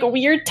these like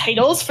weird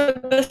titles for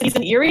the cities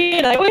in Erie,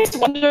 and I always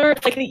wonder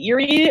if like the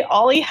Erie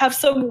Ollie have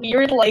some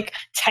weird like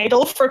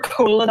title for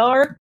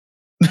Kolinar.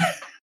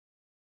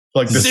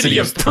 Like the City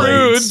of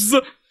Prudes.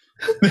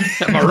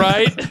 Prudes. Am I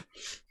right?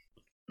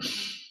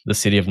 The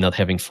city of not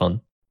having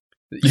fun.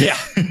 Yeah.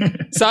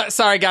 So,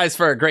 sorry, guys,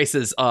 for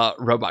Grace's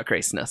robot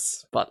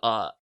graceness, but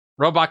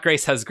robot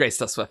Grace has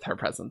graced us with her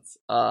presence.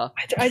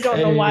 I don't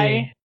know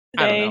why.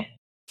 I don't They, know.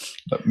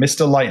 But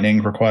Mr.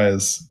 Lightning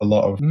requires a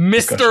lot of Mr.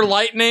 discussion.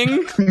 Lightning.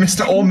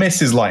 Mr. or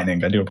Mrs.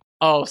 Lightning. I do.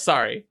 Oh,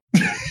 sorry.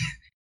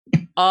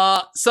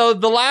 So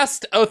the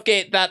last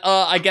Oathgate that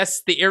I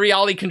guess the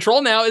Iriali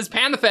control now is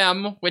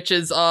Panathem, which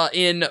is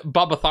in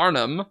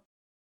Babatharnum.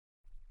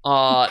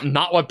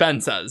 Not what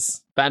Ben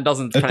says. Ben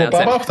doesn't It's pronounce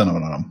it. after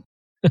them.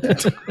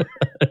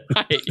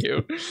 I hate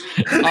you.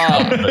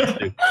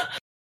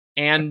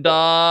 And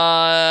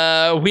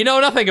we know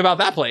nothing about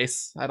that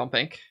place, I don't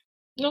think.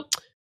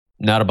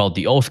 Not about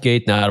the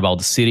Oathgate, not about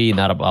the city,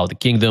 not about the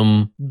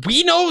kingdom.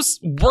 We know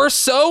we're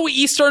so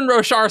Eastern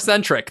Roshar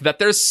centric that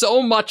there's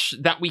so much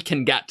that we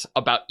can get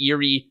about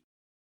Erie,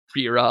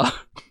 Fira,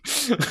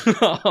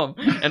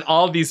 and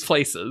all these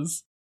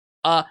places.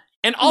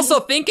 And also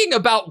thinking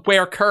about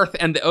where Kurth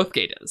and the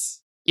Oathgate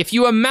is. If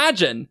you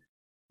imagine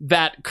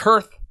that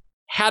Kurth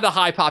had a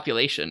high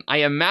population, I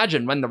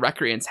imagine when the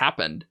Recreants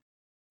happened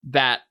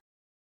that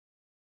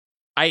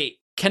I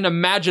can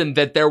imagine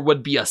that there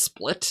would be a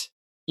split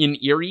in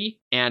Erie,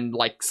 and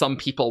like some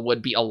people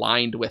would be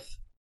aligned with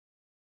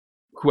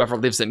whoever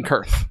lives in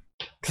Kurth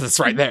because it's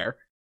right there.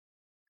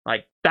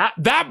 Like that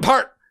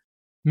part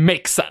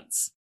makes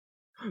sense.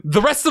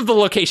 The rest of the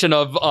location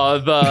of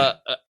the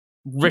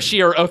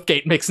Rashir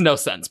Oathgate makes no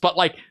sense. But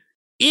like,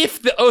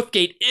 if the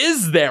Oathgate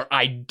is there,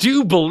 I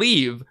do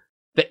believe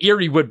that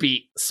Erie would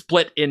be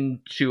split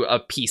into a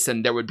piece,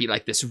 and there would be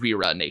like this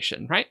Rira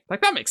nation, right?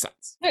 Like that makes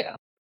sense. yeah.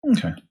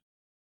 Okay.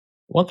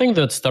 One thing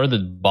that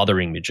started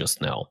bothering me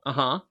just now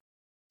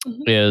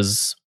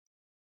is,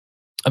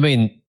 I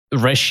mean,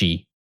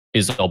 Reshi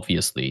is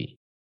obviously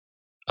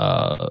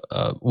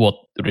what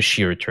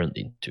Rashir turned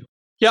into.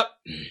 Yep.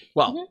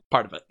 Well,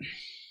 part of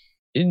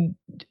it.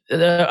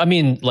 I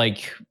mean,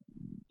 like,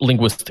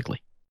 linguistically.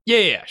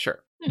 Yeah, sure.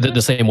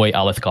 The same way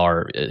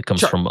Alethkar comes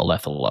Sure. from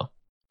Alethala.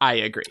 I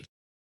agree.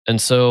 And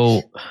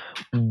so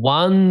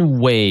one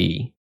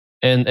way,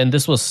 and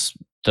this was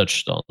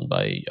touched on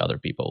by other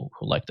people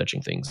who like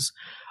touching things,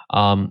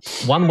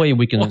 one way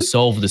we can What?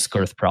 solve this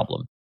Kurth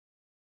problem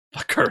The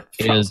Kurth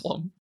Is-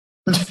 problem.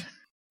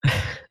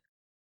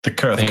 The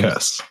Kurth Thanks.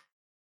 curse.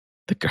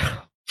 the Kurth.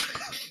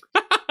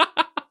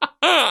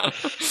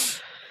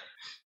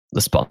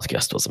 This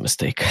podcast was a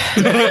mistake.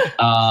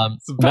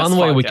 It's the best One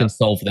way we can podcast.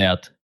 solve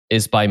that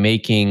is by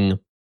making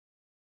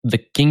the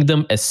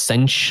kingdom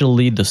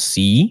essentially the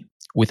sea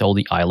with all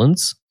the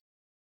islands.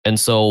 And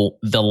so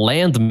the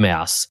land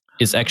mass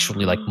is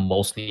actually like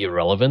mostly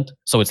irrelevant.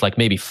 So it's like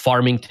maybe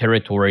farming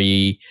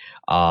territory,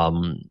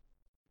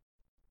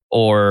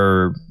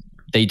 or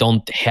they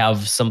don't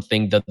have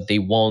something that they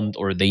want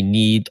or they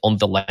need on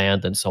the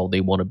land, and so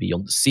they want to be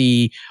on the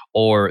sea,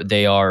 or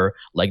they are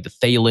like the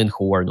Thalin,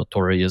 who are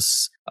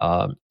notorious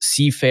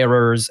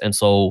seafarers, and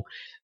so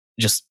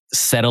just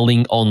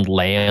settling on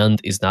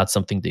land is not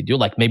something they do.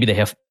 Like maybe they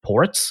have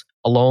ports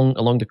along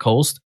the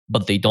coast,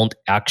 but they don't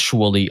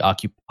actually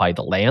occupy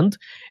the land,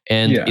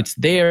 and Yeah. it's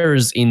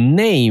theirs in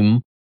name,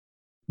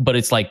 but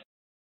it's like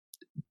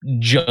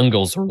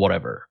jungles or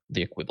whatever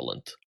the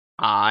equivalent.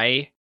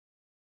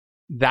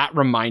 That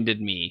reminded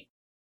me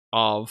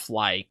of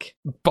like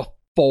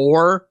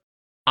before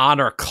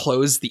Honor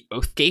closed the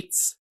Oath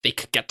Gates they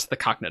could get to the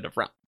cognitive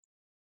realm.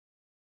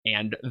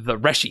 And the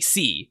Reshi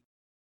Sea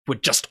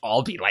would just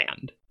all be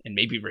land. And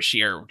maybe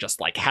Rashir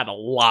just like had a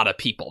lot of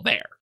people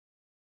there.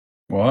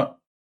 What?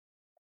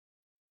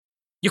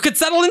 You could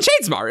settle in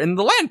Shadesmar in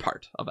the land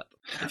part of it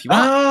if you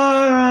want.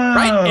 Ah,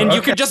 Right? And you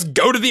okay. could just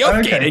go to the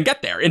Oath Gate Okay. and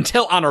get there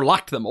until Honor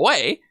locked them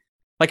away.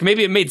 Like,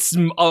 maybe it made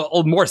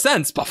more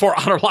sense before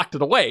Honor locked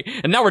it away.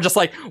 And now we're just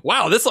like,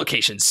 wow, this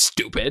location's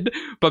stupid.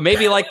 But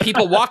maybe, like,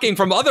 people walking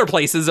from other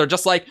places are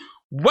just like,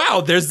 wow,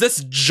 there's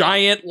this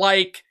giant,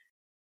 like,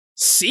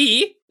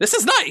 sea. This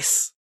is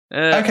nice.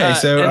 Okay,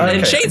 so- in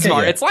okay, Shadesmar,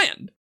 okay, yeah. it's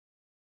land.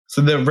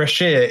 So the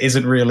Rashir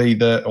isn't really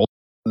the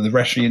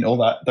Reshi and all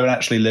that. Don't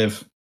actually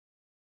live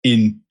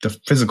in the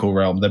physical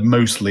realm. They're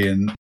mostly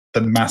in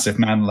the massive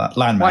landmass.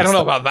 Well, I don't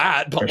know about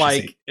that, but, Reshi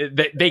like,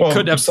 they Well,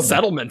 could have something.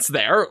 settlements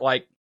there.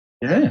 Like,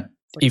 Yeah.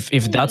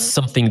 If that's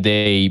something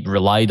they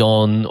relied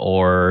on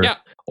or Yeah.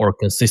 or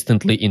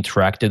consistently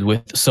interacted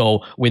with. So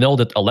we know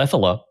that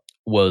Alethala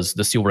was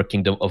the Silver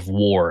Kingdom of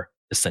war,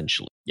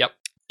 essentially. Yep.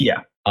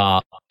 Yeah.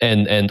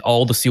 And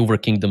all the Silver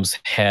Kingdoms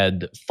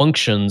had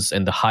functions,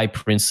 and the High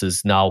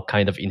Princes now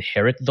kind of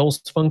inherit those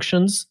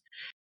functions.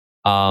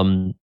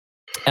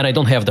 And I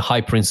don't have the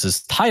High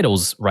Princes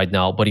titles right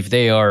now, but if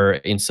they are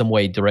in some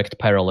way direct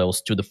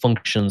parallels to the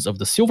functions of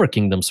the Silver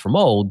Kingdoms from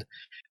old,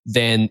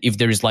 then if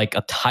there's like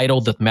a title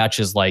that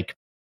matches, like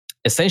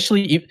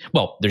essentially,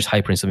 well, there's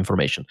High Prince of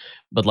Information,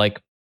 but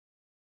like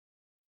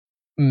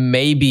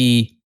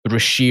maybe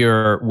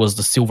Rashir was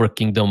the Silver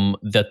Kingdom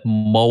that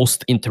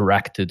most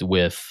interacted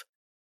with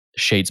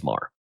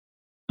Shadesmar.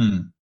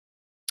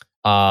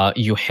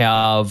 You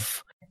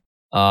have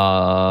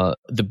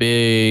the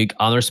big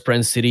Honor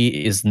Sprang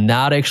city is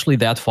not actually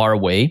that far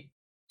away.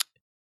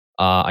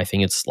 I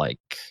think it's like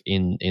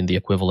in the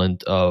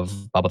equivalent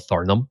of Baba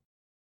Tharnum.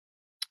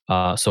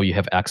 So you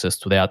have access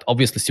to that.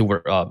 Obviously,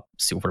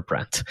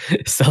 Silverbrand,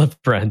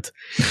 Celebrant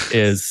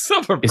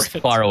is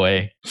far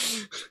away.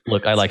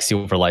 Look, I like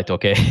Silverlight,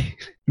 okay?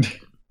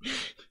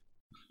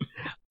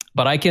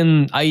 But I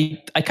kind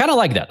of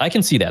like that. I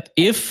can see that.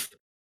 If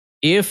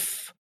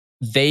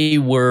they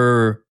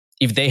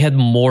had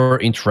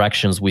more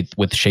interactions with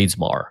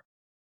Shadesmar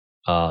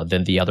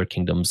than the other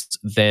kingdoms,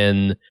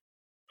 then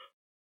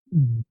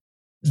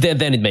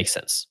it makes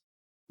sense.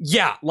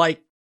 yeah,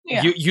 like,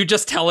 Yeah. you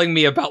just telling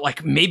me about,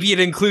 like, maybe it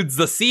includes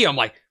the sea. I'm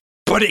like,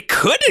 but it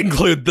could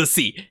include the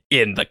sea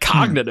in the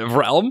cognitive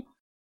realm.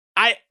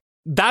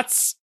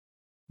 That's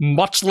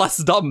much less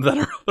dumb than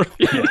our other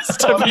theories,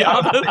 to be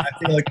honest.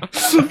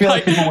 I feel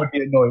like people would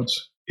be annoyed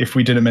if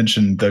we didn't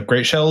mention the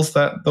great shells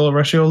that the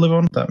Reshi live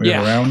on, that move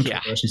Yeah, around. yeah.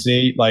 Reshi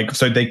Sea. Like,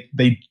 so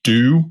they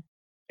do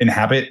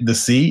inhabit the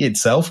sea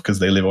itself because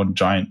they live on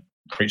giant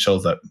great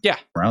shells that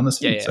around the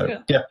sea. Yeah,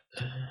 so yeah.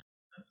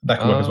 that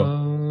could work as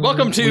well.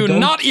 Welcome We to don't-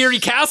 not Eerie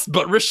Cast,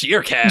 but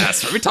Rashir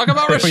Cast, where we talk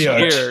about We are-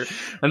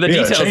 Rashir and the We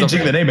are details of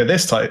changing it. the name of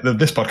this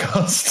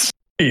podcast.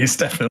 Is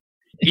definitely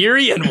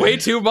Eerie and way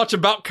too much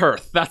about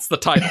Kurth. That's the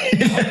title.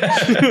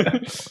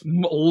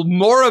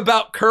 More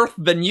about Kurth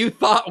than you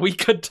thought we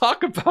could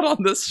talk about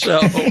on this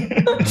show.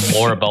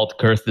 More about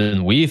Kurth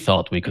than we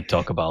thought we could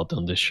talk about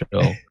on this show.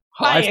 I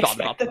I've thought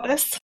about expected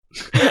this.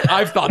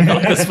 I've thought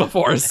about this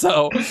before,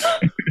 so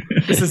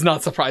this is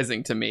not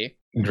surprising to me.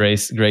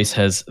 Grace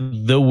has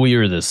the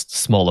weirdest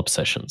small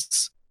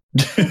obsessions.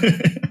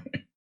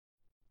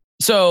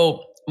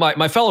 So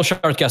my fellow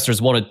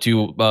Shardcasters wanted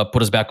to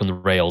put us back on the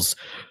rails,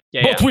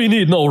 Yeah, but we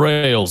need no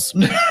rails.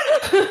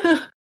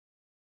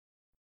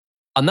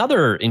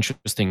 Another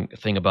interesting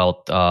thing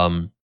about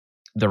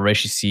the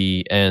Reshi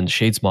Sea and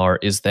Shadesmar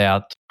is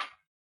that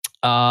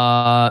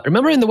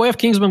remember in the Way of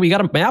Kings when we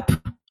got a map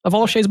of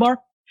all of Shadesmar?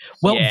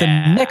 Well, Yeah. the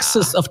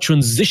nexus of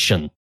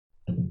transition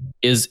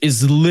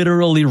is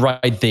literally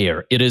right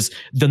there. It is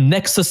the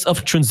nexus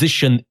of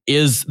transition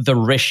is the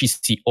Reshi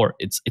Sea, or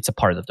it's a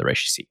part of the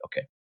Reshi Sea.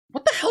 Okay.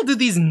 What the hell do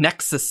these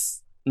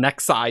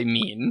nexi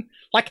mean?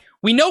 Like,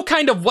 we know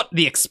kind of what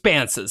the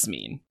expanses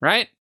mean,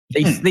 right?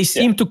 They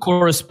seem to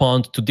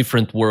correspond to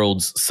different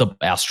worlds,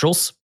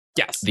 subastrals,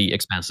 Yes. the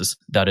expanses,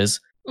 that is.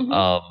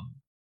 Mhm.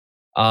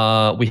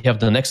 We have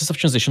the nexus of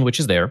transition, which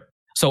is there.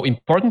 So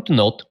important to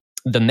note,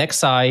 the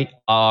nexi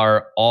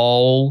are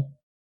all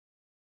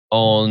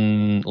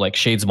on like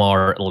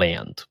Shadesmar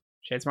land.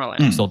 Shadesmar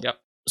Land. So- Yep.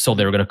 So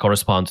they're going to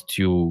correspond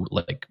to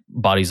like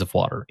bodies of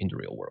water in the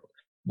real world.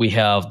 We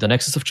have the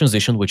nexus of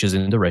transition, which is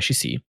in the Reshi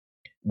Sea.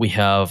 We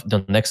have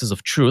the nexus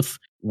of truth,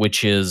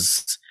 which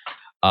is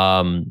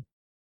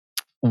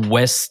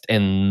west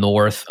and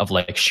north of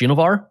like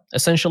Shinovar,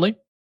 essentially.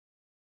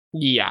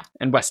 Yeah,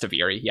 and west of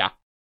Eerie, yeah.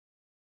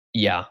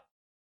 Yeah.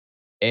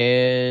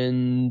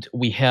 And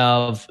we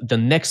have the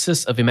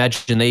nexus of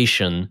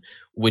imagination,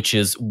 which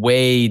is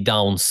way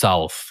down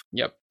south.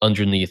 Yep.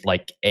 Underneath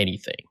like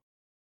anything.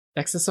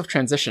 Nexus of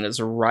Transition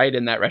is right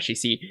in that Reshi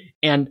Sea.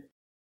 And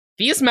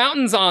these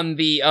mountains on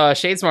the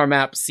Shadesmar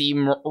map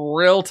seem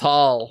real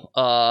tall.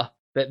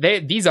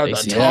 These are They the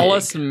seem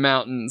tallest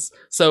mountains.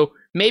 So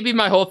maybe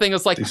my whole thing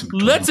is like, These are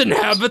let's mountains.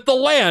 inhabit the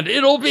land.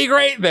 It'll be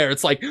great there.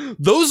 It's like,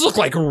 those look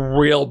like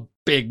real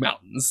big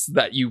mountains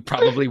that you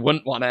probably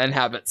wouldn't want to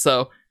inhabit.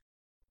 So,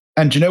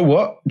 And do you know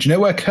what? Do you know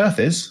where Kurth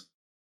is?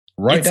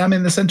 Right It's- down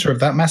in the center of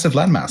that massive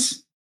landmass.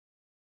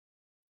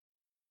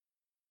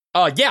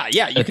 yeah,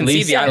 you At can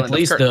least- see the at island of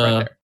least, Kurth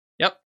right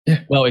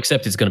there. Well,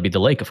 except it's going to be the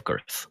Lake of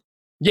Kurth.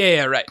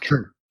 Yeah, right.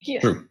 True. Yeah.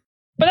 True.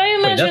 But I Wait,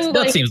 imagine, that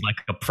like, seems like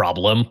a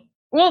problem.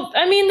 well,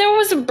 I mean, there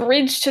was a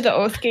bridge to the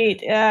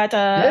Oathgate at.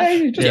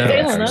 you just Yeah, go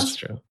that's for it. that's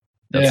true.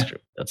 That's Yeah. true.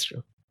 That's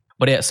true.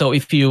 But yeah, so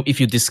if you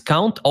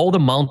discount all the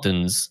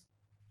mountains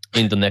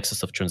in the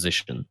Nexus of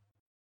Transition,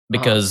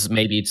 because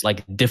maybe it's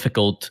like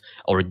difficult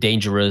or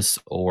dangerous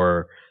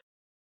or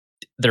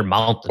they're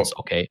mountains,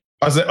 okay?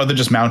 Are they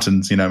just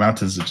mountains? You know,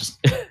 mountains are just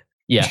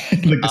Yeah.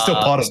 like they're still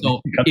part of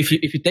so the country.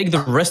 if you take the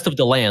rest of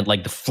the land,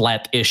 like the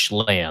flat-ish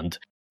land,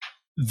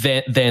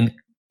 then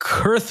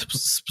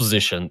Kurth's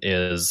position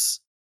is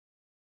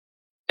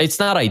it's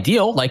not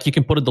ideal. Like you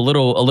can put it a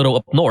little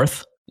up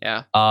north.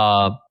 Yeah.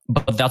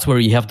 But that's where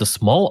you have the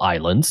small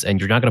islands, and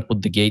you're not gonna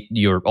put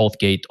your old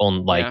gate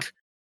on like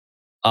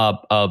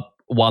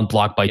 1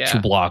 block by Yeah. 2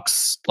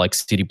 blocks, like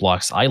city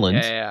blocks island.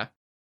 Yeah.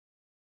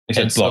 He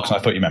said and so- blocks. I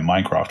thought you meant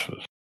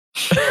Minecraft.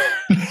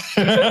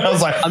 I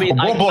was like, I mean,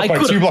 1 block I by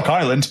could've. 2 block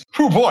island.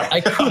 Oh boy, I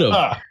could've.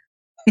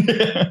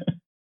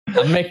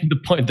 I'm making the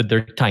point that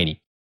they're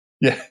tiny.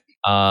 Yeah.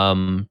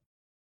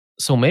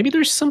 So maybe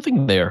there's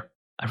something there.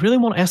 I really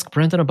want to ask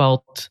Brendan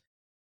about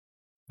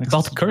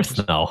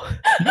Kurth now.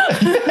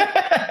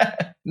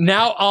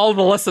 Now all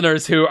the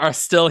listeners who are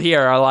still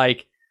here are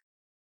like,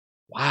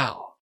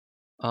 wow.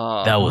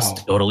 That was Wow.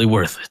 totally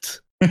worth it.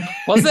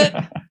 Was it?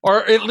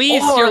 Or at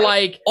least Or- you're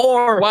like,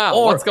 Or Wow,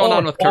 or, what's going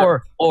on with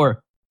Kurth?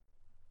 Or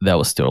that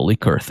was totally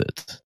worth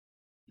it.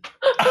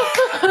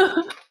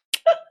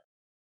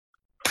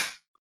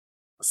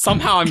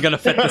 somehow I'm going to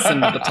fit this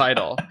into the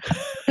title.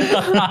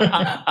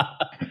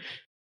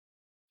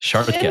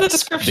 Shard In the cast,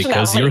 description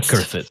because at you're least.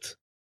 worth it.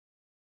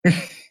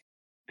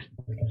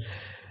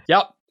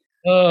 Yep.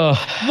 Uh,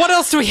 What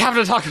else do we have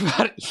to talk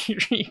about?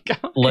 Eureka?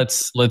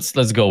 let's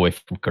go away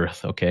from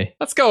Kurth, okay?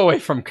 Let's go away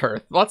from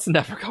Kurth. Let's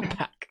never go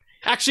back.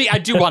 Actually, I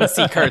do want to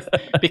see Kurth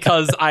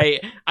because I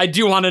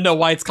do want to know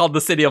why it's called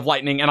the City of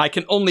Lightning, and I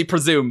can only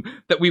presume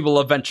that we will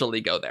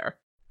eventually go there.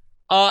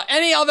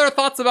 Any other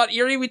thoughts about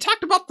Eerie? We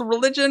talked about the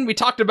religion. We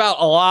talked about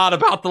a lot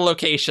about the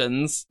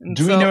locations. And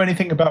Do we so- know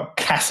anything about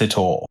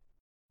Cassitor?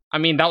 I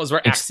mean, that was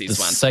where It's the Axes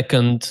went.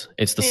 second.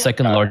 It's the Yeah.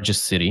 second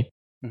largest city.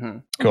 hmm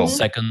Cool.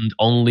 Second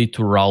only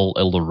to Raul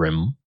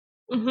Eldarim.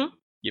 hmm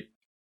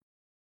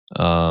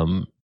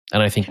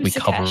And I think we Who's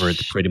covered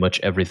Sakash? pretty much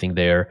everything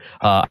there.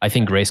 I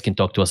think Grace can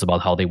talk to us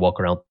about how they walk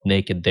around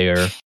naked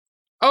there.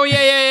 Oh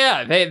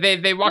yeah.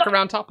 They walk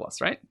around topless,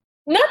 right?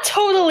 Not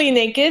totally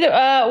naked.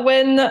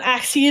 When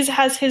Axes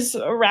has his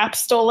wrap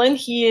stolen,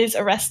 he is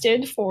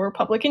arrested for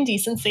public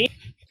indecency.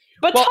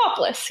 But Well,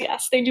 topless,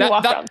 yes, they do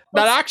walk around.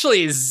 That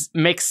actually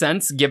makes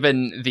sense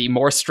given the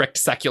more strict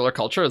secular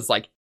culture. Is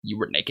like you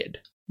were naked,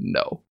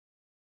 no,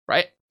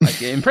 right? Like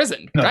in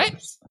prison, No. right?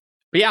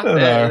 But yeah,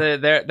 No.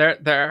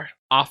 they're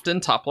often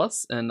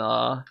topless in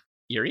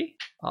Eerie.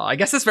 I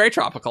guess it's very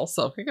tropical,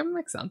 so it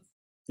makes sense.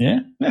 Yeah.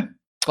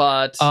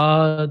 But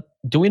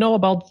Do we know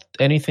about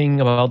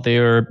anything about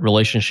their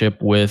relationship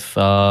with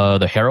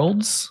the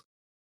heralds?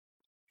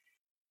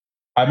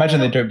 I imagine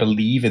they don't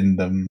believe in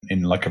them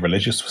in like a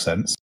religious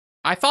sense.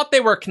 I thought they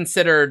were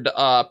considered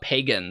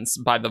pagans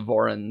by the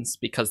Vorons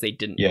because they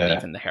didn't Yeah.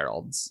 believe in the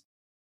heralds.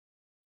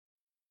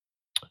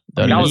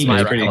 That That is was my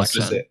maybe- pretty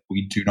recollection. explicit.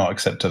 We do not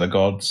accept to the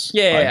gods.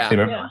 Yeah. they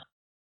don't- Yeah.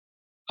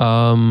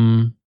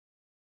 Um,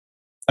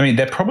 I mean,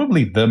 they're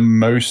probably the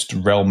most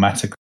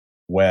realmatic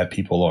aware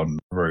people on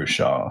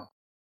Roshar.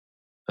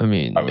 I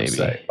mean, I would maybe.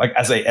 say, like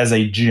as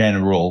a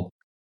general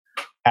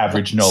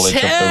average knowledge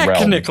of the realm.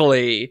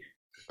 Technically,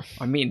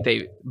 I mean,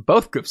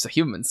 both groups of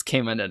humans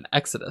came in an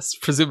exodus,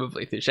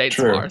 presumably through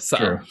Shadespore.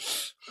 So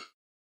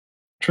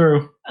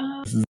True.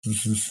 Uh,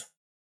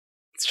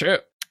 it's true.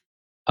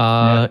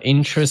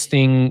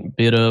 Interesting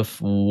bit of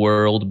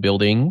world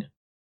building.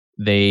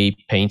 They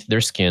paint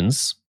their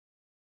skins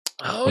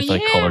Oh with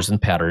like colors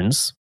and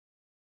patterns.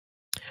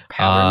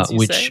 Patterns,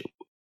 you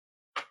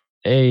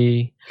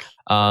say?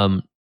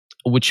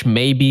 Which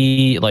may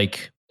be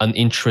like an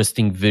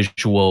interesting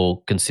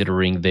visual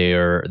considering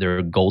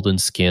their golden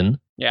skin.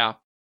 Yeah.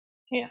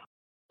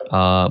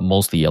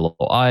 Mostly yellow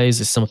eyes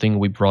is something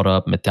we brought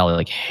up.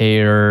 Metallic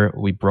hair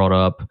we brought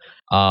up.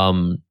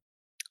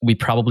 We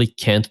probably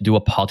can't do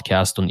a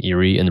podcast on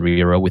Eerie and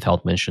Rira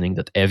without mentioning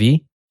that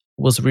Evie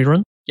was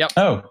rerun.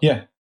 Oh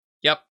yeah.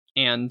 Yep.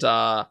 And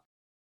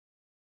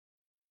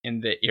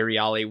in the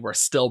Iriali, we're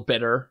still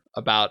bitter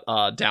about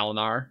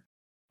Dalinar.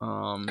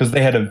 Because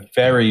they had a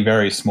very,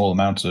 very small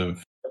amount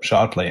of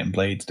shard plate and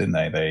blades, didn't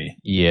they?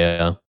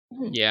 Yeah.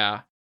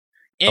 Yeah.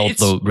 And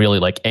it's- Although really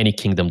like any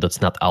kingdom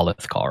that's not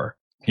Alethkar.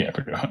 Yeah,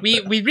 pretty much.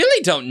 we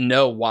really don't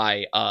know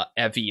why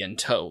Evie and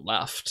Toe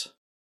left.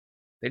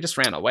 They just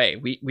ran away.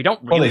 We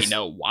don't Well, really they-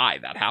 know why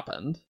that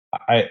happened.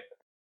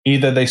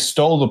 Either they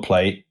stole the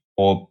plate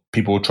or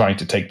people were trying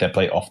to take their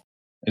plate off,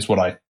 is what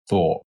I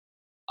thought.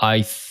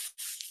 I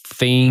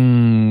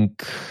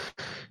think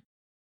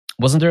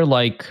wasn't there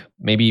like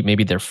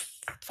maybe their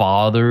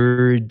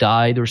father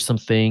died or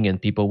something,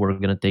 and people were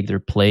gonna take their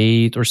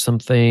plate or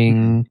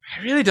something.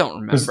 I really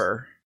don't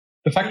remember.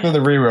 The fact that the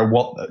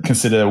Rira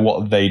consider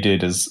what they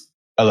did as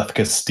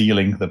Alethka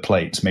stealing the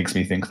plate makes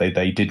me think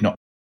they did not have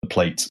the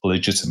plate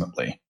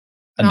legitimately.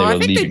 And No, they I were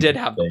think they leaving did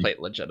have the plate. plate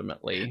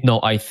legitimately. No,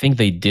 I think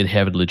they did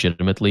have it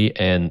legitimately,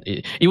 and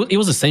it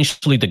was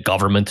essentially the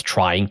government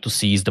trying to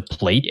seize the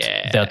plate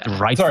Yeah. that Sorry,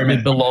 rightfully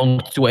man.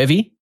 belonged to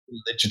Evie.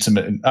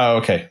 Legitimate. Oh,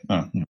 okay.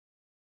 Oh, yeah.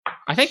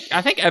 I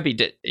think Evie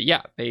did.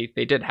 Yeah, they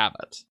did have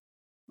it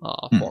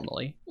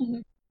formally,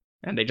 Mhm.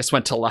 and they just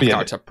went to Lethkar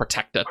Yeah. to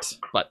protect it.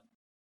 But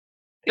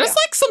there's Yeah.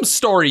 like some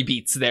story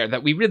beats there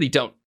that we really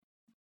don't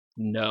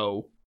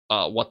know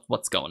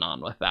what's going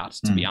on with that.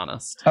 To be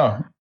honest, Oh,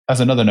 as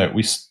another note,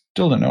 we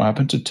still don't know what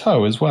happened to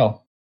Toe as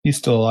well. He's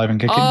still alive and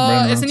kicking. running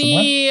around isn't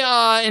somewhere. he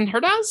in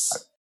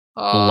Herdaz?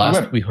 Last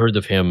went- we heard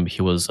of him,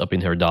 he was up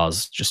in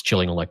Herdaz, just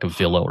chilling on like a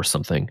villa or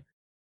something.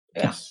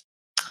 Yes.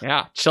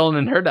 Yeah, chilling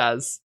in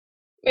Herdaz.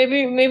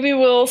 Maybe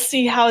we'll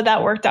see how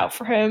that worked out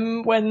for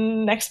him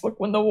when next book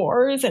when the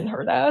war is in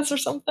Herdaz or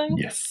something.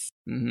 Yes.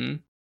 Mm-hmm.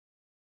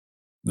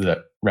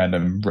 The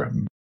random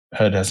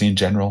Herdazian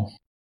general,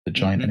 the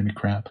giant Mhm. enemy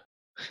crab.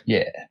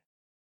 Yeah.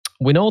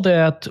 We know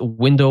that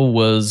Window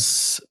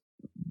was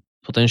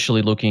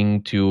potentially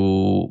looking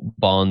to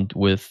bond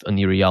with an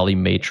Iriali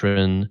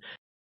matron.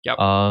 Yep.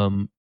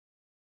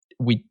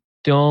 We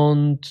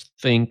don't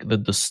think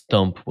that the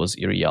stump was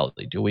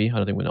Iriali, do we? I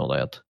don't think we know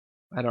that.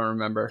 I don't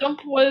remember. Jump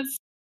was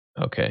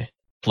Okay.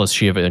 Plus,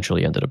 she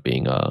eventually ended up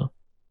being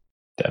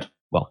Dead.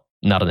 well,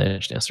 not an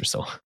edge dancer.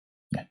 So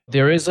Yeah.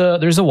 there's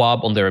a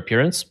wob on their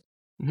appearance.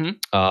 Mhm.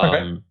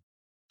 Okay.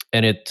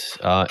 And it's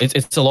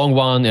a long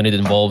one, and it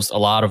involves a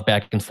lot of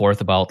back and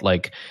forth about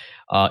like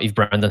if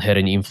Brandon had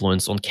any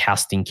influence on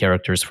casting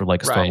characters for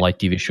like a Right. Stormlight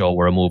TV show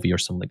or a movie or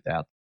something like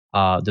that.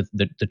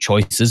 The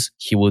choices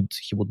he would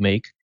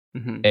make,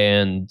 Mhm.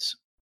 and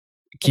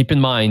keep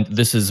in mind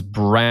this is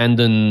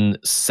Brandon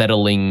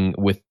settling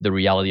with the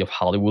reality of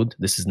Hollywood.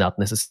 This is not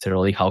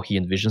necessarily how he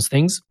envisions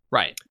things.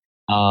 Right.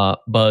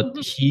 But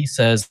he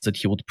says that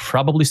he would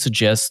probably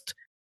suggest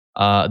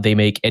they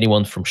make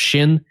anyone from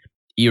Shin,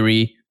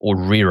 Erie, or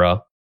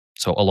Rira,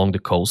 so along the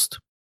coast,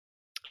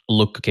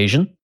 look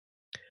Caucasian.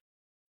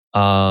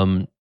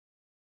 They're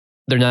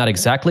not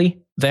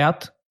exactly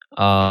that,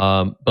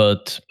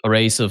 but a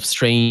race of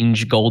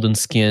strange,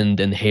 golden-skinned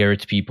and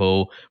haired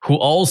people who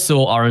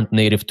also aren't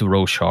native to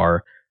Roshar,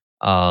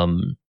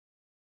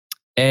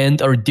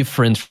 and are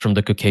different from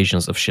the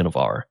Caucasians of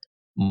Shinovar.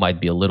 Might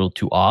be a little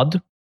too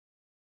odd.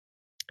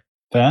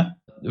 Fair.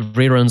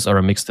 Reruns are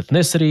a mixed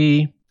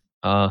ethnicity,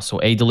 so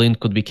Adolin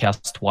could be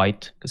cast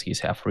white because he's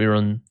half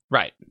rerun,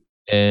 Right.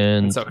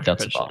 and And so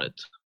that's Rachel. about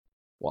it.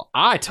 Well,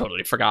 I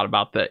totally forgot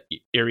about the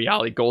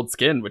Iriali gold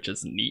skin, which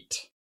is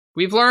neat.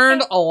 We've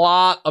learned a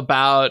lot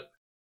about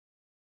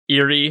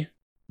Erie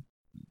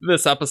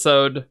this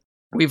episode.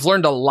 We've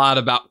learned a lot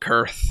about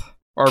Kurth.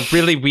 Or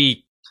really,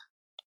 we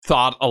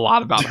thought a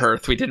lot about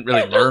Kurth. We didn't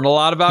really learn a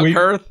lot about We-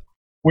 Kurth.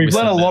 We've We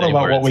learned a said lot many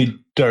about what words. we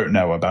don't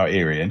know about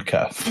Erie and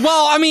Cuff.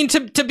 Well, I mean,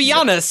 to be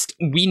honest,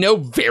 we know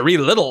very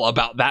little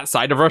about that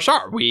side of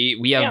Roshar. We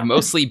have Yeah.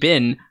 mostly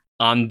been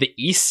on the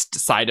east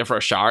side of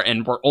Roshar,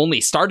 and we're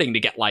only starting to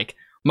get like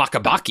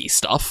Makabaki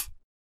stuff,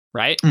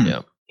 right?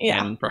 Yeah.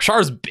 yeah. And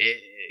Roshar's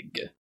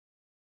big.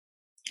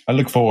 I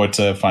look forward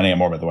to finding out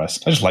more about the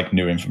West. I just like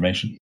new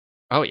information.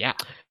 Oh yeah.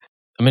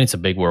 I mean, it's a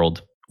big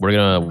world. We're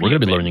gonna be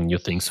big. learning new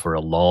things for a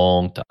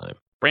long time.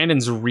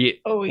 Brandon's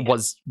Oh yeah.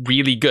 was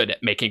really good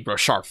at making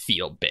Roshar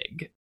feel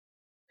big.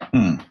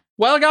 Hmm.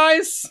 Well,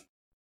 guys,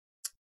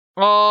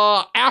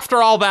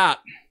 after all that,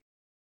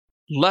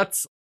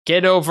 let's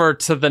get over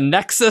to the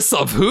nexus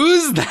of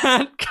who's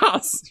that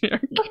costume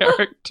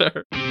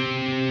character.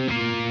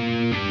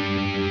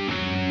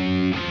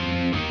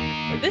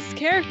 This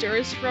character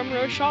is from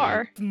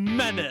Roshar.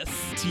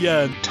 Menace.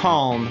 Tien.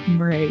 Tom.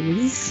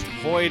 Braze.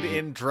 Void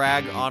in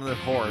drag on a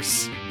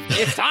horse.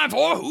 It's time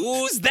for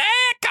who's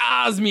that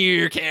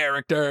Cosmere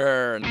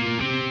character.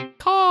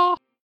 Caw.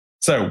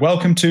 So,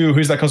 welcome to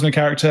Who's That Cosmic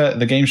Character,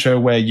 the game show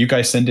where you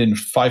guys send in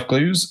 5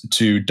 clues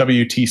to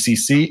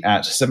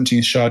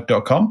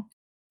WTCC@17shard.com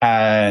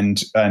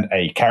and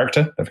a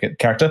character, don't forget the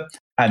character.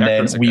 And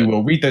Characters then are we good.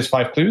 will read those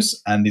 5 clues,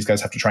 and these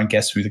guys have to try and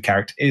guess who the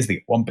character is. They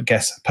get 1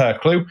 guess per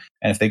clue,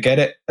 and if they get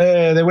it,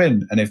 they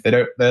win. And if they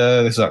don't,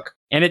 they suck.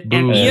 And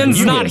Boo. Ian's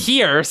You not win.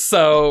 here,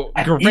 so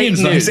And great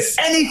Ian's not- news.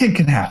 Anything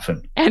can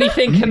happen.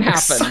 Anything can I'm happen.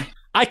 excited.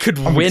 I could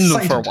I'm win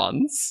excited. for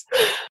once.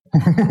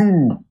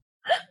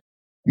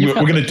 You've We're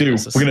had gonna that do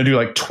basis. we're gonna do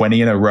like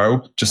 20 in a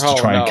row just to Oh,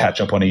 try no. and catch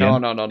up on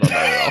Ian. No. No.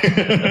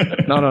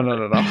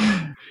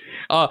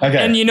 Okay.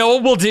 And you know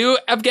what we'll do,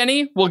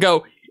 Evgeny? We'll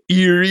go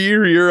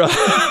Ira.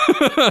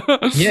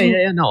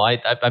 Yeah. No,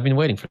 I've been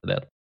waiting for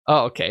that.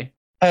 Oh, okay.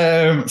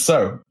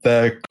 So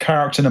the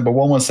character number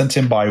 1 was sent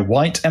in by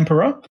White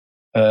Emperor.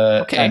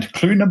 Okay. And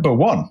clue number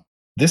 1.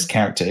 This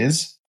character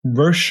is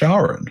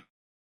Rosharan.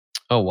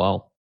 Oh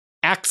wow.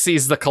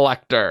 Axes the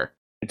Collector.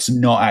 It's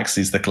not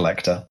Axis the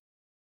Collector.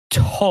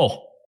 To.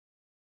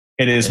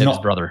 It is His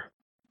not brother.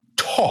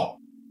 To.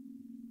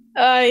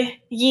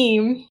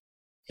 Yim.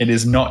 It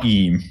is not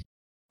Eam.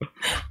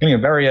 Getting a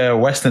very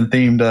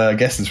Western-themed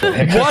guesses from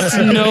him. What?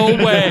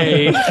 No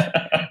way.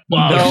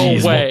 Wow, No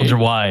geez, way. wonder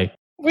why.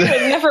 We would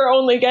never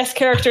only guess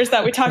characters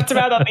that we talked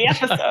about on the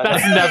episode.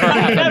 That's never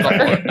happened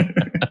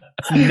before.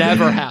 It's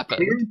never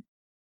happened.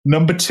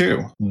 Number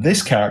 2.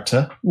 This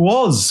character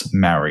was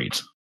married.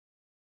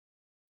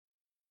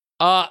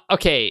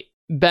 Okay,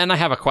 Ben, I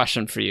have a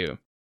question for you.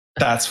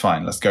 That's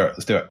fine. Let's go.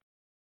 Let's do it.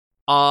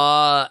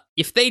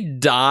 If they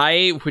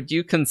die, would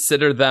you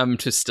consider them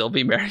to still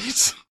be married?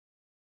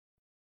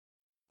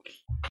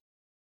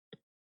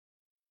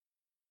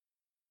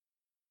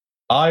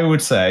 I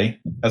would say,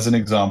 as an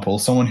example,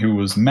 someone who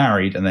was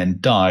married and then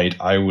died,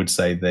 I would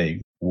say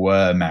they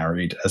were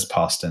married as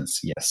past tense.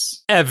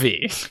 Yes.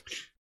 Evie.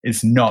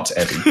 It's not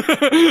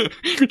Evie.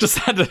 Just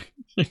had to,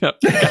 get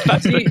that.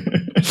 See,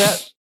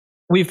 that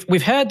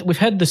we've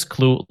had this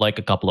clue like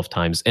a couple of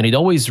times, and it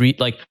always read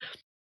like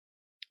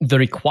the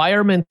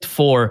requirement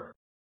for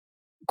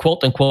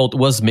quote unquote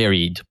was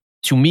married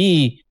to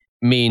me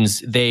means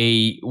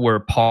they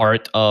were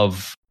part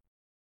of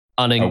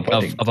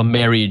of a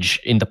marriage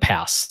in the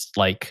past.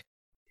 Like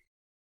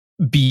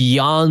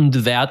beyond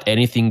that,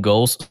 anything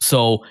goes.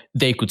 So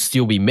they could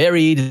still be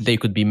married. They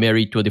could be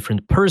married to a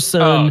different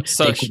person. Oh,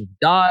 so they could have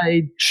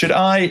died. Should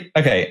I?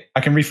 Okay,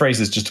 I can rephrase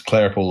this just to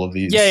clear up all of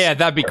these. Yeah,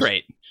 that'd be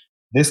great.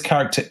 This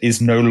character is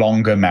no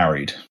longer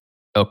married.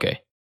 Okay.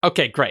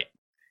 Okay, great.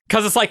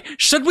 Because it's like,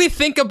 should we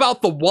think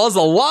about the was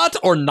a lot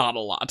or not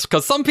a lot?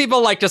 Because some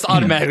people like just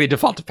automatically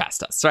default to past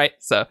tense, right?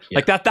 So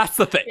like that's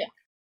the thing. Yeah.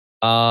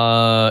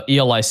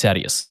 Eli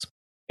Sadius.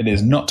 It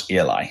is not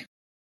Eli.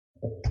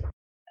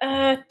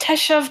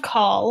 Teshav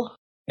Kal.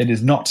 It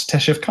is not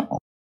Teshav Kal.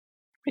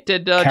 Wait,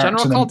 did Character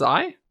General Call name-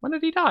 die? When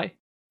did he die?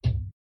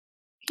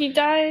 He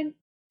died.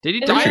 Did he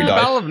Pretty die sure in he the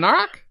died. Battle of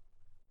Narak?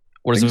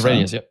 Or is Think it so.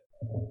 Radiance? Yeah.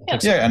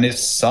 Yeah, and his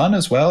son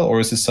as well, or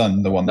is his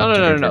son the one? No, that no,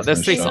 no, Jericho no,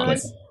 that's finished the off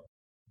son. with?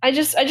 I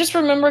just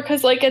remember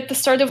because like at the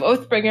start of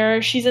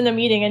Oathbringer, she's in a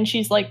meeting and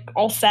she's like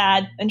all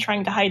sad and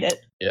trying to hide it.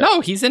 Yeah.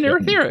 No, he's in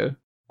Irithiru.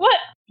 What?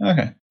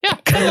 Okay.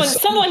 Yeah.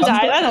 Someone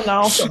died. I don't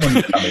know.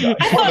 Someone probably died.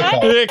 I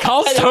thought Yeah,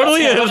 Call's I don't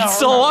totally know. I don't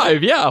still remember.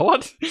 alive. Yeah,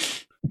 what?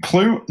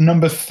 Clue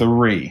number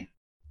 3.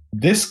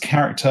 This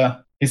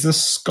character is a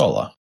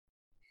scholar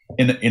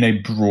in a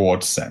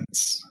broad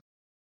sense.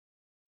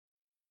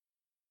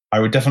 I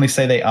would definitely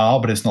say they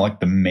are, but it's not like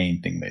the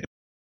main thing they do.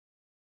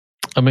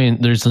 I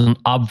mean, there's an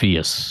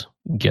obvious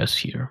guess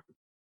here.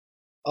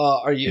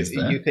 Are Is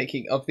there?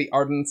 thinking of the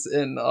Ardents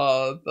in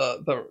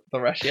the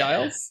Reshi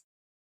Isles?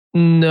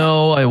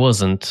 No, I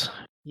wasn't.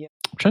 Yeah.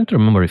 I'm trying to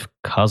remember if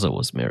Kaza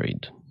was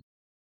married.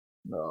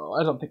 No,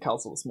 I don't think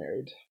Kalsa was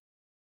married.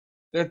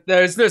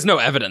 There's no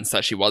evidence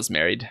that she was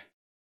married.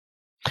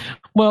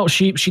 Well,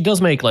 she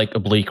does make like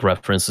oblique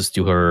references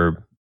to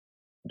her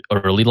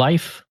early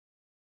life,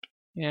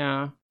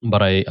 Yeah,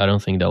 but I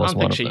don't think that I was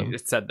don't one think of them.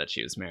 she said that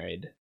she was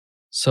married.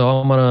 So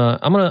I'm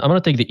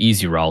gonna take the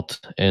easy route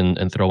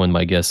and throw in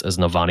my guess as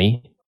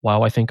Navani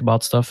while I think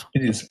about stuff.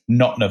 It is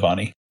not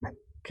Navani.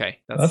 Okay,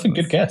 That's a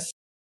good guess.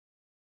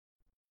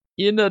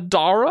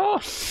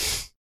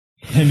 Inadara?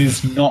 It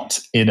is not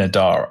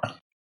Inadara.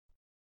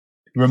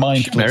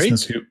 Remind She married?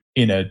 listeners who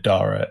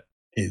Inadara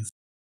is.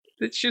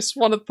 It's just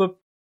one of the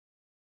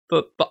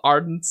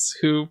Ardents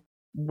who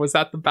was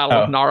at the Battle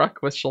of Oh.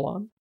 Narak with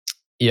Shallan.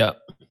 Yeah.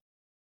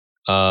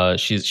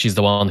 She's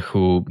the one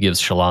who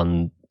gives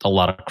Shallan a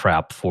lot of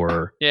crap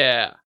for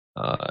Yeah,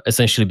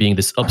 essentially being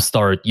this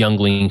upstart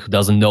youngling who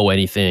doesn't know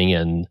anything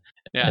and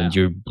yeah.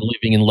 you're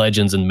believing in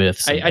legends and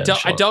myths. I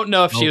don't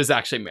know if she Oh. was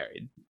actually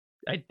married.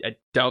 I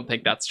don't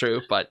think that's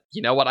true, but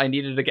you know what? I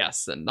needed a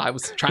guess, and I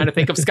was trying to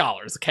think of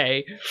scholars.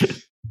 Okay,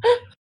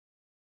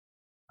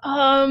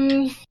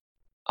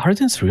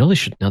 Ardents really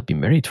should not be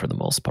married for the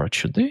most part,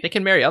 should they? they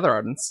can marry other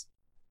Ardents.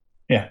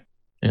 Yeah,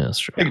 that's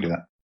true. They can do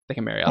that. They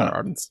can marry Oh. other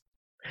Ardents.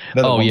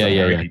 They're the Oh ones yeah, that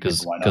yeah, marry yeah. people,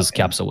 Because why not?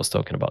 Capsa was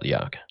talking about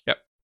okay.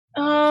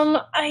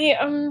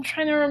 I'm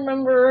trying to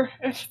remember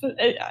if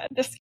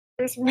this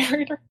is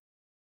married or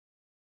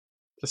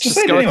Just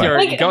say it go with anyway. your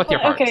like, go with your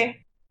heart.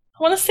 Okay,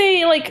 I want to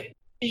say like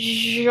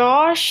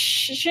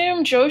Joshim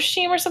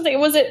or something.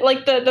 Was it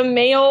like the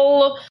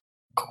male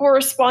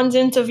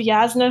correspondent of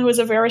Yasna, who is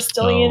a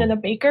Varistilian Oh. and a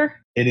baker?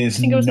 It is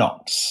think it was-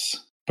 not.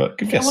 But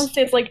good I guess. want to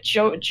say it's like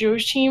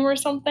Joshim or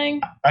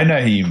something. I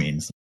know who you mean.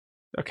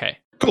 Okay.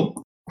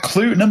 Cool.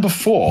 Clue number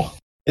 4.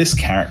 This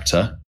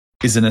character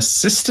is an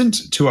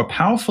assistant to a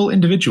powerful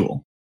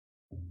individual.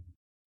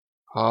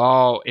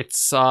 Oh,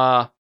 it's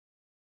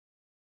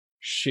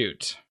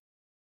shoot.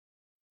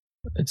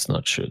 It's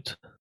not shoot.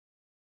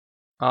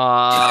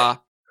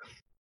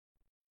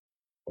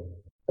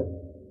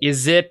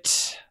 Is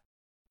it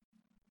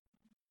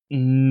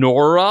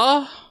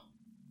Nora?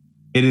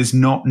 It is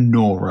not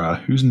Nora.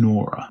 Who's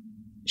Nora?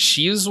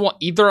 She's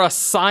either a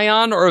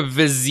scion or a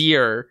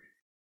vizier.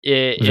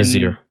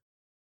 Vizier.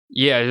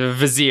 Yeah, a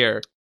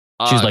vizier.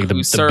 She's like the who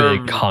big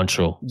served-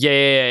 honcho.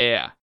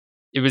 Yeah.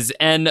 It was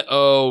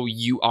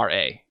Noura.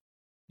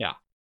 Yeah.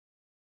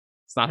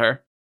 It's not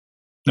her.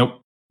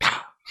 Nope.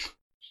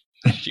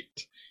 Shoot.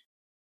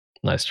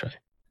 Nice try.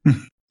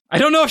 I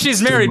don't know if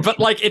she's married, but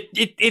like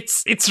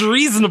it's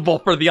reasonable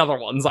for the other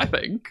ones, I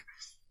think.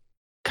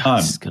 God,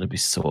 this is gonna be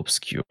so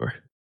obscure.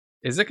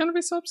 Is it gonna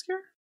be so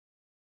obscure?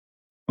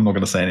 I'm not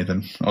going to say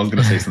anything. I was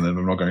going to say something, but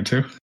I'm not going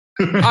to.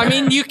 I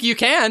mean, you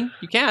can.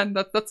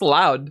 That's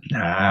allowed.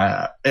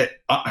 Nah,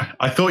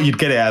 I thought you'd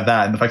get it out of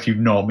that, and the fact you've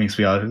not makes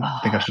me. I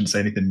think I shouldn't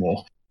say anything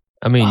more.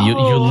 I mean, you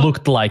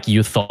looked like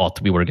you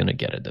thought we were gonna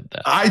get it at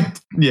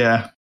that.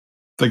 Yeah.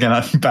 Again,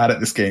 I'm bad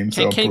at this game.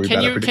 So Can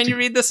you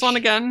read this one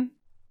again?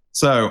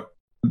 So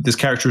this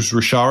character is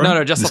Rosharan.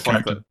 No, just this the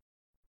fourth clue.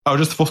 Oh,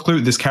 just the fourth clue.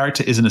 This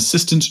character is an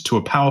assistant to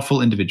a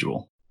powerful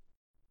individual.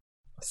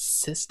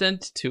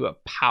 Assistant to a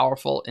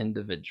powerful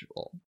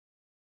individual.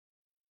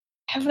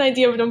 I have an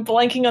idea, but I'm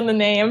blanking on the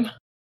name.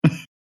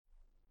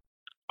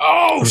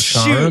 Oh,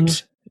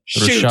 Rosharan?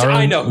 shoot! Rosharan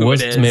I know who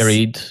was it is.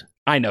 married.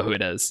 I know who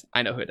it is.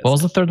 What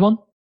was the third one?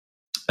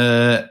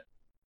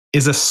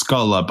 Is a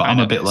scholar, but I'm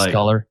a bit like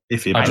Scholar.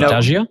 iffy about it.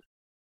 Argentagia?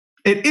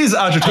 It is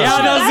Argentagia.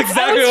 Yeah, that's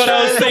exactly what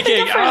I was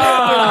thinking.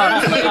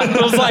 I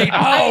was like,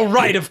 oh,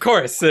 right, of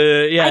course. I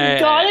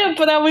got it,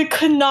 but I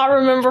could not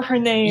remember her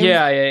name.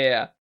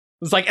 Yeah.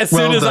 It was like as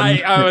soon as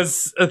I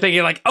was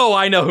thinking like, oh,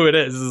 I know who it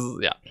is.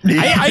 Yeah.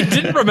 I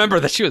didn't remember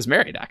that she was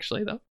married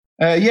actually though.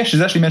 Yeah,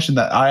 she's actually mentioned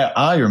that.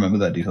 I remember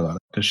that detail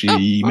because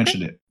she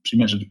mentioned it. She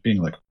mentioned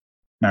being like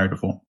married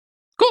before.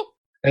 Cool.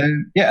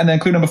 Yeah, and then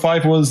clue number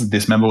 5 was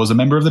this member was a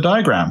member of the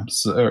diagram.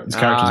 So this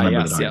character's a member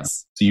of the diagram.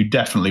 Yes. So you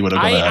definitely would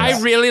have got that.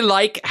 I really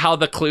like how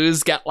the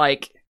clues get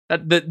like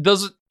that. That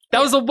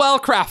was a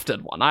well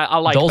crafted one. I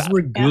like those that.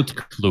 were good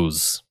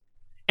clues.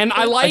 And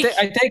I like.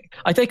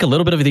 I take a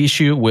little bit of the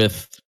issue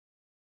with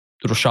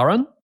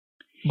Rosharan,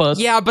 but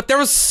but there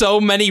was so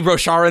many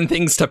Rosharan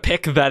things to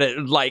pick that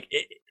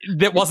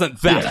it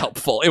wasn't that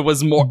helpful. It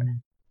was more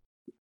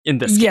in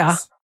this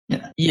case.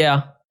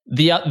 Yeah.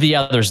 The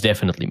others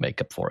definitely make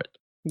up for it.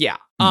 Yeah.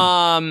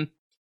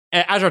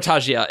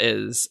 Adrotagia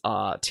is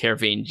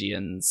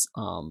Tervangian's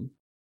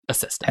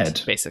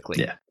assistant,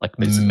 basically. Yeah. Like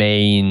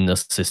main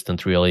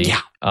assistant, really.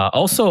 Yeah.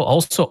 Also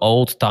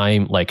old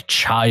time, like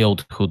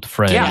childhood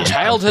friend. Yeah,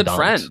 childhood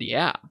confidant. friend.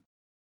 Yeah.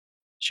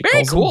 She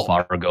Very calls cool.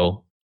 him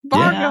Vargo.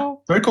 Vargo.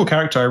 Very cool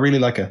character. I really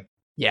like her.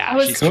 Yeah. I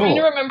was she's trying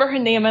to cool. remember her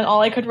name, and all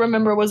I could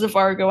remember was a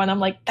Vargo, and I'm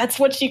like, that's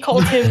what she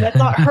called him. That's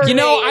not her You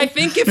know, name. I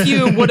think if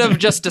you would have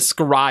just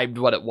described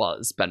what it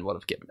was, Ben would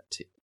have given it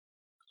to you.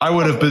 I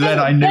would have, but then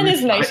I knew. Ben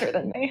is nicer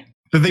than me.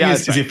 The thing Yeah,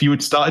 is that's right. if you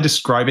had started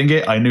describing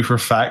it, I knew for a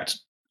fact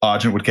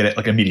Argent would get it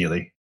like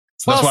immediately.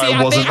 So that's why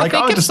I wasn't I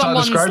think if just start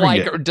someone's describing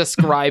like it.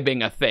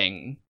 describing a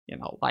thing,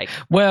 like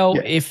Well,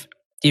 Yeah.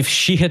 if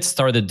she had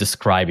started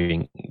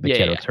describing the Yeah.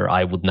 character,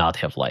 I would not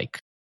have like.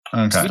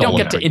 Okay. we don't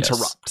get to Stolen her guess.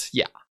 interrupt.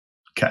 Yeah,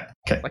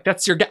 Okay. like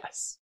that's your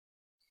guess.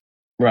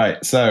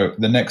 Right. So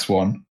the next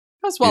one.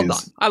 That's well Is-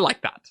 done. I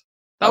like that.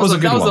 That was a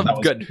good one. That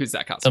was good. Who's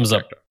that cast? Thumbs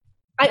up.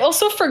 I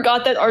also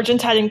forgot that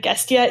Argent hadn't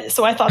guessed yet,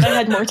 so I thought I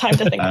had more time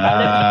to think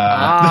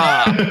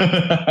about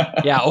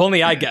it. Yeah,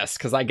 only I guess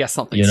because I guess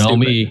something. You know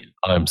stupid. me,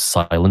 I'm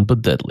silent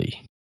but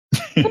deadly.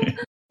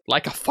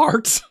 Like a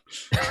fart.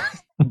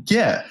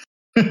 Yeah.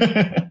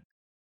 All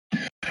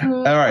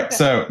right.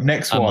 So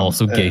next I'm one.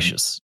 also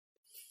gaseous.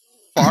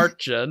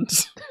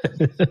 Fargent.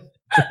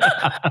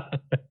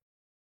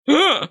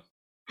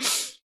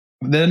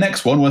 The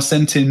next one was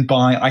sent in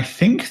by, I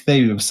think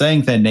they were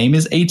saying their name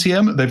is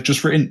ATM. They've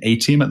just written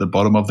ATM at the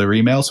bottom of their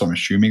email, so I'm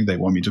assuming they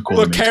want me to call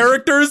The them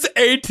character's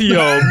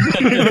ATM.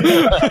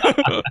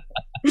 ATM.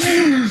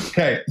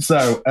 Okay,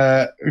 so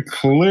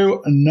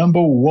clue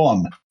number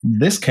 1.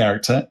 This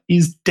character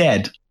is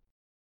dead.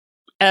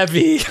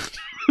 Evie.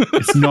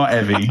 It's not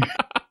Evie.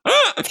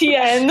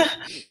 Tien.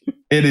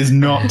 It is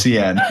not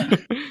Tien.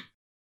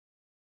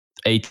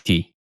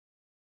 AT.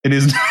 It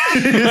is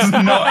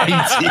not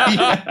AT.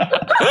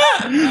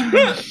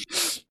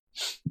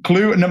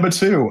 Clue number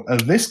 2.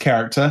 This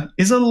character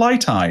is a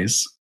Light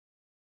Eyes.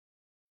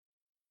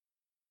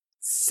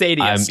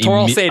 Sadius.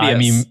 Toral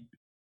Sadius.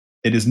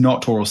 It is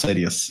not Toral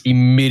Sadius.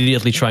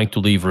 Immediately trying to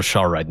leave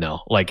Roshar right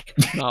now. Like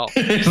No.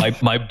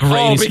 my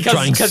brain is because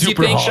trying you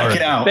super think hard.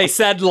 Check it out. They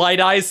said light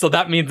eyes, so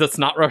that means it's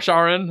not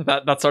Rosharan.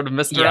 That sort of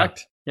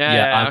misdirect.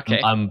 Yeah,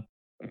 okay. I'm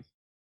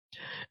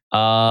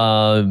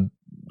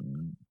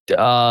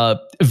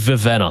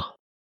Vivenna.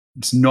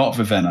 It's not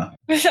Vivenna.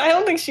 I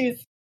don't think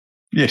she's.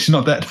 Yeah, she's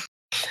not dead.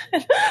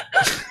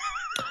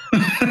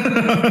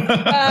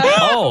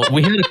 Oh,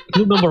 we had a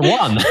clue number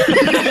 1.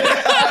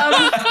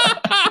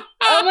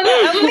 I'm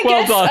gonna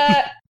Well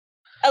guess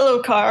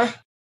Elokar.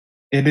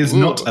 It is Ooh,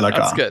 not Elokar.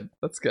 That's good.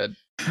 That's good.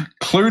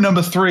 Clue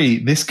number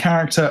 3. This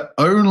character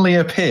only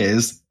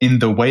appears in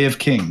The Way of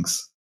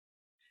Kings.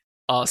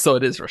 So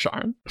it is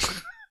Rosharan.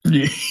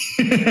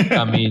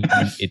 I mean,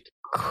 it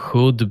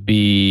could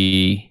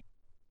be.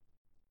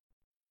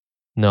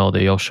 No,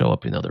 they all show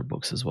up in other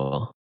books as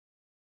well.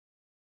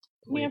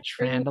 Which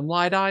random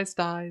light eyes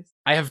dies?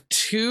 I have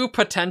 2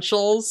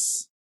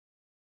 potentials,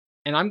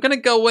 and I'm gonna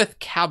go with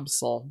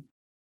Cabsol.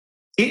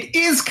 It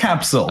is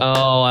Capsule.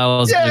 Oh, I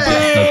was gonna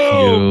guess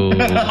Yay!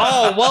 that too.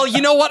 Oh, well,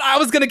 you know what? I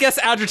was going to guess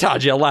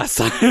Adrotagia last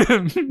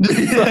time.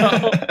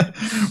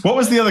 What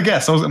was the other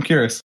guess? I'm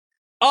curious.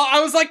 Oh,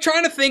 I was like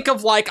trying to think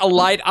of like a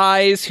Light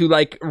Eyes who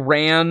like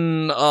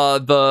ran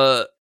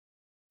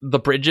the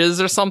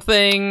bridges or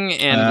something,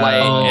 and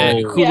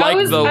like who Yeah, like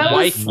I was-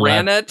 wife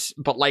ran it,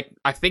 but like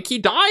I think he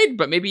died,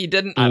 but maybe he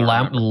didn't. I don't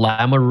remember.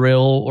 Lamaril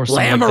or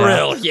something.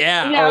 Lamaril, Like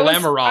yeah, Yeah, or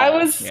Lamarol. I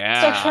was yeah.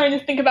 stuck trying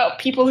to think about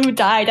people who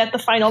died at the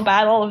final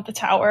battle of the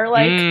tower.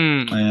 Like,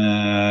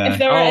 if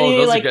there were Oh, any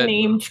those are like good.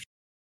 named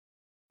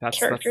that's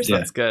characters.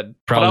 that's good.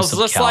 Probably but I was some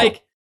just Cal.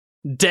 like,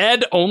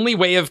 dead only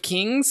way of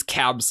kings,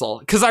 Cabsol.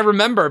 Because I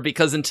remember,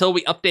 because until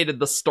we updated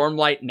the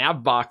Stormlight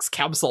nav box,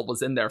 Cabsol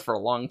was in there for a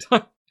long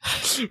time.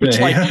 Which,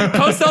 Yeah. like,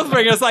 post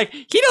Oathbringer is like,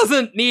 he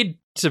doesn't need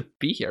to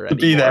be here To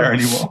anymore. be there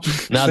anymore.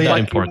 Not So, that yeah,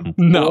 important.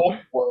 No.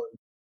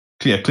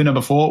 Yeah, clue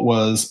number 4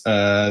 was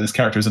this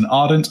character is an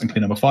Ardent, and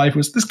clue number 5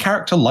 was this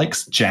character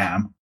likes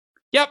jam.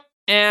 Yep.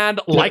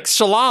 And likes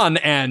Shallan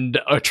and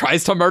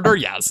tries to murder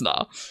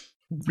Yasna.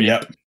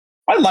 Yep.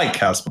 I like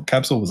Capsule.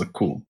 Capsule was a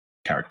cool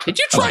character. Did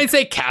you try and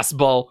say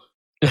Casbo?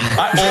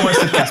 I almost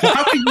said Capsule.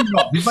 How could you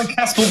not? He's like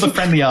Capsule the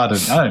Friendly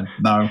Ardent. I don't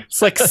know.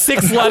 It's like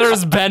 6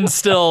 letters. Ben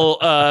still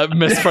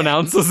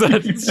mispronounces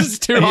it. It's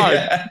just too hard.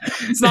 Yeah.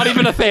 It's not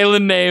even a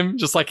Thalen name.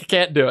 Just like I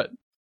can't do it.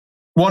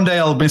 One day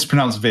I'll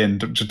mispronounce Vin.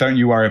 Just don't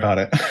you worry about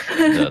it.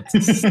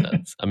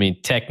 That's, I mean,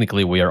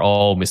 technically, we are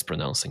all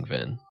mispronouncing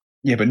Vin.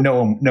 Yeah, but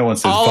no one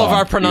says All of Vaughn,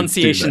 our do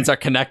pronunciations they? are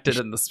connected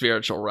in the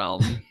spiritual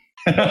realm.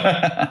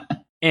 Yeah.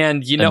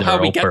 And you know And how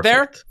they're we all get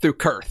there? perfect. Through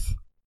Kurth.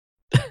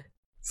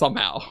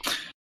 Somehow.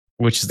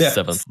 Which is the Yeah.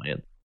 7th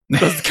land.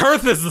 Because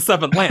Kurth is the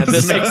 7th land.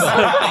 This makes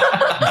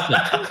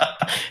sense.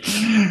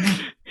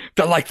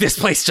 They're like, this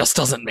place just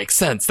doesn't make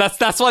sense.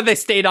 That's why they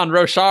stayed on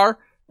Roshar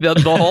the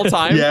whole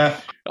time. Yeah.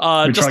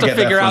 We Just try to to get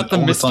figure there out the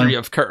all the mystery time.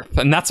 of Kurth.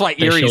 And that's why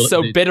They Eerie is showed-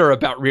 so they- bitter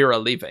about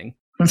Rira leaving.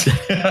 This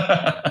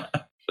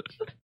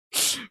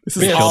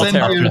is We all showed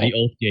terrible. through the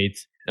old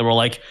gates, and we're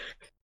like,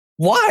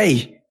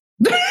 why?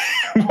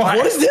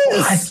 What is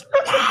this?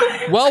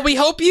 Well, we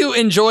hope you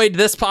enjoyed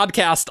this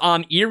podcast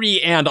on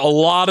Eerie and a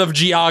lot of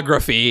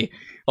geography.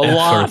 A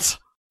lot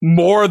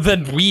more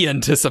than we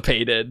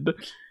anticipated.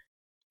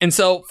 And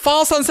so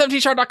follow us on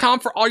 17chart.com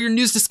for all your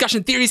news,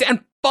 discussion, theories, and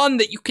fun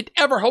that you could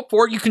ever hope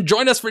for. You can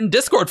join us in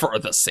Discord for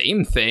the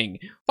same thing.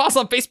 Follow us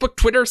on Facebook,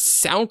 Twitter,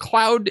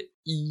 SoundCloud,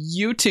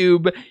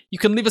 YouTube. You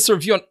can leave us a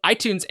review on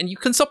iTunes, and you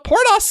can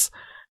support us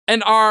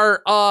and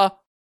our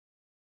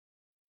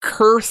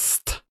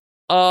cursed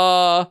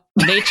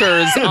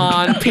natures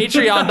on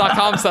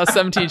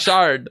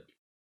patreon.com/17chart.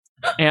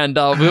 And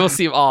we will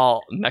see you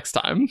all next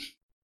time.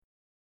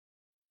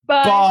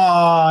 Bye.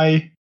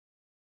 Bye.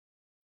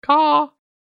 Caw.